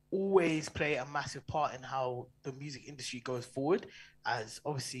always play a massive part in how the music industry goes forward, as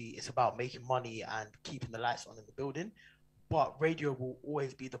obviously it's about making money and keeping the lights on in the building. But radio will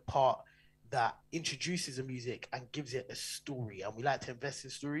always be the part that introduces the music and gives it a story, and we like to invest in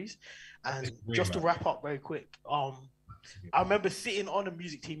stories. And just to wrap up very quick, I remember sitting on a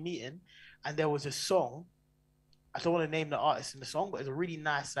music team meeting and there was a song, I don't want to name the artist in the song, but it's a really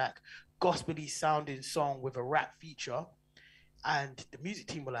nice, like, gospel-y sounding song with a rap feature. And the music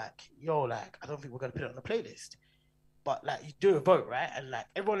team were like, yo, like, I don't think we're going to put it on the playlist. But, like, you do a vote, right? And, like,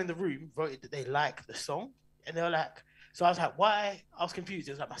 everyone in the room voted that they liked the song. And they were like, so I was like, why? I was confused.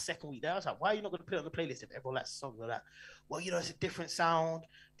 It was like my second week there. I was like, why are you not going to put it on the playlist if everyone likes the song? They're like, well, you know, it's a different sound.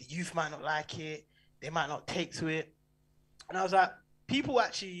 The youth might not like it. They might not take to it. And I was like, people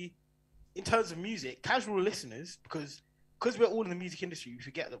actually, in terms of music, casual listeners, because we're all in the music industry, we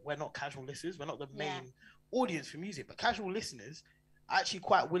forget that we're not casual listeners. We're not the main audience for music, but casual listeners are actually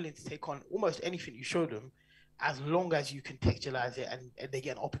quite willing to take on almost anything you show them, as long as you contextualize it and they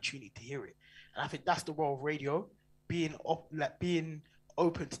get an opportunity to hear it. And I think that's the role of radio, being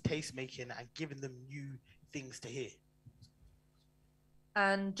open to taste making and giving them new things to hear.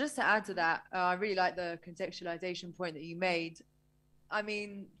 And just to add to that, I really like the contextualization point that you made. I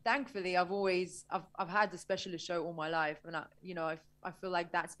mean, thankfully, I've had the specialist show all my life, and I feel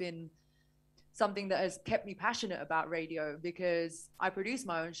like that's been something that has kept me passionate about radio, because I produce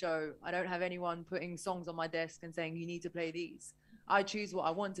my own show. I don't have anyone putting songs on my desk and saying, you need to play these. I choose what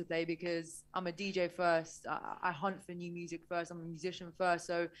I want to play because I'm a DJ first. I hunt for new music first. I'm a musician first.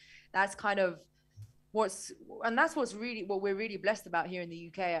 So that's kind of what we're really blessed about here in the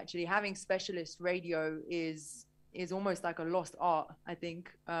UK. Actually, having specialist radio is almost like a lost art, I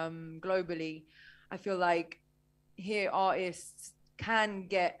think. Globally, I feel like here artists can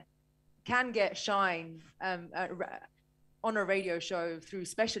get shine on a radio show through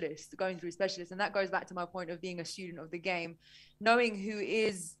specialists, going through specialists. And that goes back to my point of being a student of the game, knowing who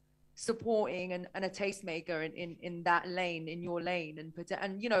is supporting and a tastemaker in that lane, in your lane, and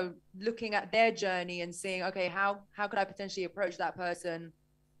looking at their journey and seeing, okay, how could I potentially approach that person?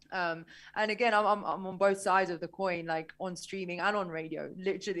 And again, I'm on both sides of the coin, like on streaming and on radio.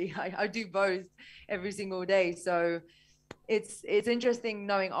 Literally, I do both every single day. So it's interesting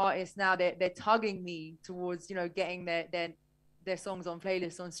knowing artists now that they're tugging me towards, getting their songs on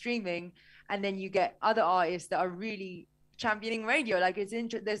playlists on streaming. And then you get other artists that are really championing radio. Like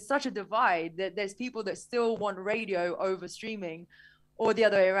there's such a divide that there's people that still want radio over streaming, or the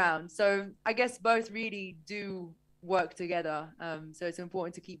other way around. So I guess both really do work together. So it's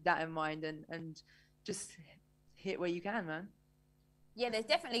important to keep that in mind and just hit where you can, man. Yeah, there's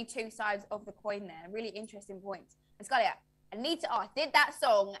definitely two sides of the coin there. Really interesting points. And Scully, I need to ask, did that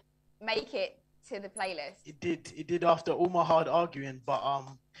song make it to the playlist? It did after all my hard arguing, but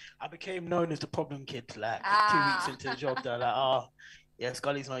I became known as the problem kid, like 2 weeks into the job. They're like, yeah,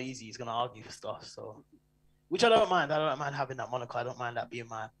 Scully's not easy, he's gonna argue for stuff. So, which I don't mind having that moniker. I don't mind that being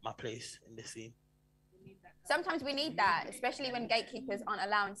my place in this scene. Sometimes we need that, especially when gatekeepers aren't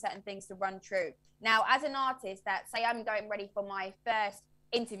allowing certain things to run true. Now, as an artist, that say I'm going ready for my first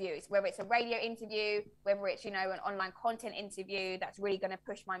interviews, whether it's a radio interview, whether it's, an online content interview that's really going to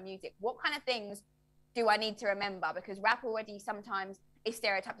push my music, what kind of things do I need to remember? Because rap already sometimes is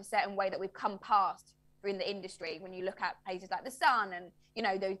stereotyped a certain way that we've come past in the industry. When you look at places like The Sun and,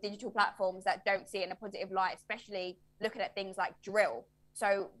 those digital platforms that don't see it in a positive light, especially looking at things like drill.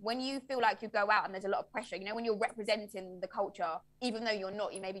 So when you feel like you go out and there's a lot of pressure, when you're representing the culture, even though you're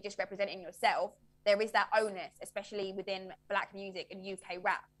not, you may be just representing yourself, there is that onus, especially within Black music and UK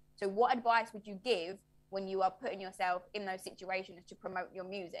rap. So what advice would you give when you are putting yourself in those situations to promote your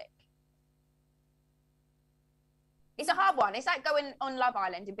music? It's a hard one. It's like going on Love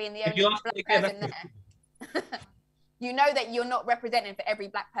Island and being the If you only ask black me again, person there. You know that you're not representing for every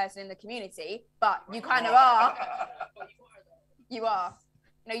black person in the community, but you kind of are. You are.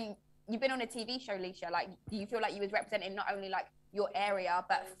 You know, you've been on a TV show, Lesia. Like, do you feel like you was representing not only like your area,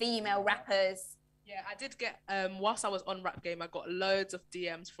 but female rappers? Yeah, I did get, whilst I was on Rap Game, I got loads of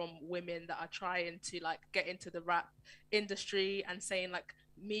DMs from women that are trying to like get into the rap industry and saying like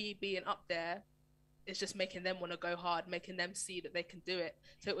me being up there is just making them want to go hard, making them see that they can do it.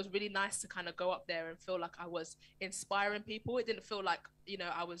 So it was really nice to kind of go up there and feel like I was inspiring people. It didn't feel like, you know,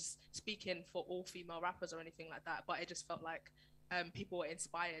 I was speaking for all female rappers or anything like that, but it just felt like people were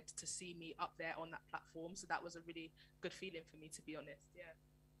inspired to see me up there on that platform. So that was a really good feeling for me, to be honest. Yeah.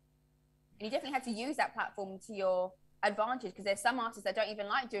 And you definitely had to use that platform to your advantage, because there's some artists that don't even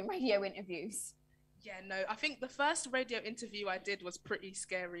like doing radio interviews. Yeah, no, I think the first radio interview I did was pretty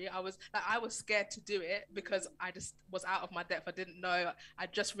scary. I was scared to do it because I just was out of my depth. I didn't know. I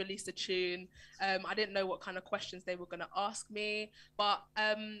just released a tune. I didn't know what kind of questions they were going to ask me. But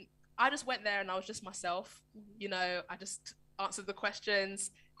I just went there and I was just myself. You know, I just answered the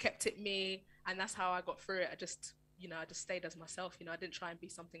questions, kept it me, and that's how I got through it. I just stayed as myself. You know, I didn't try and be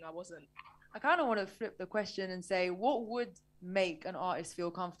something I wasn't. I kind of want to flip the question and say, what would make an artist feel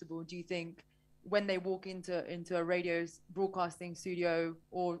comfortable, do you think, when they walk into a radio broadcasting studio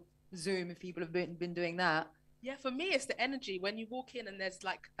or Zoom, if people have been doing that? Yeah, for me, it's the energy when you walk in and there's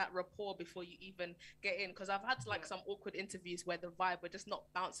like that rapport before you even get in. Because I've had like some awkward interviews where the vibe, we're just not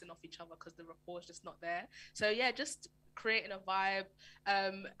bouncing off each other because the rapport is just not there. So yeah, just creating a vibe.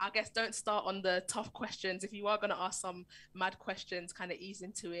 I guess don't start on the tough questions. If you are going to ask some mad questions, kind of ease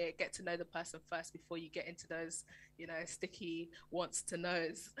into it, get to know the person first before you get into those, you know, sticky wants to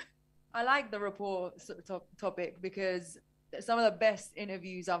knows. I like the rapport topic because some of the best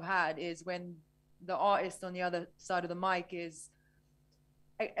interviews I've had is when the artist on the other side of the mic is,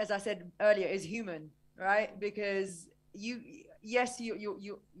 as I said earlier, is human, right? Because you're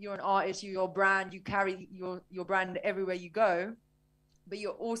an artist, you're your brand, you carry your brand everywhere you go, but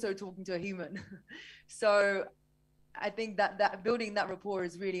you're also talking to a human. So I think that building that rapport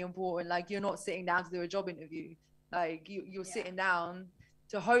is really important. Like, you're not sitting down to do a job interview. Like, you're sitting down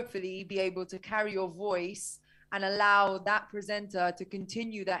to hopefully be able to carry your voice and allow that presenter to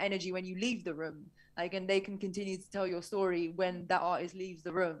continue that energy when you leave the room. Like, and they can continue to tell your story when that artist leaves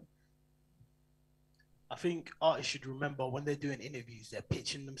the room. I think artists should remember when they're doing interviews, they're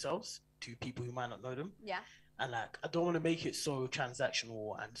pitching themselves to people who might not know them. Yeah. And like, I don't want to make it so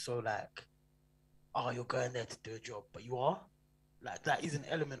transactional and so like, oh, you're going there to do a job, but you are. Like, that is an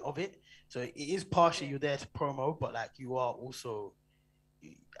element of it. So it is partially you're there to promo, but like, you are also,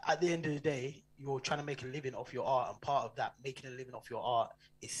 at the end of the day, you're trying to make a living off your art, and part of that making a living off your art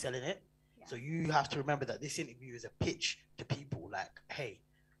is selling it. Yeah. So you have to remember that this interview is a pitch to people like, hey,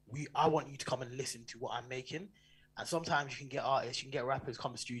 I want you to come and listen to what I'm making. And sometimes you can get artists, you can get rappers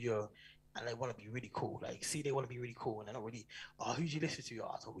come to the studio and they want to be really cool. Like, they want to be really cool and they're not really, oh, who do you listen to?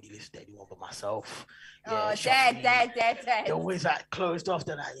 Oh, I don't really listen to anyone but myself. Yeah, dead. They're always like closed off.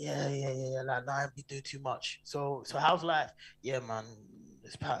 They're like, yeah. Like, nah, we do too much. So how's life? Yeah, man.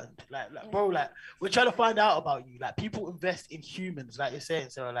 This pattern, like bro, like, we're trying to find out about you. Like, people invest in humans, like you're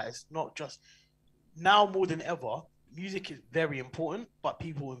saying. So like, it's not just now more than ever. Music is very important, but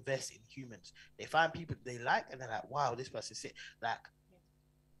people invest in humans. They find people they like, and they're like, wow, this person's sick. Like,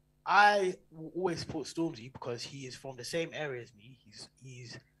 I will always support Stormzy because he is from the same area as me.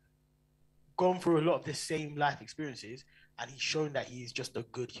 He's gone through a lot of the same life experiences, and he's shown that he's just a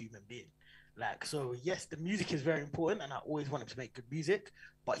good human being. Like, so yes, the music is very important, and I always want him to make good music,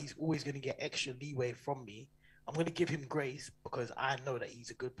 but he's always going to get extra leeway from me. I'm going to give him grace because I know that he's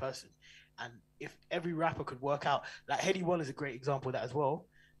a good person. And if every rapper could work out, like Heady One is a great example of that as well,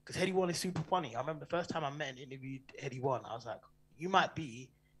 because Heady One is super funny. I remember the first time I met and interviewed Heady One, I was like, you might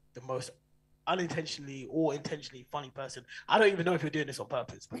be the most unintentionally or intentionally funny person. I don't even know if you're doing this on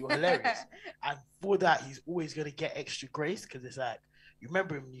purpose, but you're hilarious. And for that, he's always going to get extra grace, because it's like, you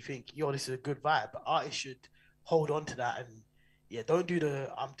remember him and you think, yo, this is a good vibe. But artists should hold on to that and, yeah, don't do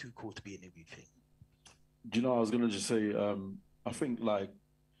the I'm too cool to be interviewed thing. Do you know, I was going to just say, I think, like,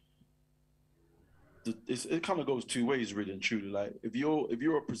 it kind of goes two ways, really and truly. Like, if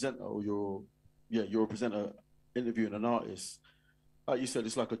you're a presenter or you're a presenter interviewing an artist, like you said,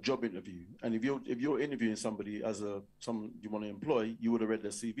 it's like a job interview. And if you're interviewing somebody as someone you want to employ, you would have read their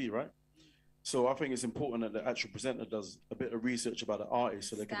CV, right? So I think it's important that the actual presenter does a bit of research about the artist,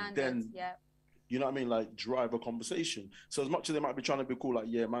 so they can then, you know what I mean, like, drive a conversation. So as much as they might be trying to be cool, like,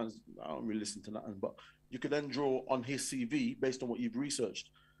 yeah, man, I don't really listen to nothing, but you could then draw on his CV based on what you've researched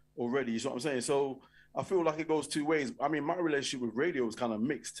already. You see what I'm saying? So I feel like it goes two ways. I mean, my relationship with radio is kind of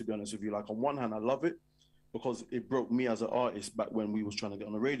mixed, to be honest with you. Like, on one hand, I love it because it broke me as an artist back when we was trying to get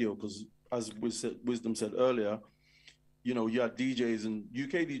on the radio. Because as Wisdom said earlier, you know, you had DJs and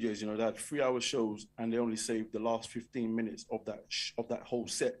UK DJs, you know, they had 3-hour shows and they only saved the last 15 minutes of that whole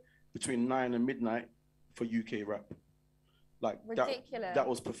set between 9 and midnight for UK rap. Like, ridiculous. That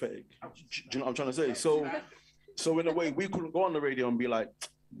was pathetic. Do you know what I'm trying to say? So in a way, we couldn't go on the radio and be like,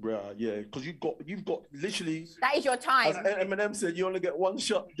 bruh, yeah, because you've got literally, that is your time. As Eminem said, you only get one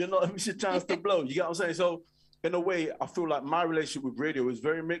shot. You're not miss your chance to blow. You get what I'm saying? So in a way, I feel like my relationship with radio is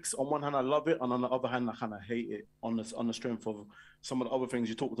very mixed. On one hand, I love it, and on the other hand, I kind of hate it on the strength of some of the other things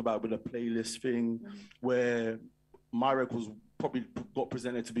you talked about with the playlist thing, where my records probably got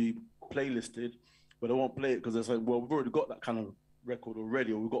presented to be playlisted, but they won't play it because it's like, well, we've already got that kind of record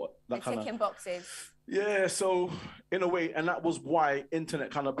already, or we've got that kind of ticking boxes. Yeah, so in a way, and that was why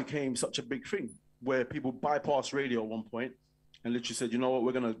internet kind of became such a big thing, where people bypassed radio at one point and literally said, you know what,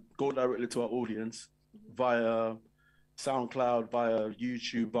 we're gonna go directly to our audience via SoundCloud, via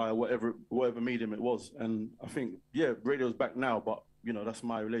YouTube, via whatever medium it was. And I think, yeah, radio's back now, but you know, that's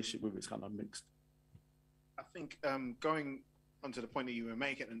my relationship with it. It's kind of mixed. I think going on to the point that you were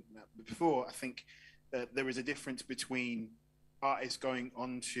making before, I think there is a difference between artists going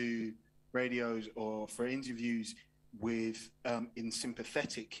onto radios or for interviews with in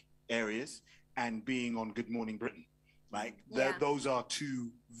sympathetic areas and being on Good Morning Britain. Like, those are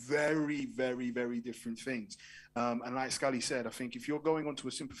two very, very, very different things. And like Scully said, I think if you're going onto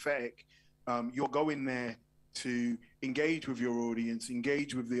a sympathetic, you're going there to engage with your audience,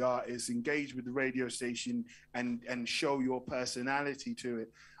 engage with the artist, engage with the radio station, and show your personality to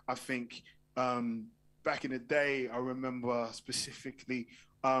it. I think back in the day, I remember specifically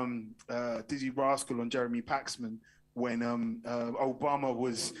Dizzy Rascal on Jeremy Paxman when Obama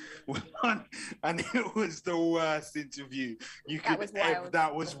was on, and it was the worst interview you could ever.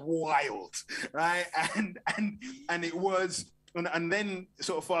 That was wild, right? And it was, and then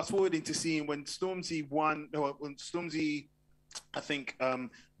sort of fast forwarding to seeing when Stormzy won, when Stormzy, I think,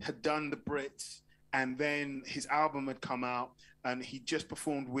 had done the Brits, and then his album had come out, and he just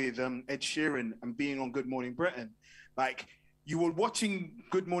performed with Ed Sheeran and being on Good Morning Britain. Like, you were watching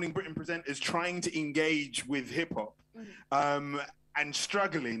Good Morning Britain presenters trying to engage with hip hop and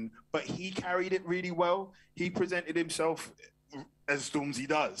struggling, but he carried it really well. He presented himself as Stormzy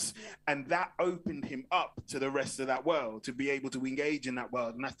does, and that opened him up to the rest of that world, to be able to engage in that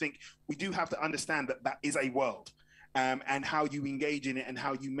world. And I think we do have to understand that that is a world. And how you engage in it and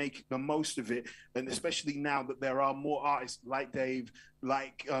how you make the most of it. And especially now that there are more artists like Dave,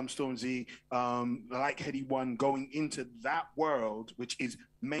 like Stormzy, like Heady One going into that world, which is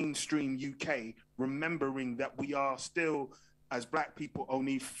mainstream UK, remembering that we are still, as Black people,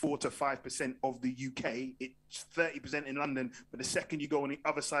 only 4 to 5% of the UK. It's 30% in London, but the second you go on the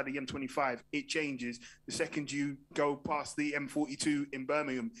other side of the M25, it changes. The second you go past the M42 in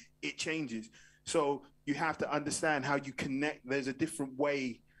Birmingham, it changes. So you have to understand how you connect. There's a different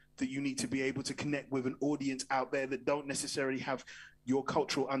way that you need to be able to connect with an audience out there that don't necessarily have your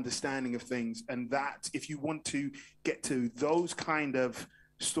cultural understanding of things. And that, if you want to get to those kind of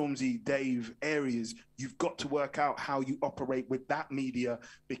Stormzy, Dave areas, you've got to work out how you operate with that media,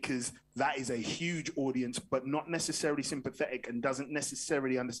 because that is a huge audience, but not necessarily sympathetic and doesn't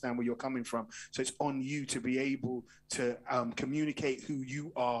necessarily understand where you're coming from. So it's on you to be able to communicate who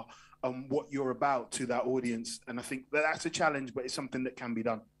you are and what you're about to that audience. And I think that's a challenge, but it's something that can be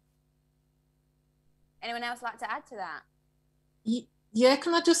done. Anyone else like to add to that? Yeah,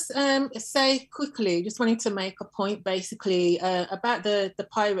 can I just say quickly, just wanted to make a point basically about the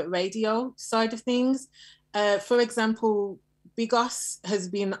pirate radio side of things. For example, Biggoss has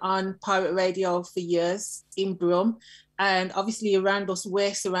been on pirate radio for years in Brum, and obviously around us,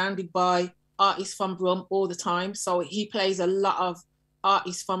 we're surrounded by artists from Brum all the time. So he plays a lot of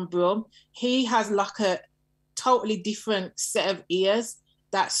artists from Brum. He has like a totally different set of ears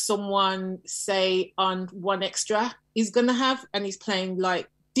that someone, say, on One Extra is gonna have, and he's playing like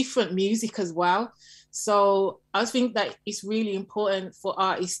different music as well. So I think that it's really important for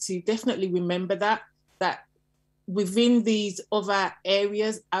artists to definitely remember that within these other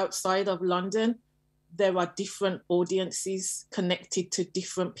areas outside of London, there are different audiences connected to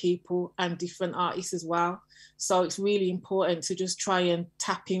different people and different artists as well. So it's really important to just try and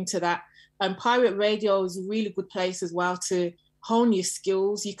tap into that. And pirate radio is a really good place as well to hone your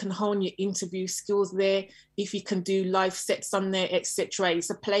skills. You can hone your interview skills there. If you can do live sets on there, etc. It's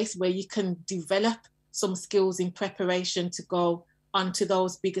a place where you can develop some skills in preparation to go onto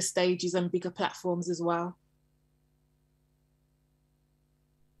those bigger stages and bigger platforms as well.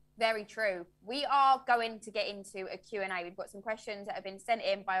 Very true. We are going to get into a Q&A. We've got some questions that have been sent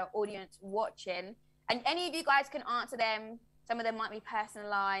in by our audience watching. And any of you guys can answer them. Some of them might be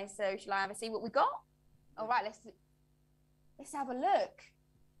personalized. So shall I have a see what we got? All right, let's have a look.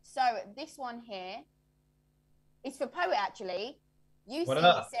 So this one here is for Poet, actually. You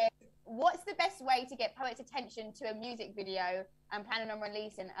said, what's the best way to get Poet's attention to a music video and planning on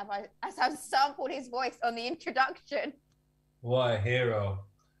releasing as I've sampled his voice on the introduction? What a hero.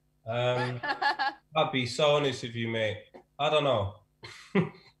 I'll be so honest with you, mate. I don't know.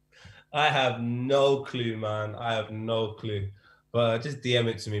 I have no clue, man. I have no clue. But just DM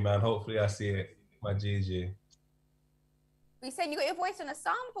it to me, man. Hopefully I see it. My GG. You saying you got your voice on a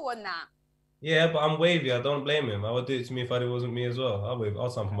sample on that? Yeah, but I'm wavy. I don't blame him. I would do it to me if it wasn't me as well.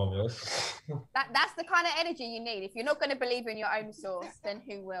 I'll sample my voice. That's the kind of energy you need. If you're not going to believe in your own source, then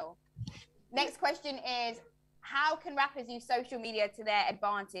who will? Next question is, how can rappers use social media to their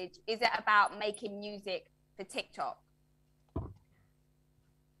advantage? Is it about making music for TikTok?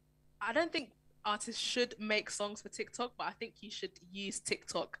 I don't think artists should make songs for TikTok, but I think you should use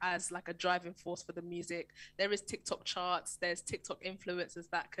TikTok as like a driving force for the music. There is TikTok charts, there's TikTok influencers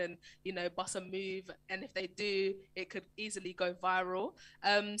that can, you know, bust a move, and if they do, it could easily go viral.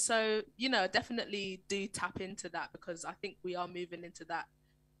 So, you know, definitely do tap into that, because I think we are moving into that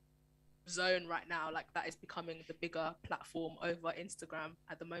zone right now. Like, that is becoming the bigger platform over Instagram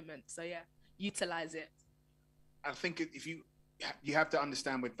at the moment. So yeah, utilize it. I think if you have to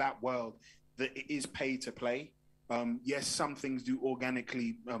understand with that world that it is pay to play. Yes, some things do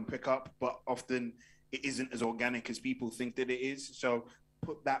organically pick up, but often it isn't as organic as people think that it is. So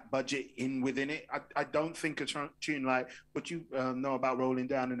put that budget in within it. I don't think a tune like what you know about Rolling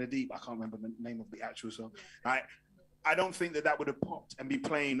Down in the Deep, I can't remember the name of the actual song, right? I don't think that would have popped and be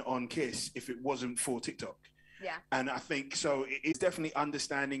playing on Kiss if it wasn't for TikTok. Yeah. And I think so it's definitely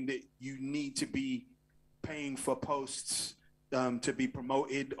understanding that you need to be paying for posts to be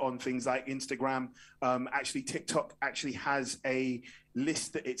promoted on things like Instagram. Actually, TikTok actually has a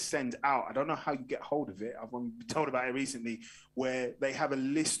list that it sends out. I don't know how you get hold of it. I've been told about it recently, where they have a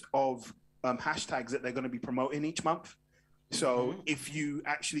list of hashtags that they're going to be promoting each month. So if you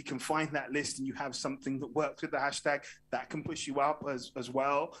actually can find that list and you have something that works with the hashtag, that can push you up as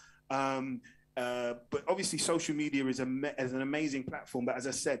well. But obviously social media is an amazing platform, but as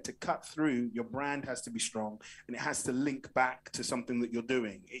I said, to cut through, your brand has to be strong and it has to link back to something that you're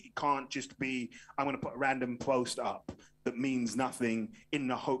doing. It can't just be, I'm going to put a random post up that means nothing in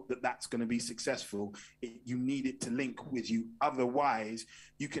the hope that that's going to be successful. You need it to link with you. Otherwise,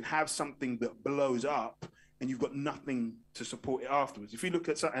 you can have something that blows up and you've got nothing to support it afterwards. If you look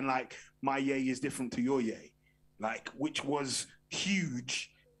at something like My Yay is Different to Your Yay, like, which was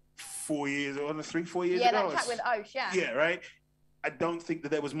huge 4 years or 3-4 years ago. Yeah, that track with Osh, yeah. Yeah, right? I don't think that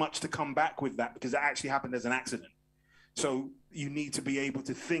there was much to come back with that, because it actually happened as an accident. So you need to be able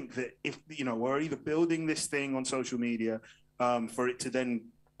to think that if, you know, we're either building this thing on social media for it to then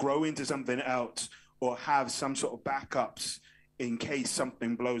grow into something else, or have some sort of backups in case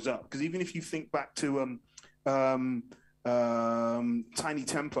something blows up. Because even if you think back to Tiny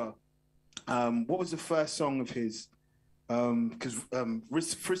Temper, what was the first song of his? Because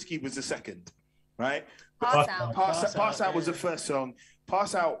Frisky was the second, right? Pass Out. Pass Out was the first song.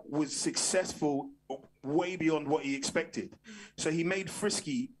 Pass Out was successful way beyond what he expected. So he made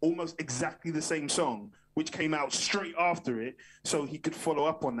Frisky almost exactly the same song, which came out straight after it, so he could follow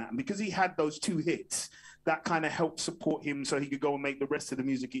up on that. And because he had those two hits, that kind of helped support him so he could go and make the rest of the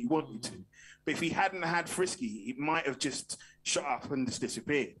music he wanted to. But if he hadn't had Frisky, it might have just shut up and just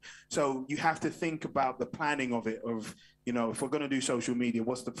disappeared. So you have to think about the planning of it, of, you know, if we're going to do social media,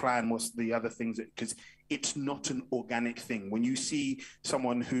 what's the plan? What's the other things? Because it's not an organic thing. When you see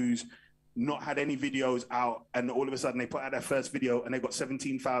someone who's not had any videos out and all of a sudden they put out their first video and they've got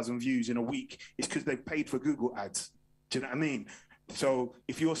 17,000 views in a week, it's because they've paid for Google ads. Do you know what I mean? So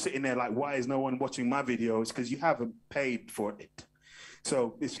if you're sitting there like, why is no one watching my videos? Because you haven't paid for it.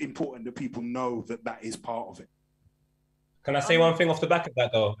 So it's important that people know that that is part of it. Can I say one thing off the back of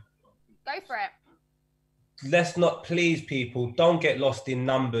that though? Go for it. Let's not, please, people, don't get lost in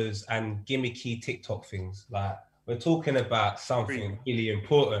numbers and gimmicky TikTok things. Like, we're talking about something really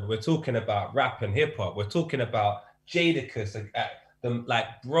important. We're talking about rap and hip hop. We're talking about Jadakiss. Like,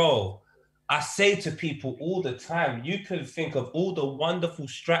 bro, I say to people all the time, you can think of all the wonderful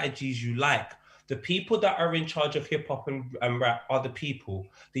strategies you like. The people that are in charge of hip hop and rap are the people.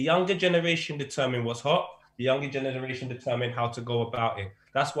 The younger generation determine what's hot. The younger generation determine how to go about it.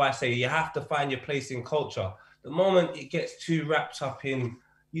 That's why I say you have to find your place in culture. The moment it gets too wrapped up in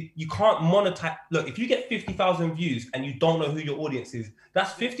you can't monetize. Look, if you get 50,000 views and you don't know who your audience is,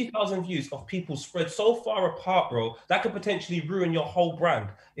 that's 50,000 views of people spread so far apart, bro, that could potentially ruin your whole brand.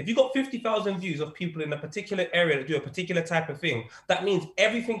 If you got 50,000 views of people in a particular area that do a particular type of thing, that means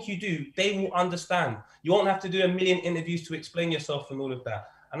everything you do, they will understand. You won't have to do a million interviews to explain yourself and all of that.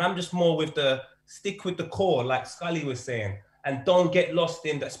 And I'm just more with the stick with the core, like Scully was saying, and don't get lost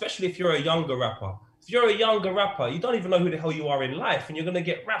in that, especially if you're a younger rapper. If you're a younger rapper, you don't even know who the hell you are in life, and you're going to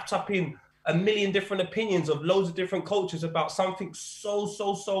get wrapped up in a million different opinions of loads of different cultures about something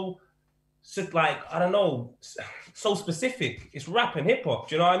so like, I don't know, so specific. It's rap and hip hop,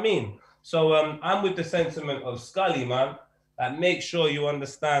 do you know what I mean? So I'm with the sentiment of Scully, man. Make sure you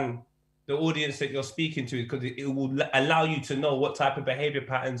understand the audience that you're speaking to, because it will allow you to know what type of behavior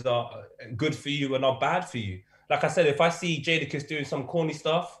patterns are good for you and are bad for you. Like I said, if I see Jadakiss doing some corny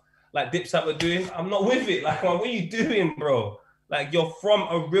stuff, like Dipset were doing, I'm not with it. Like, what are you doing, bro? Like, you're from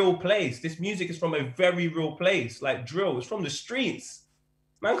a real place. This music is from a very real place. Like drill, it's from the streets.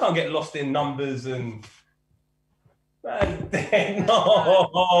 Man can't get lost in numbers and... Man, no.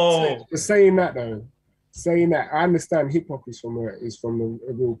 So, saying that though, I understand hip hop is from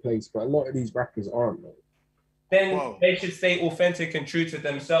a real place, but a lot of these rappers aren't though. Then they should stay authentic and true to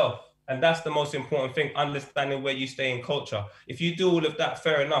themselves. And that's the most important thing, understanding where you stay in culture. If you do all of that,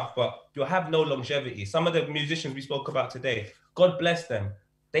 fair enough, but you'll have no longevity. Some of the musicians we spoke about today, God bless them,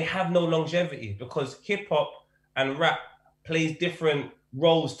 they have no longevity because hip hop and rap plays different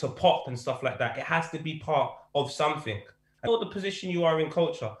roles to pop and stuff like that. It has to be part of something. And all the position you are in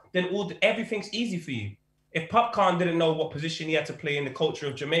culture, then everything's easy for you. If Popcorn didn't know what position he had to play in the culture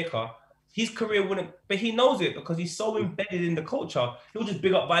of Jamaica, his career wouldn't, but he knows it because he's so embedded in the culture. He'll just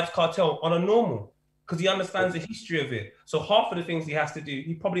big up Vybz Kartel on a normal because he understands the history of it. So half of the things he has to do,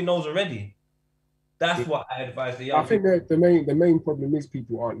 he probably knows already. That's what I advise the young people. I think that the main problem is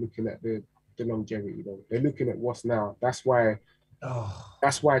people aren't looking at the longevity though. They're looking at what's now. That's why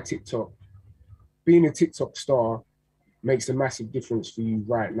TikTok, being a TikTok star makes a massive difference for you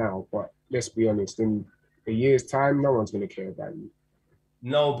right now. But let's be honest, in a year's time, no one's going to care about you.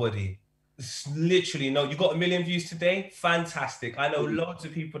 Nobody. Literally no. You got 1 million views today? Fantastic. I know loads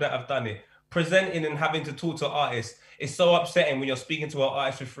of people that have done it. Presenting and having to talk to artists is so upsetting when you're speaking to an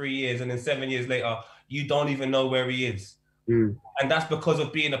artist for 3 years and then 7 years later, you don't even know where he is. And that's because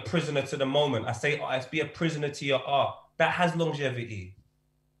of being a prisoner to the moment. I say artists, be a prisoner to your art. That has longevity.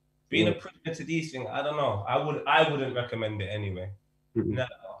 Being a prisoner to these things, I don't know. I wouldn't recommend it anyway. No.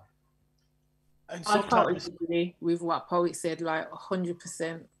 And I totally agree with what Poet said, like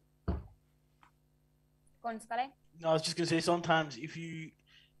 100%. Go on, Scully. No, I was just gonna say sometimes if you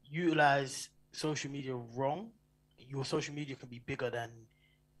utilize social media wrong, your social media can be bigger than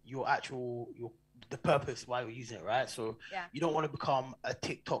the purpose why you're using it, right? So you don't want to become a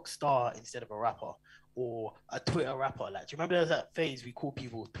TikTok star instead of a rapper or a Twitter rapper. Like, do you remember there's that phase we call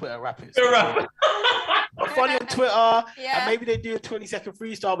people Twitter rappers? Funny on Twitter, and maybe they do a 20-second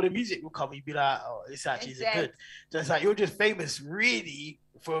freestyle, but the music will come. You'd be like, "Oh, this actually isn't good." So it's like you're just famous, really,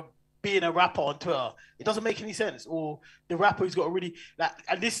 for being a rapper on Twitter. It doesn't make any sense. Or the rapper who's got a really like.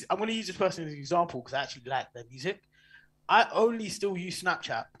 And this, I'm going to use this person as an example because I actually like their music. I only still use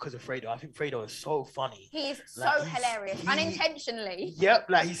Snapchat because of Fredo. I think Fredo is so funny. He's so hilarious, unintentionally. Yep,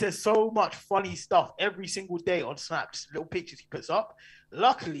 like he says so much funny stuff every single day on Snap, just little pictures he puts up.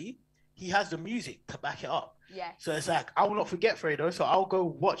 Luckily, he has the music to back it up. Yeah. So it's like, I will not forget Fredo, so I'll go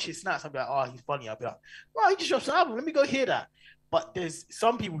watch his snaps. I'll be like, oh, he's funny. I'll be like, oh, he just dropped an album. Let me go hear that. But there's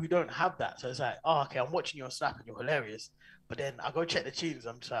some people who don't have that. So it's like, oh, okay, I'm watching your snap and you're hilarious. But then I go check the tunes.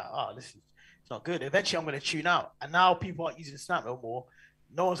 I'm just like, oh, this is not good. Eventually, I'm going to tune out. And now people aren't using Snap no more.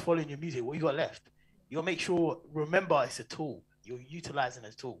 No one's following your music. What you got left? You got to make sure, remember, it's a tool. You're utilizing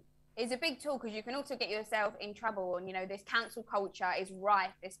a tool. It's a big tool because you can also get yourself in trouble. And, you know, this cancel culture is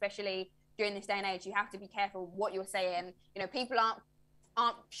rife, especially during this day and age. You have to be careful what you're saying. You know, people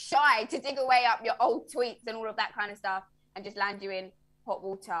aren't shy to dig away up your old tweets and all of that kind of stuff and just land you in hot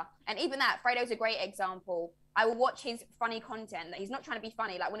water. And even that, Fredo's a great example. I will watch his funny content that he's not trying to be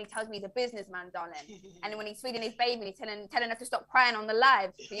funny, like when he tells me he's a businessman, darling. And then when he's feeding his baby, telling her to stop crying on the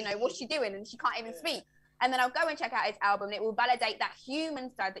live, you know, what's she doing? And she can't even speak. And then I'll go and check out his album and it will validate that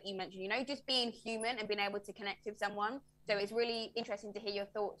human side that you mentioned, you know, just being human and being able to connect with someone. So it's really interesting to hear your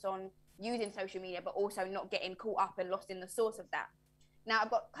thoughts on using social media, but also not getting caught up and lost in the source of that. Now,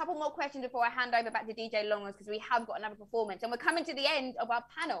 I've got a couple more questions before I hand over back to DJ Longers because we have got another performance and we're coming to the end of our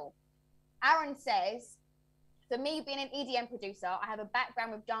panel. Aaron says, for me, being an EDM producer, I have a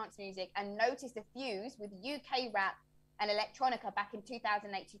background with dance music and noticed a fuse with UK rap and electronica back in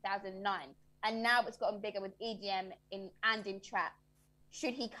 2008, 2009. And now it's gotten bigger with EDM and in trap.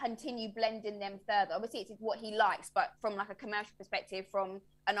 should he continue blending them further? Obviously, it's what he likes, but from like a commercial perspective, from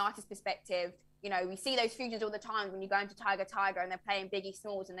an artist perspective, you know, we see those fusions all the time when you go into Tiger and they're playing Biggie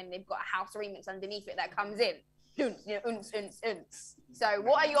Smalls, and then they've got a house remix underneath it that comes in. You know, So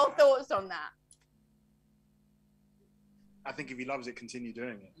what are your thoughts on that? I think if he loves it, continue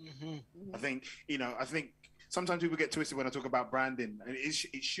doing it. I think, you know, I think sometimes people get twisted when I talk about branding, and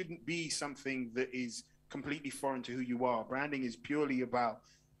it shouldn't be something that is completely foreign to who you are. Branding is purely about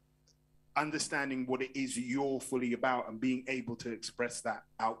understanding what it is you're fully about and being able to express that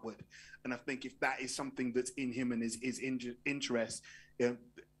outward. And I think if that is something that's in him and his interest,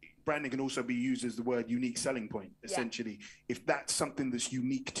 branding can also be used as the word unique selling point, essentially. If that's something that's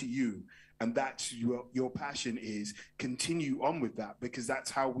unique to you and that's your passion is, continue on with that, because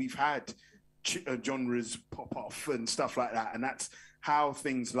that's how we've had genres pop off and stuff like that. And that's how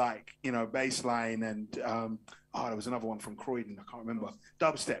things like, you know, bassline and there was another one from Croydon, I can't remember.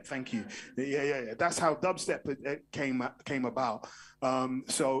 Dubstep, thank you. Yeah. That's how dubstep came about.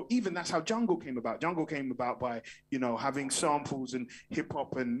 So even that's how jungle came about. Jungle came about by, you know, having samples and hip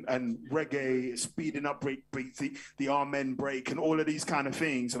hop and reggae, speeding up breakbeats, the Amen break and all of these kind of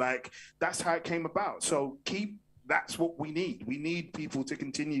things. Like, that's how it came about. So that's what we need. We need people to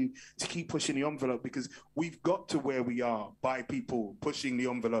continue to keep pushing the envelope, because we've got to where we are by people pushing the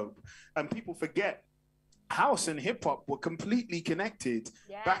envelope. And people forget house and hip hop were completely connected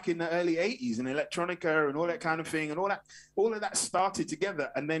back in the early 80s, and electronica and all that kind of thing, and all of that started together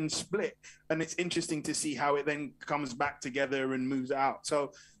and then split. And it's interesting to see how it then comes back together and moves out.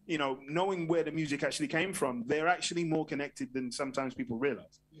 So, you know, knowing where the music actually came from, they're actually more connected than sometimes people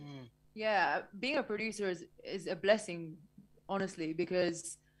realize. Yeah, being a producer is a blessing, honestly,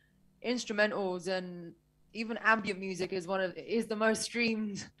 because instrumentals and even ambient music is the most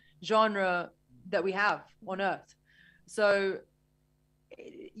streamed genre that we have on earth. So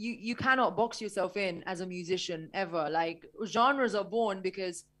you cannot box yourself in as a musician ever. Like, genres are born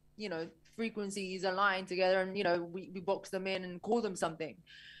because, you know, frequencies align together, and, you know, we box them in and call them something.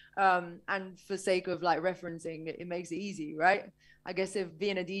 And for sake of like referencing, it makes it easy, right? I guess if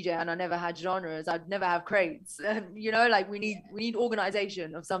being a DJ and I never had genres, I'd never have crates. And, you know, like we need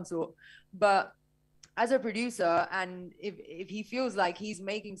organization of some sort. But as a producer, and if he feels like he's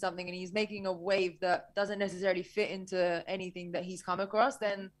making something and he's making a wave that doesn't necessarily fit into anything that he's come across,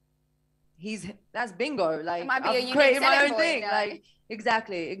 then that's bingo. Like, I've created my own thing. Like,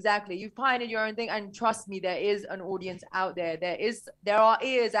 exactly. You've pioneered your own thing, and trust me, there is an audience out there. There are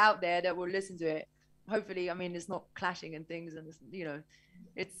ears out there that will listen to it. Hopefully, I mean, it's not clashing and things, and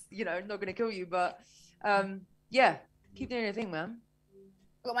it's not going to kill you, but yeah, keep doing your thing, man.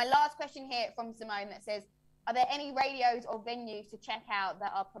 I've got my last question here from Simone that says, are there any radios or venues to check out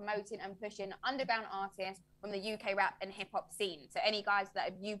that are promoting and pushing underground artists from the UK rap and hip hop scene? So any guys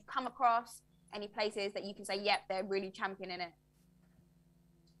that you've come across, any places that you can say, yep, they're really championing it?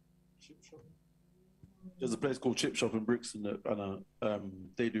 There's a place called Chip Shop in Brixton, and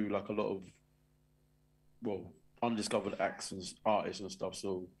they do like a lot of, undiscovered acts and artists and stuff.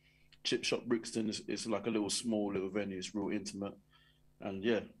 So Chip Shop Brixton is like a small little venue. It's real intimate, and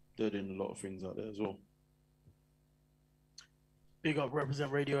yeah, they're doing a lot of things out there as well. Big up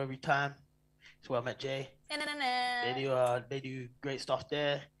Reprezent Radio every time. That's where I met Jay. They do great stuff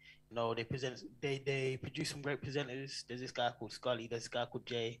there. You know, they produce some great presenters. There's this guy called Scully. There's this guy called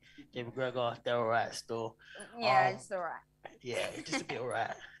Jay McGregor. They're alright still. Yeah, it's alright. Yeah, just a bit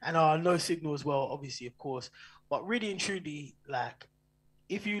alright. And No Signal as well, obviously, of course. But really and truly, like,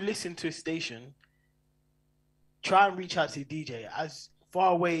 if you listen to a station, try and reach out to the DJ. As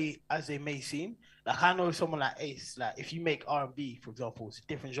far away as they may seem, like, I know someone like Ace, like, if you make R&B, for example, it's a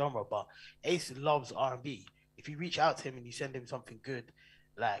different genre, but Ace loves R&B. If you reach out to him and you send him something good,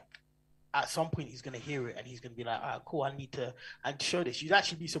 like, at some point he's going to hear it and he's going to be like, all right, cool, I need to show this. You'd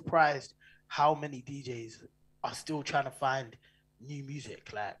actually be surprised how many DJs are still trying to find new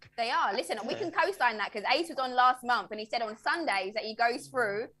music. Like, they are. Listen, we can co-sign that, because Ace was on last month and he said on Sundays that he goes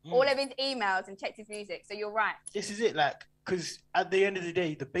through all of his emails and checks his music. So you're right. This is it, like, because at the end of the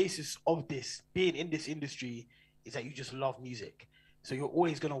day, the basis of this, being in this industry, is that you just love music. So you're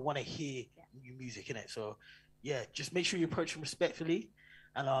always going to want to hear new music, innit? So yeah, just make sure you approach them respectfully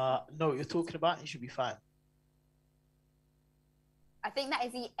and know what you're talking about. You should be fine. I think that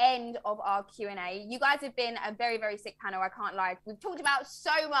is the end of our Q&A. You guys have been a very, very sick panel, I can't lie. We've talked about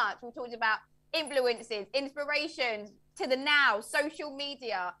so much. We've talked about influences, inspirations, to the now, social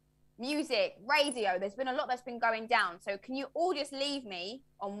media, music, radio. There's been a lot that's been going down. So can you all just leave me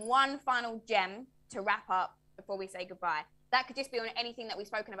on one final gem to wrap up before we say goodbye? That could just be on anything that we've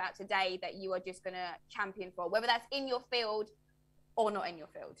spoken about today that you are just going to champion for, whether that's in your field, or not in your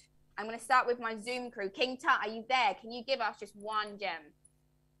field? I'm going to start with my Zoom crew. KingTut, are you there? Can you give us just one gem?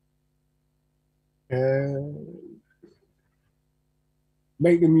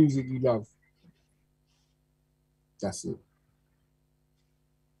 Make the music you love. That's it.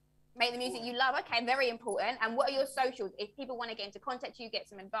 Make the music you love. Okay, very important. And what are your socials? If people want to get into contact you, get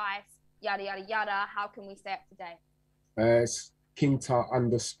some advice, yada, yada, yada, how can we stay up to date? It's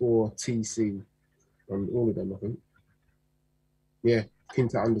KingTut_TC on all of them, I think. Yeah,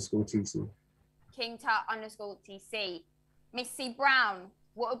 KingTut_TC. KingTut_TC. MissCBrown,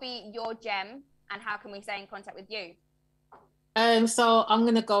 what would be your gem and how can we stay in contact with you? So I'm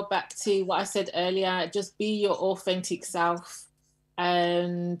going to go back to what I said earlier, just be your authentic self.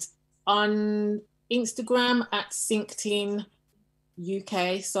 And on Instagram at Syncedin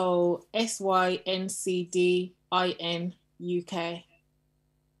UK, so SYNCDIN UK.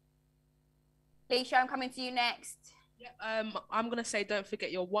 Lesia, I'm coming to you next. I'm going to say don't forget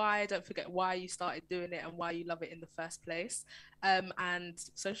your why, don't forget why you started doing it and why you love it in the first place. And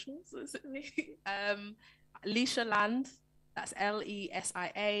socials, is it me? Lesia Land, that's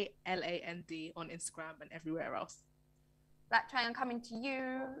LESIALAND on Instagram and everywhere else. Black Tray, I'm coming to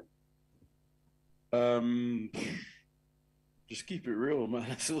you. Just keep it real, man.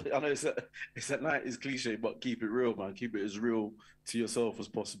 I know it's at night, it's cliche, but keep it real, man. Keep it as real to yourself as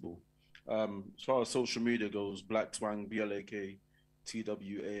possible. As far as social media goes, Black Twang,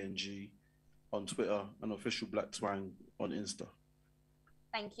 BLAKTWANG on Twitter and official Black Twang on Insta.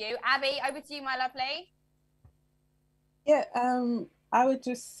 Thank you. Abby, over to you, my lovely. Yeah, I would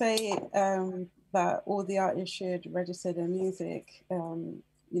just say that all the artists should register their music, you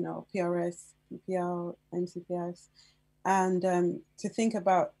know, PRS, PPL, MCPS, and to think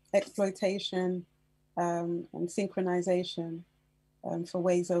about exploitation and synchronization for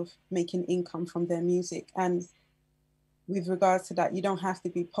ways of making income from their music. And with regards to that, you don't have to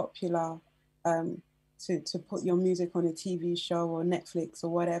be popular to put your music on a TV show or Netflix or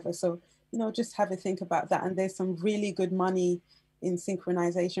whatever. So, you know, just have a think about that. And there's some really good money in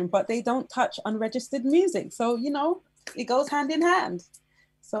synchronization, but they don't touch unregistered music. So, you know, it goes hand in hand.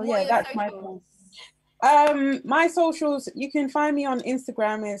 So yeah, that's my point. My socials, you can find me on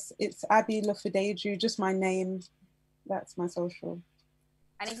Instagram. It's Abby Lafadeju, just my name. That's my social.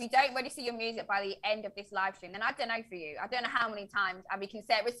 And if you don't register your music by the end of this live stream, then I don't know for you. I don't know how many times Abby can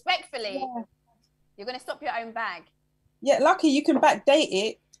say it respectfully. Yeah. You're going to stop your own bag. Yeah, lucky you can backdate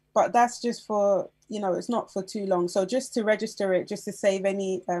it, but that's just for, you know, it's not for too long. So just to register it, just to save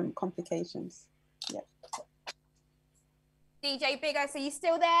any complications. Yeah. DJBiggoss, are you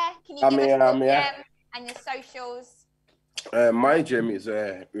still there? Can you I'm give here, us your gem and your socials? My gem is,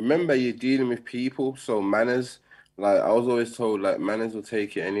 remember you're dealing with people, so manners. Like, I was always told, like, manners will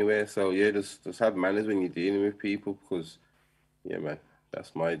take you anywhere. So, yeah, just have manners when you're dealing with people because, yeah, man,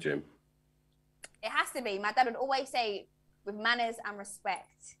 that's my gem. It has to be. My dad would always say, with manners and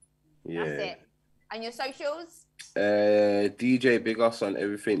respect. Yeah. That's it. And your socials? DJBiggoss on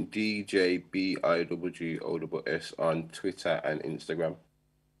everything. DJBiggoss on Twitter and Instagram.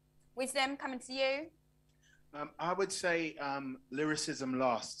 Wisdom, coming to you. I would say lyricism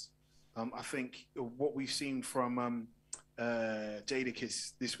lasts. I think what we've seen from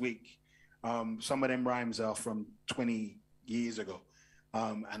Jadakiss this week, some of them rhymes are from 20 years ago.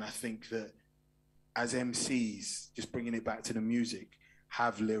 And I think that as MCs, just bringing it back to the music,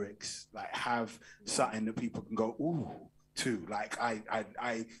 have lyrics, like have something that people can go, ooh, to. Like I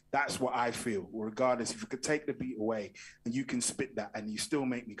that's what I feel, regardless. If you could take the beat away and you can spit that and you still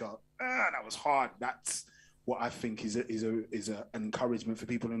make me go, ah, that was hard. That's what I think is an encouragement for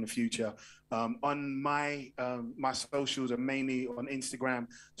people in the future. On my my socials are mainly on Instagram,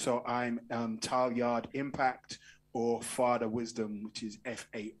 so I'm Tileyard Impact or Father Wisdom, which is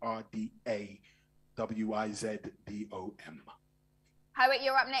FARDAWIZDOM. Howard,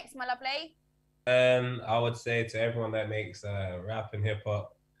 you're up next, my lovely. I would say to everyone that makes rap and hip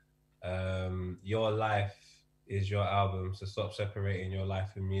hop, your life is your album, so stop separating your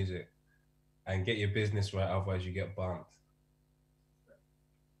life and music. And get your business right, otherwise you get bumped.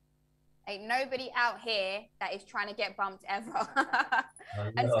 Ain't nobody out here that is trying to get bumped ever.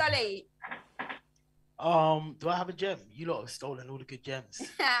 And Scully. Do I have a gem? You lot have stolen all the good gems.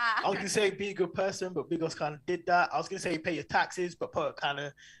 I was gonna say be a good person, but Biggoss kind of did that. I was gonna say pay your taxes, but Poet kind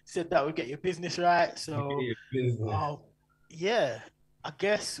of said that would get your business right. So yeah, I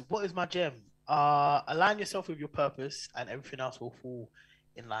guess what is my gem? Align yourself with your purpose, and everything else will fall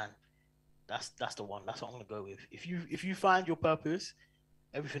in line. That's the one. That's what I'm gonna go with. If you find your purpose,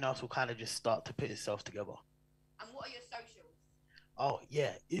 everything else will kind of just start to put itself together. And what are your socials? Oh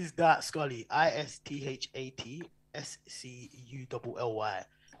yeah, is that Scully? ISTHAT SCULLY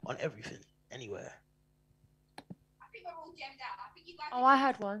on everything, anywhere. Oh, I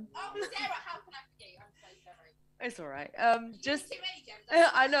had one. Oh, Sarah, how can I forget you? I'm so sorry. It's all right.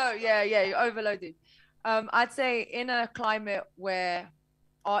 I know. Yeah, you're overloaded. I'd say in a climate where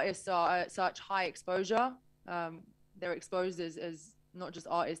artists are at such high exposure, they're exposed as not just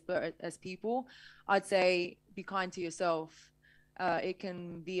artists but as people. I'd say be kind to yourself. It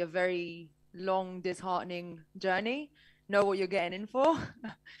can be a very long, disheartening journey. Know what you're getting in for.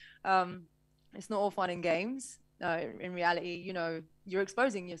 It's not all fun and games. In reality, you know, you're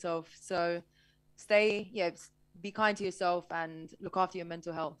exposing yourself. So be kind to yourself and look after your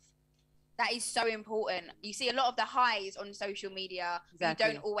mental health. That is so important. You see a lot of the highs on social media. Exactly.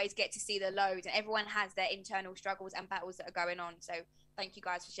 You don't always get to see the lows, and everyone has their internal struggles and battles that are going on. So thank you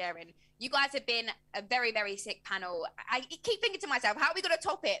guys for sharing. You guys have been a very, very sick panel. I keep thinking to myself, how are we going to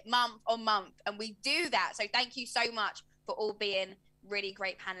top it month on month? And we do that. So thank you so much for all being really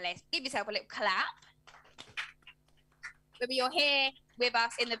great panelists. Give yourself a little clap. Whether you're here with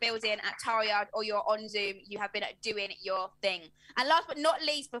us in the building at Tileyard or you're on Zoom, you have been doing your thing. And last but not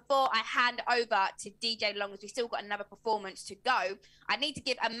least, before I hand over to DJ Long, as we've still got another performance to go, I need to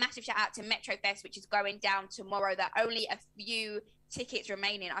give a massive shout out to Metro Fest, which is going down tomorrow. There are only a few tickets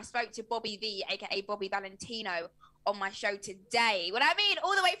remaining. I spoke to Bobby V, aka Bobby Valentino, on my show today. What I mean,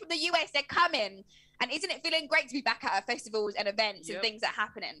 all the way from the US, they're coming. And isn't it feeling great to be back at our festivals and events and things that are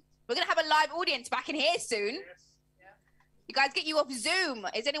happening? We're going to have a live audience back in here soon. Yes. You guys get you off Zoom.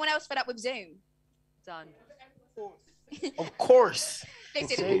 Is anyone else fed up with Zoom? Done. Of course.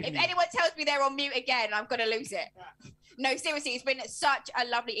 Listen, if anyone tells me they're on mute again, I'm going to lose it. No, seriously, it's been such a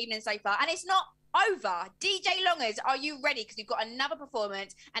lovely evening so far. And it's not over. DJ Longers, are you ready? Because we've got another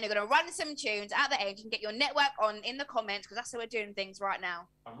performance and you're going to run some tunes at the end. You can get your network on in the comments because that's how we're doing things right now.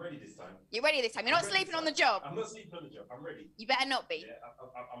 I'm ready this time. You're ready this time? You're not sleeping on the job? I'm not sleeping on the job. I'm ready. You better not be. Yeah,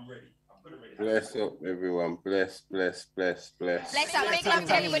 I'm ready. Bless up, everyone. Bless. Bless up. Big love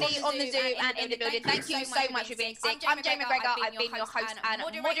to everybody on the Zoom and in the building. Thank you so much for being sick. I'm Jay McGregor. I've been your host and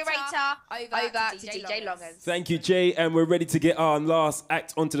moderator. Over to DJ Longers. Thank you, Jay. And we're ready to get our last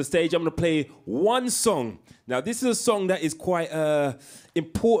act onto the stage. I'm going to play one song. Now, this is a song that is quite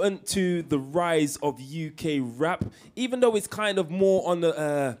important to the rise of UK rap, even though it's kind of more on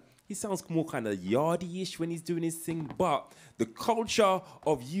the... he sounds more kind of yardy-ish when he's doing his thing, but the culture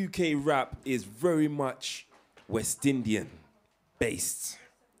of UK rap is very much West Indian based.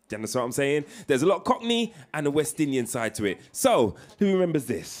 Do you understand what I'm saying? There's a lot of Cockney and a West Indian side to it. So, who remembers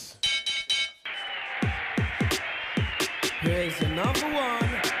this? Here's another one,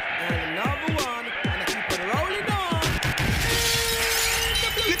 and another one, and I keep it rolling on.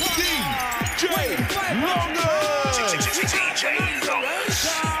 DJ Longers! DJ Longers!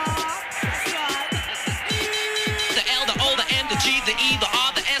 The E, the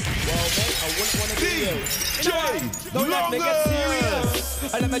R, the S. Well, mate, I wouldn't want to be you. Don't let me get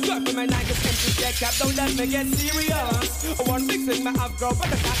serious. I let me drop in my Nike's empty check cap. Don't let me get serious. I want big thing, my have girl, but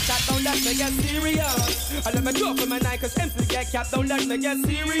the cat. Don't let me get serious. I let me drop in my Nike's empty check cap. Don't let me get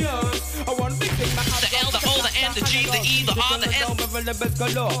serious. I want big thing, my have the L, the O, the N, the G, the E, the R, the S.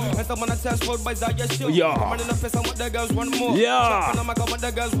 And someone attached road by Zaya show. Yeah.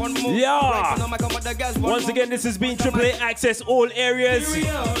 Once again, this has been AAA Access all areas.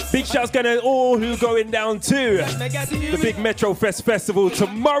 Big shouts going to all who going down to the big Metro Fest Festival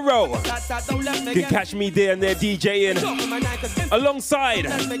tomorrow. You can catch me there and there DJing alongside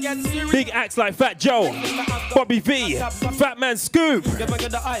big acts like Fat Joe, Bobby V, Fat Man Scoop,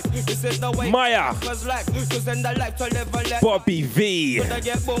 Maya, Bobby V.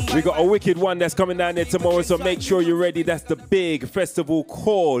 We got a wicked one that's coming down there tomorrow, so make sure you're ready. That's the big festival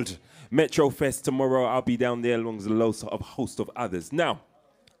called Metro Fest tomorrow. I'll be down there along with a host of others. Now,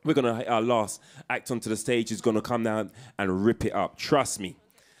 we're going to, our last act onto the stage is going to come down and rip it up. Trust me.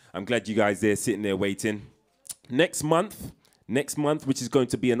 I'm glad you guys there sitting there waiting. Next month, which is going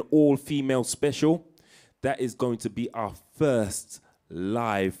to be an all-female special, that is going to be our first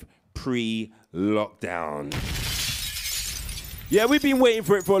live pre-lockdown. Yeah, we've been waiting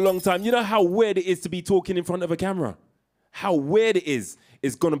for it for a long time. You know how weird it is to be talking in front of a camera? How weird it is.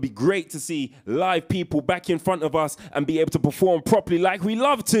 It's going to be great to see live people back in front of us and be able to perform properly like we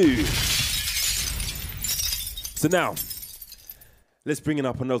love to. So now, let's bring in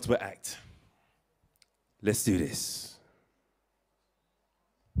our penultimate act. Let's do this.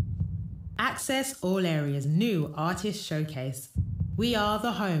 Access all areas new artist showcase. We are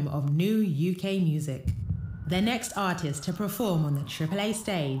the home of new UK music. The next artist to perform on the AAA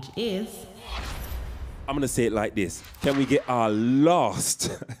stage is... I'm going to say it like this. Can we get our last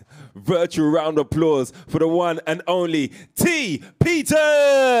virtual round of applause for the one and only T.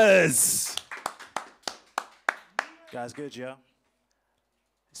 Peters. Guys, good, yeah?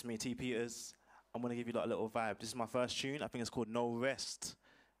 It's me, T. Peters. I'm gonna give you like a little vibe. This is my first tune. I think it's called No Rest,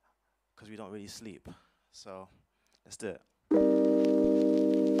 because we don't really sleep. So, let's do it.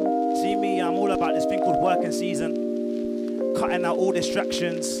 See me, I'm all about this thing called working season. Cutting out all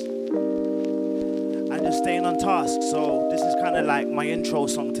distractions. And just staying on task. So, this is kind of like my intro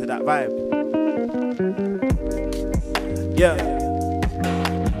song to that vibe. Yeah.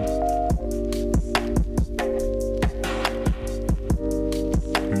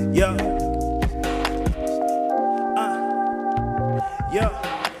 Yeah. Yeah.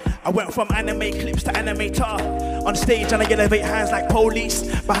 I went from anime clips to animator. On stage and I elevate hands like police.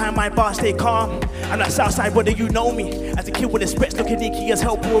 Behind my bar, stay calm. I'm like Southside, whether you know me. As a kid with a specs, looking icky as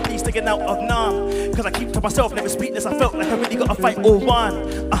hell, probably sticking out of numb. Cause I keep to myself, never speechless. I felt like I really got to fight or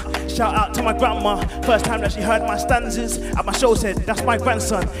run. Shout out to my grandma. First time that she heard my stanzas at my show said, that's my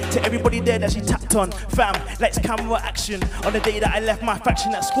grandson. To everybody there that she tapped on. Fam, let's camera action. On the day that I left my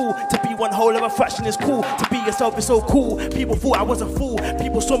faction at school. To be one whole of a fraction is cool. To be yourself is so cool. People thought I was a fool.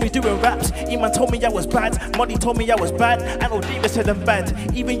 People saw me doing raps. Eman told me I was bad. Money told me I was bad. And O'Diva said I'm bad.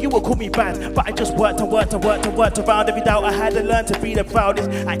 Even you will call me bad. But I just worked and worked and worked and worked around. Every doubt I had to learn to be the proudest.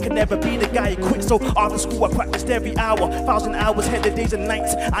 I could never be the guy who quit. So after school I practiced every hour. 1,000 hours, head of days and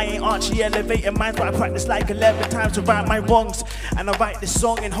nights. I ain't Archie elevating minds, but I practice like 11 times to right my wrongs. And I write this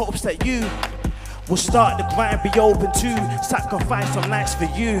song in hopes that you will start the grind, be open to sacrifice some nights for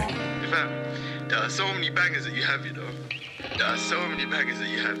you. Fam, there are so many bangers that you have, you know. There are so many bangers that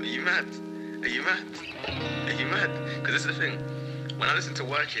you have. Are you mad? Are you mad? Are you mad? Because this is the thing. When I listen to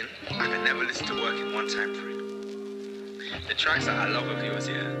Working, I can never listen to Working one time through. The tracks that I love of yours,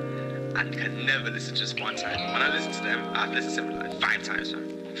 yeah, I can never listen just one time. When I listen to them, I've listened to them like 5 times,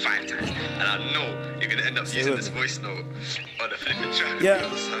 man. 5 times. And I know you're gonna end up using this voice note on the flipping track. Yeah.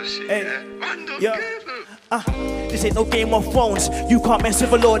 Or some shit, Hey. yeah. Man, don't Yeah. care, man. This ain't no Game of Thrones. You can't mess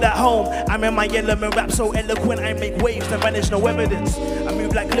with a lord at home. I'm in my element, rap so eloquent. I make waves and vanish, no evidence. I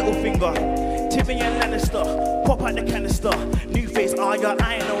move like Littlefinger, Tyrion Lannister. Pop out the canister. New face, yeah,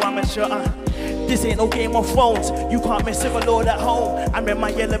 I ain't no amateur. This ain't no Game of Thrones. You can't mess with a lord at home. I'm in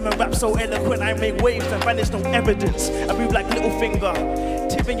my element, rap so eloquent. I make waves and vanish, no evidence. I move like Littlefinger,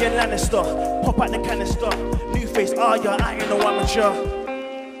 Tyrion Lannister. Pop out the canister. New face, yeah, I ain't no amateur.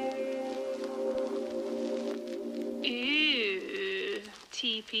 Ooh,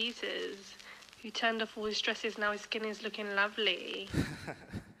 T. Peters, who turned off all his dresses, now his skin is looking lovely.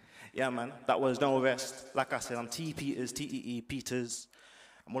 Yeah, man, that was No Rest. Like I said, I'm T. Peters, T-E-E Peters.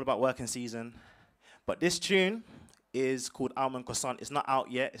 I'm all about working season. But this tune is called Almond Croissant. It's not out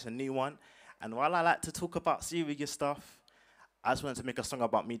yet, it's a new one. And while I like to talk about serious stuff, I just wanted to make a song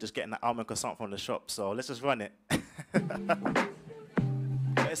about me just getting the almond croissant from the shop. So let's just run it.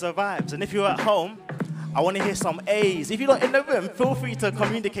 It's a vibes. And if you're at home, I want to hear some A's. If you're not in the room, feel free to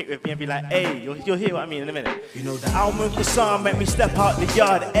communicate with me and be like, hey, you'll hear what I mean in a minute. You know, the almond croissant make me step out the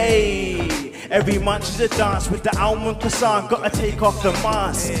yard, ayy. Every munch is a dance with the almond croissant, gotta take off the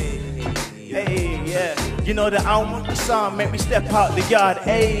mask. Hey, yeah. You know, the almond croissant make me step out the yard,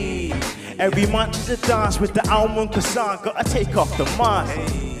 ayy. Every munch is a dance with the almond croissant, gotta take off the mask.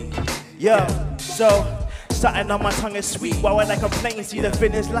 Yeah, so something on my tongue is sweet, while I like a plane, see the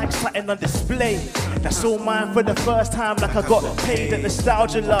finish like something on display. That's all mine for the first time, like I got paid at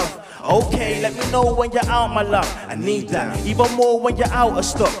nostalgia love. Okay, let me know when you're out, my love. I need that, even more when you're out of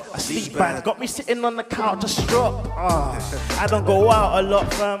stock. I sleep bad, got me sitting on the couch, just drop. I don't go out a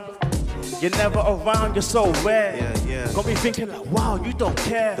lot, fam. You're never around, you're so rare. Got me thinking like, wow, you don't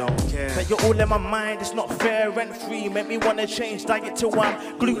care. That you're all in my mind, it's not fair, rent free. Make me wanna change diet till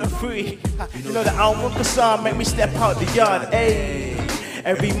I'm gluten free. You know the almond croissant make me step out the yard, ayy.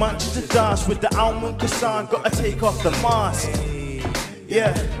 Every munch is a dance with the almond croissant, gotta take off the mask.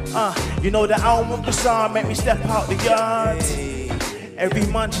 Yeah, you know the almond croissant make me step out the yard. Every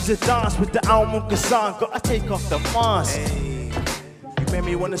munch is a dance with the almond croissant, gotta take off the mask. Made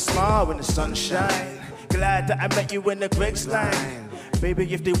me wanna smile when the sun shine. Glad that I met you in the Greg's line.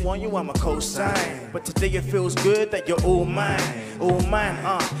 Baby, if they want you, I'm a co-sign. But today it feels good that you're all mine, all mine,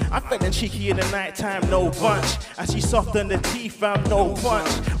 I'm feeling cheeky in the nighttime, no bunch. And she soft on the teeth, fam, no punch.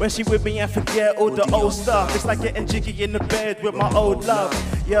 When she with me, I forget all the old stuff. It's like getting jiggy in the bed with my old love,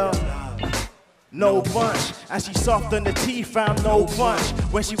 yeah. No bunch, and she soft on the teeth, fam, no punch.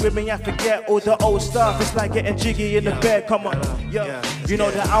 When she with me, I forget all the old stuff. It's like getting jiggy in the bed, come on, yeah. You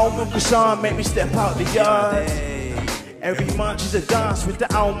know the almond croissant make me step out the yard. Every munch is a dance with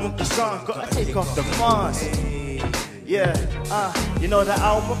the almond croissant, gotta take off the mask. Yeah, you know the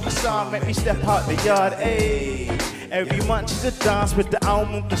album, the song make me step out the yard, ayy. Every month is a dance with the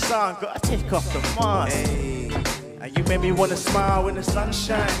album, the song, gotta take off the mask. And you made me wanna smile in the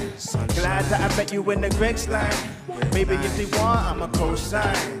sunshine. Glad that I met you in the Greg's line. Maybe if they want, I'ma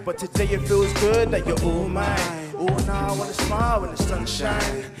co-sign. But today it feels good that you're all mine. Oh, now I wanna smile in the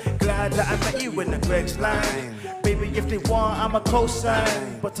sunshine. Glad that I met you in the Greg's line. Baby, if they want, I'ma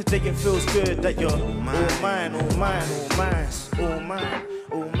co-sign. But today it feels good that you're all mine, all mine, all mine, all mine,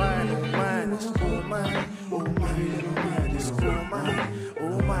 all mine, all mine, it's all mine, all mine, all mine, it's all mine,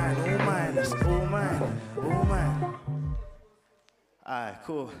 all mine, all mine, it's all mine, all mine. Alright,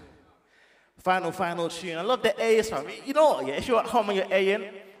 cool. Final tune. I love the A's, fam. You know what, yeah, if you're at home and you're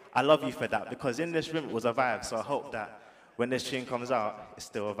A'ing, I love you for that, because in this room it was a vibe, so I hope that when this tune comes out, it's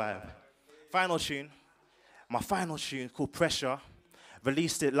still a vibe. Final tune. My final tune called Pressure.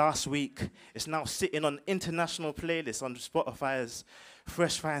 Released it last week. It's now sitting on international playlists on Spotify's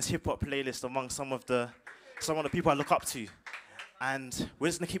Fresh Fans Hip Hop playlist among some of the people I look up to. And we're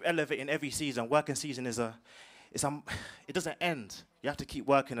just gonna keep elevating every season. Working season it doesn't end. You have to keep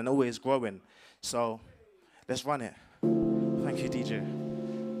working and always growing. So let's run it. Thank you, DJ.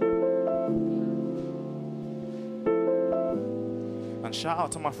 And shout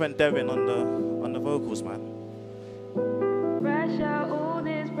out to my friend Devin on the vocals, man. Pressure, all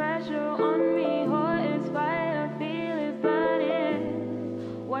this pressure on me, hot as fire, feel it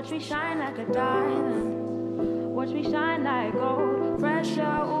burning. Watch me shine like a diamond, watch me shine like gold. Pressure,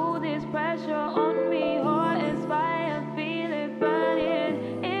 all this pressure on me, hot as fire, feel it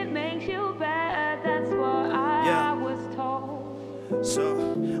burning. It makes you better, that's what I was told.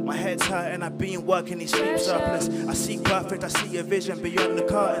 So, my head's hurting, I've been working these sleep surplus. I see perfect, I see a vision beyond the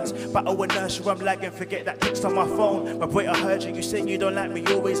curtains. Battle inertia, I'm lagging, forget that text on my phone. My boy, I heard you, you said you don't like me,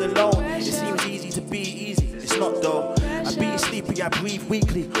 you're always alone. It seems easy to be easy, it's not though. I be sleepy, I breathe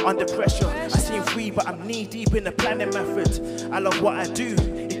weakly, under pressure. I seem free, but I'm knee deep in the planning method. I love what I do,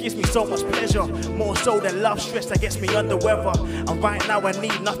 it gives me so much pleasure. More so than love, stress that gets me under weather. And right now I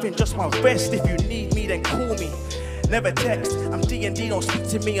need nothing, just my rest. If you need me, then call me. Never text, I'm D&D, don't speak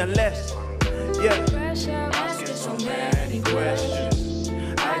to me unless, asking so many questions,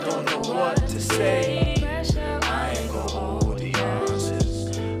 I don't know what to say. I ain't got all the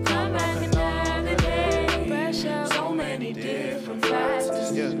answers. Come back another day. So many different factors,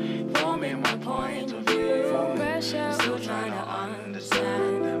 forming my point of view. Still trying to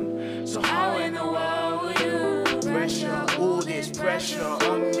understand them. So how in the world will you? Pressure, all this pressure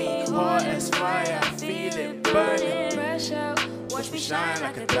on me, hot as fire, I feel it burning. Watch me shine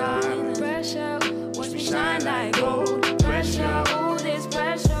like a diamond. Pressure, watch me shine like gold. Pressure, all this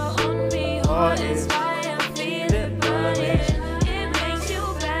pressure on me, hot as fire, feel it burning. It makes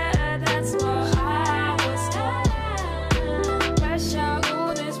you better, that's what I was told. Pressure,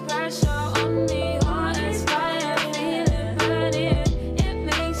 all this pressure on me, hot as fire, feel it burning. It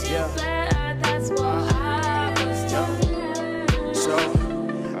makes you better, that's what I was told. So,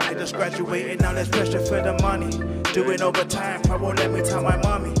 I just graduated, now there's pressure for the money. Doing overtime, I won't let me tell my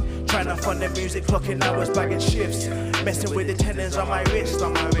mommy. Trying to fund the music, clocking hours, bagging shifts. Messing with the tendons on my wrist,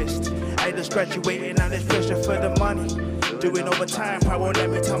 I just graduated, now there's pressure for the money. Doing overtime, I won't let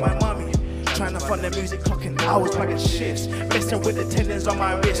me tell my mommy. Trying to fund the music, clocking hours, bagging shifts. Messing with the tendons on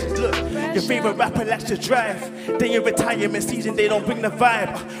my wrist. Look, your favorite rapper likes to drive. Then your retirement season, they don't bring the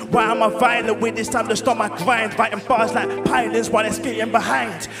vibe. Why am I violent with this time to start my grind? Writing bars like pilots while they're skating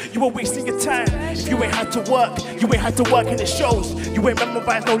behind. You were wasting your time. If you ain't had to work, you ain't had to work in the shows. You ain't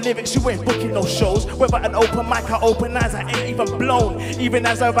memorized no lyrics, you ain't booking no shows. Whether an open mic or open eyes, I ain't even blown. Even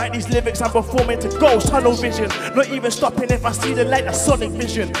as I write these lyrics, I'm performing to ghost, tunnel vision. Not even stopping if I see the light, that's sonic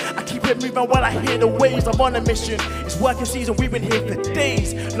vision. I keep it moving while I hear the waves, I'm on a mission. It's working season, we've been here for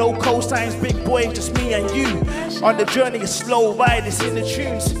days. No cosigns, big boy, just me and you. On the journey, a slow ride, it's in the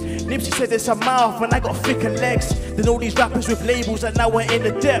tunes. Nipsey said it's a mouth when I got thicker legs than all these rappers with labels and now we're in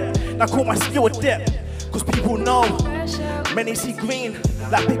the depth. Now call my skill a depth, cause people know. Many see green,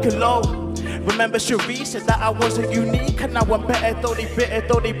 like Piccolo. Remember Cherie said that I wasn't unique, and now I'm better, though they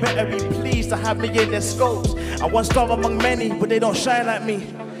better be pleased to have me in their scopes. I one star among many, but they don't shine like me.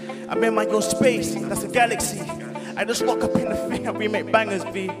 I'm in my own space, that's a galaxy. I just walk up in the thing and we make bangers,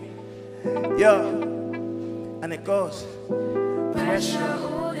 B. Yeah, and it goes. Pressure,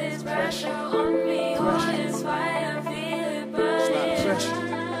 all this pressure on me, hot as fire, feel it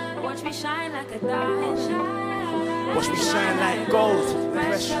burning. Watch me shine like a diamond. Watch me shine like gold.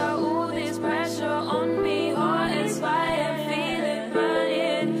 Pressure, all this pressure on me, hot as fire, feel it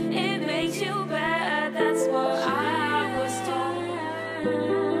burning. It makes you better, that's what I was told.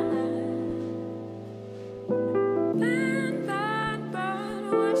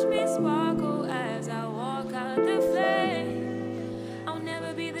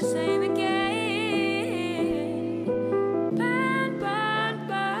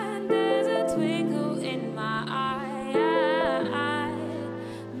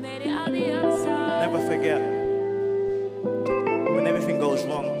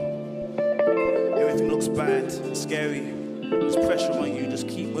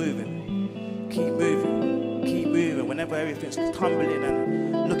 whenever everything's tumbling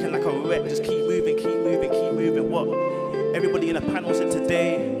and looking like a wreck, just keep moving, keep moving, keep moving. What everybody in the panel said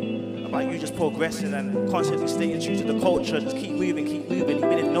today about you just progressing and constantly staying true to the culture, just keep moving, even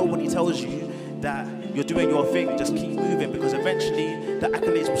if nobody tells you that you're doing your thing, just keep moving, because eventually the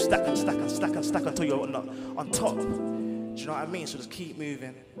accolades will stack and stack and stack and stack until you're on top. Do you know what I mean? So just keep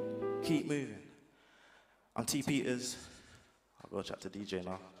moving, keep moving. I'm T. Peters. I'll go chat to DJ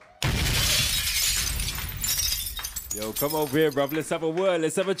now. Yo, come over here, bruv. Let's have a word.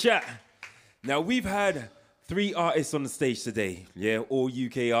 Let's have a chat. Now, we've had 3 artists on the stage today. Yeah, all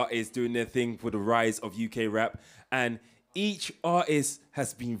UK artists doing their thing for the rise of UK rap. And each artist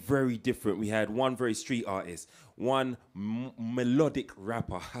has been very different. We had one very street artist, one melodic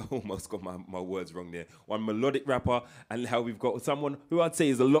rapper. I almost got my words wrong there. One melodic rapper, and now we've got someone who I'd say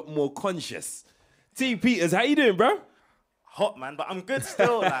is a lot more conscious. T. Peters, how you doing, bro? Hot, man, but I'm good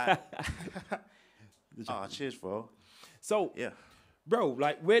still. Like. Oh, cheers, bro. So, yeah, bro,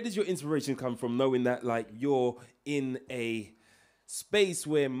 like, where does your inspiration come from, knowing that, like, you're in a space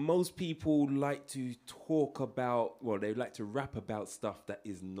where most people like to talk about, well, they like to rap about stuff that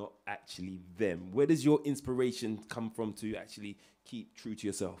is not actually them? Where does your inspiration come from to actually keep true to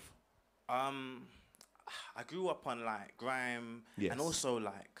yourself? I grew up on, like, grime, yes, and also,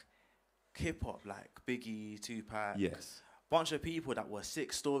 like, hip-hop, like Biggie, Tupac. Yes. Bunch of people that were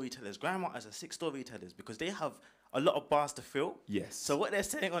sick storytellers. Grime artists are sick storytellers because they have a lot of bars to fill. Yes. So what they're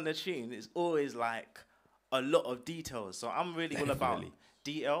saying on the tune is always like a lot of details. So I'm really all about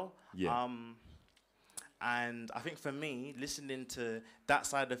DL. Yeah. And I think for me, listening to that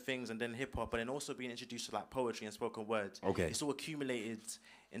side of things and then hip hop, and then also being introduced to like poetry and spoken words, okay, it's all accumulated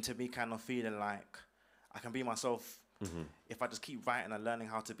into me kind of feeling like I can be myself. Mm-hmm. If I just keep writing and learning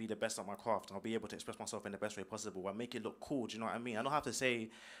how to be the best at my craft, I'll be able to express myself in the best way possible and make it look cool. Do you know what I mean? I don't have to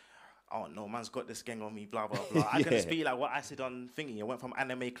say, oh no, man's got this gang on me, blah, blah, blah. I can just be like what I said on Thingy. I went from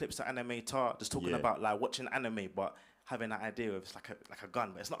anime clips to anime art, just talking about like watching anime, but having that idea of it's like a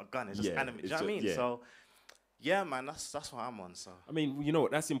gun, but it's not a gun, it's just anime. Do you know what I mean? So yeah, man, that's what I'm on. So I mean, you know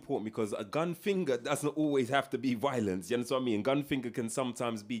what? That's important because a gun finger doesn't always have to be violence. You understand what I mean? Gun finger can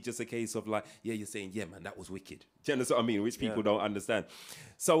sometimes be just a case of like, yeah, you're saying, yeah, man, that was wicked. Do you understand what I mean? Which people don't understand.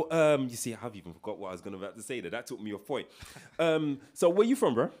 So you see, I've even forgot what I was going to say there. That took me off point. So where you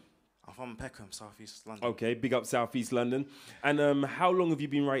from, bro? I'm from Peckham, South East London. Okay, big up South East London. And how long have you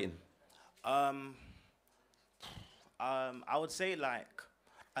been writing? I would say like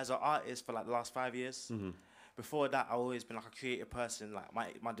as an artist for like the last 5 years. Mm-hmm. Before that, I've always been like a creative person. Like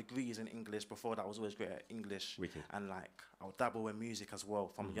my degree is in English. Before that, I was always great at English. Wicked. And like I would dabble in music as well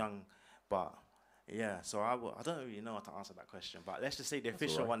from young. But yeah, so I don't really know how to answer that question. But let's just say the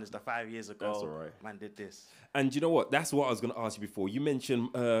official one is the 5 years ago. That's all right. Man did this. And you know what? That's what I was going to ask you before. You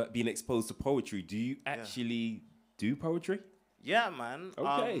mentioned being exposed to poetry. Do you actually do poetry? Yeah, man.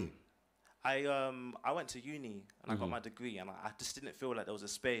 Okay. I went to uni and I got my degree, and I just didn't feel like there was a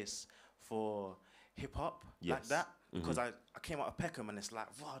space for hip hop like that, because I came out of Peckham and it's like,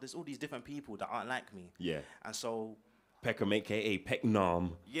 wow, there's all these different people that aren't like me. Yeah. And so Peckham, aka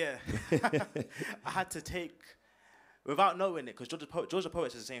Pecknam. Yeah. I had to take, without knowing it, because George the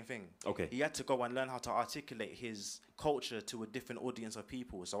Poet is the same thing. Okay. He had to go and learn how to articulate his culture to a different audience of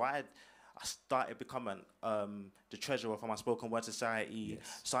people. So I started becoming the treasurer for my spoken word society.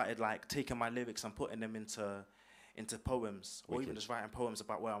 Yes. Started like taking my lyrics and putting them into poems, or even just writing poems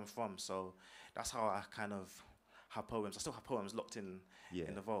about where I'm from. So that's how I kind of have poems. I still have poems locked in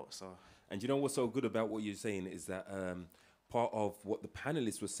the vault. So, and you know what's so good about what you're saying is that part of what the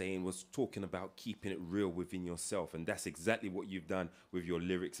panelists were saying was talking about keeping it real within yourself, and that's exactly what you've done with your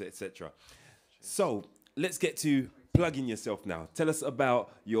lyrics, etc. So let's get to plugging yourself now. Tell us about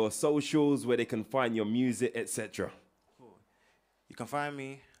your socials, where they can find your music, etc. Cool. You can find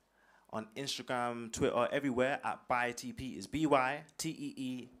me on Instagram, Twitter, everywhere at ByTPeters.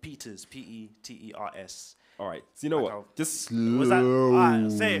 BYTEE Peters. Peters. All right. So you know what? Just slow. Was that? All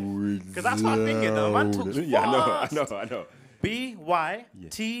right, say it. Because that's what I'm thinking, though. Man talks fast. Yeah, I know.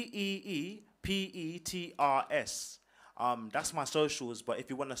 BYTEPETRS. That's my socials, but if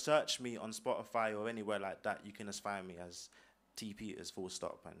you want to search me on Spotify or anywhere like that, you can just find me as T Peters full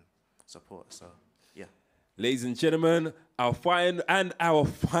stop and support. So, yeah. Ladies and gentlemen, our final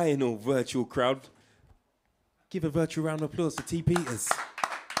virtual crowd. Give a virtual round of applause to T Peters.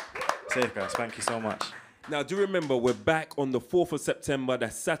 Safe, guys. Thank you so much. Now, do remember, we're back on the 4th of September.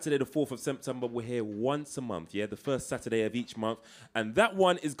 That's Saturday, the 4th of September. We're here once a month, the first Saturday of each month. And that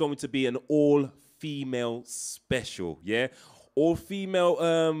one is going to be an all-female special,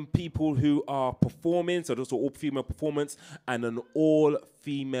 all-female people who are performing, so those are all-female performance, and an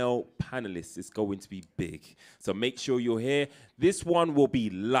all-female panelist. It's going to be big. So make sure you're here. This one will be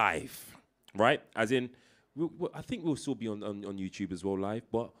live, right? As in, I think we'll still be on YouTube as well live,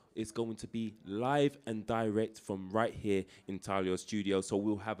 but it's going to be live and direct from right here in Tileyard Studio, so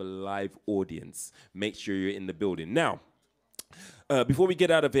we'll have a live audience. Make sure you're in the building. Now, before we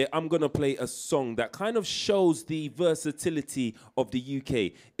get out of here, I'm going to play a song that kind of shows the versatility of the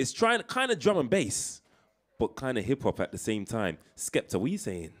UK. It's trying kind of drum and bass, but kind of hip-hop at the same time. Skepta, what are you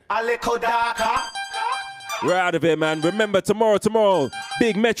saying? We're out of here, man. Remember, tomorrow,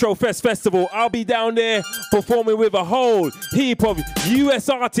 big Metro Fest Festival. I'll be down there performing with a whole heap of US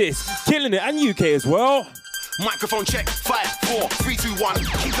artists, killing it, and UK as well. Microphone check, 5, 4, 3, 2, 1.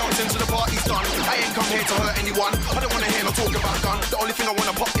 Keep dancing till the party's done. I ain't come here to hurt anyone. I don't wanna hear no talk about gun. The only thing I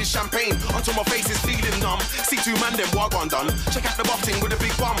wanna pop is champagne until my face is feeling numb. See two man them wagwan done. Check out the buff thing with a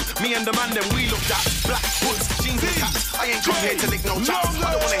big bum. Me and the man them we looked at. Black hoods, jeans and caps. I ain't come here to lick no chaps.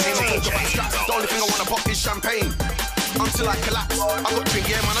 I don't wanna hear no talk about straps. The only thing I wanna pop is champagne until I collapse. I got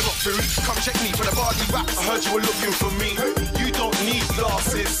drink, yeah man, I got food. Come check me for the party raps. I heard you were looking for me. You don't need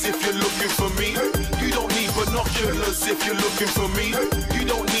glasses if you're looking for me. You don't need binoculars if you're looking for me. You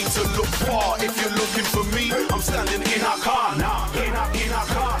don't need to look far if you're looking for me. I'm standing in a car now. In a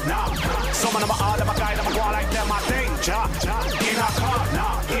car now. Some of them are all of my guys, I'm going like them, my danger. In a car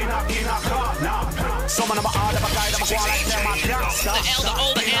now. In a car now. Some of them are all of my guys, I'm going like them, my gangster. The L, the O,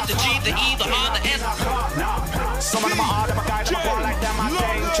 the N, the G, the E, the R, the S. Some of them are all of my guys, I'm going like them, my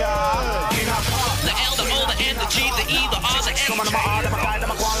danger. In a car. The L, the O, the N, the G, the E, the R, the S. Some of them are all of my guys,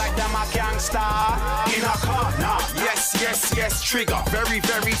 I'm going like them, my gangster. In a car now. Yes, trigger. Very,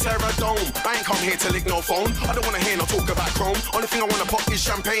 very terror dome. I ain't come here to lick no phone. I don't wanna hear no talk about chrome. Only thing I wanna pop is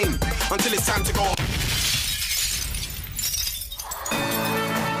champagne until it's time to go.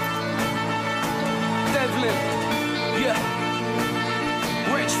 Devlin, yeah.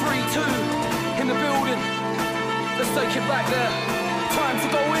 Rich 3-2 in the building. Let's take it back there. Time to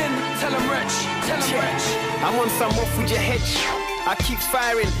go in. Tell him Rich. I'm on some off with your head. I keep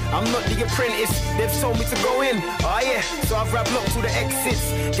firing, I'm not the apprentice. They've told me to go in, oh yeah. So I've wrapped locked all the exits.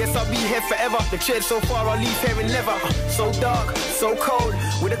 Guess I'll be here forever. The tread so far, I'll leave here and never. So dark, so cold.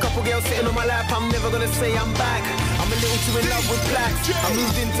 With a couple girls sitting on my lap, I'm never gonna say I'm back. I'm a little too in love with blacks. I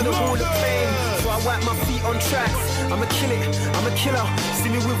moved into the Hall of Fame, so I wipe my feet on tracks. I'ma kill it, I'm a killer.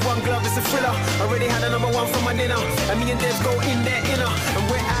 See me with one glove, it's a thriller. Already had a #1 for my dinner. And me and Devs go in there inner. And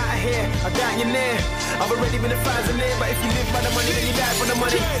we're out of here, I doubt you're near. I've already been a $1,000, but if you live by the money, then you die for the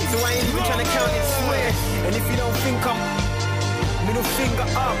money. So I ain't even trying to count it, swear. And if you don't think I'm middle finger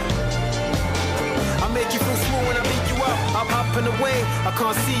up, I make you feel small when I beat you up. I'm up and away, I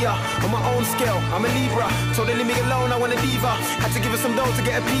can't see ya. On my own scale, I'm a Libra. Told her leave me alone, I want a diva. Had to give her some dough to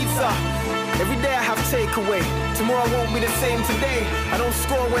get a pizza. Every day I have takeaway. Tomorrow won't be the same today. I don't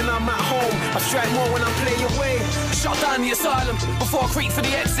score when I'm at home. I strike more when I play away. Shut down the asylum before I creep for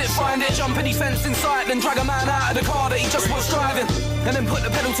the exit. Find it, jump any fence inside, then drag a man out of the car that he just was driving. And then put the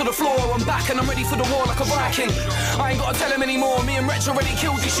pedal to the floor. I'm back and I'm ready for the war like a Viking. I ain't gotta tell him anymore. Me and Rich already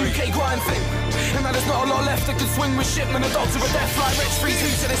killed this UK grind thing. And now there's not a lot left that could swing with shipment. A doctor of death like Rich 3-2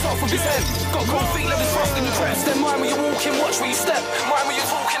 said it's off with his head. Got cold feet, let his frost in your crest. Then mind where you're walking, watch where you step. Mind where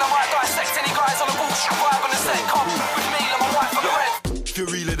you're talking, I might dissect any guys on the bullshit vibe on the set. Come with me, let my wife on the red. If you're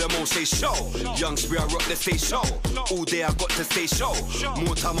realer than most, say show. Young spree, I rock the face show. All day I got to stay show.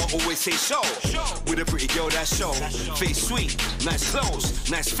 More time I always say show. With a pretty girl that show. Face sweet, nice clothes,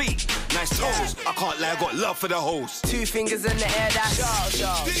 nice feet, nice toes. I can't lie, I got love for the hoes. 2 fingers in the air, that's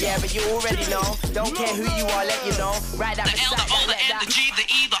show. Yeah, but you already know. Don't care who you are, let you know. Right out the L, the O, the N, the G, the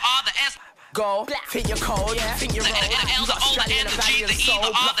E, the R, the S. Go, think you're cold, think you're wrong. You got strength in the valley of the soul.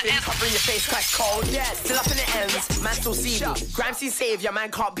 Bluffing, covering your face quite cold. Still up in the ends, man still see me. Grime scene savior,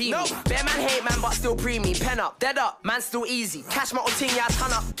 man can't beat me. Bear man hate man, but still pre me. Pen up, dead up, man still easy. Cash my old ting, yeah,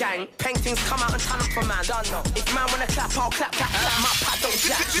 ton up, gang. Peng things come out and ton up for man. Done no. If man wanna clap, I'll clap. My pad don't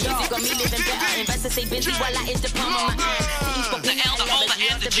jack. Music got me living better. Investors stay busy while I is the palm of my hand. The L, the O, the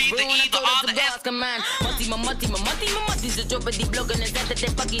N, the G, the E, the R, the S. Mati, job di blog and that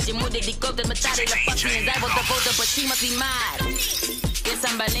they package and mode di code and matare la fucking I was the photo but she must be mad. Yes,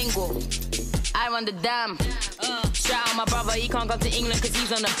 I'm bilingual. I run the dam. Shout out my brother, he can't come to England cause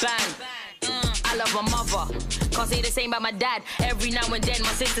he's on the ban. I love my mother. Can't say the same about my dad. Every now and then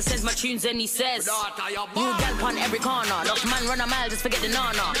my sister sends my tunes and he says new gal on every corner. Lost man run a mile, just forget the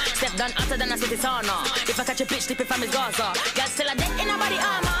nana. Step done after then I say it's honor. If I catch a bitch, slip if I'm his Gaza. Gal still a dead in a body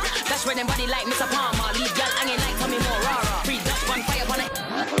armor. That's red and body like Mr. Palmer. Leave gal hanging like Tommy more rara. Free dust, one fire on it.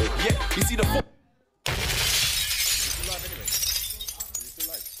 Yeah, you see the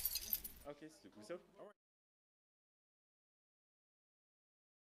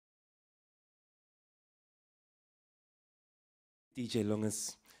DJ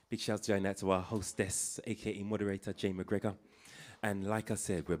Longers. Big shout out to our hostess, aka moderator, Jay McGregor. And like I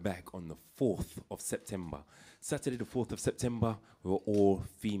said, we're back on the 4th of September. Saturday the 4th of September, we're all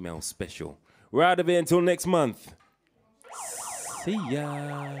female special. We're out of here until next month. See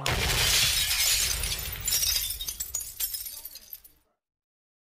ya.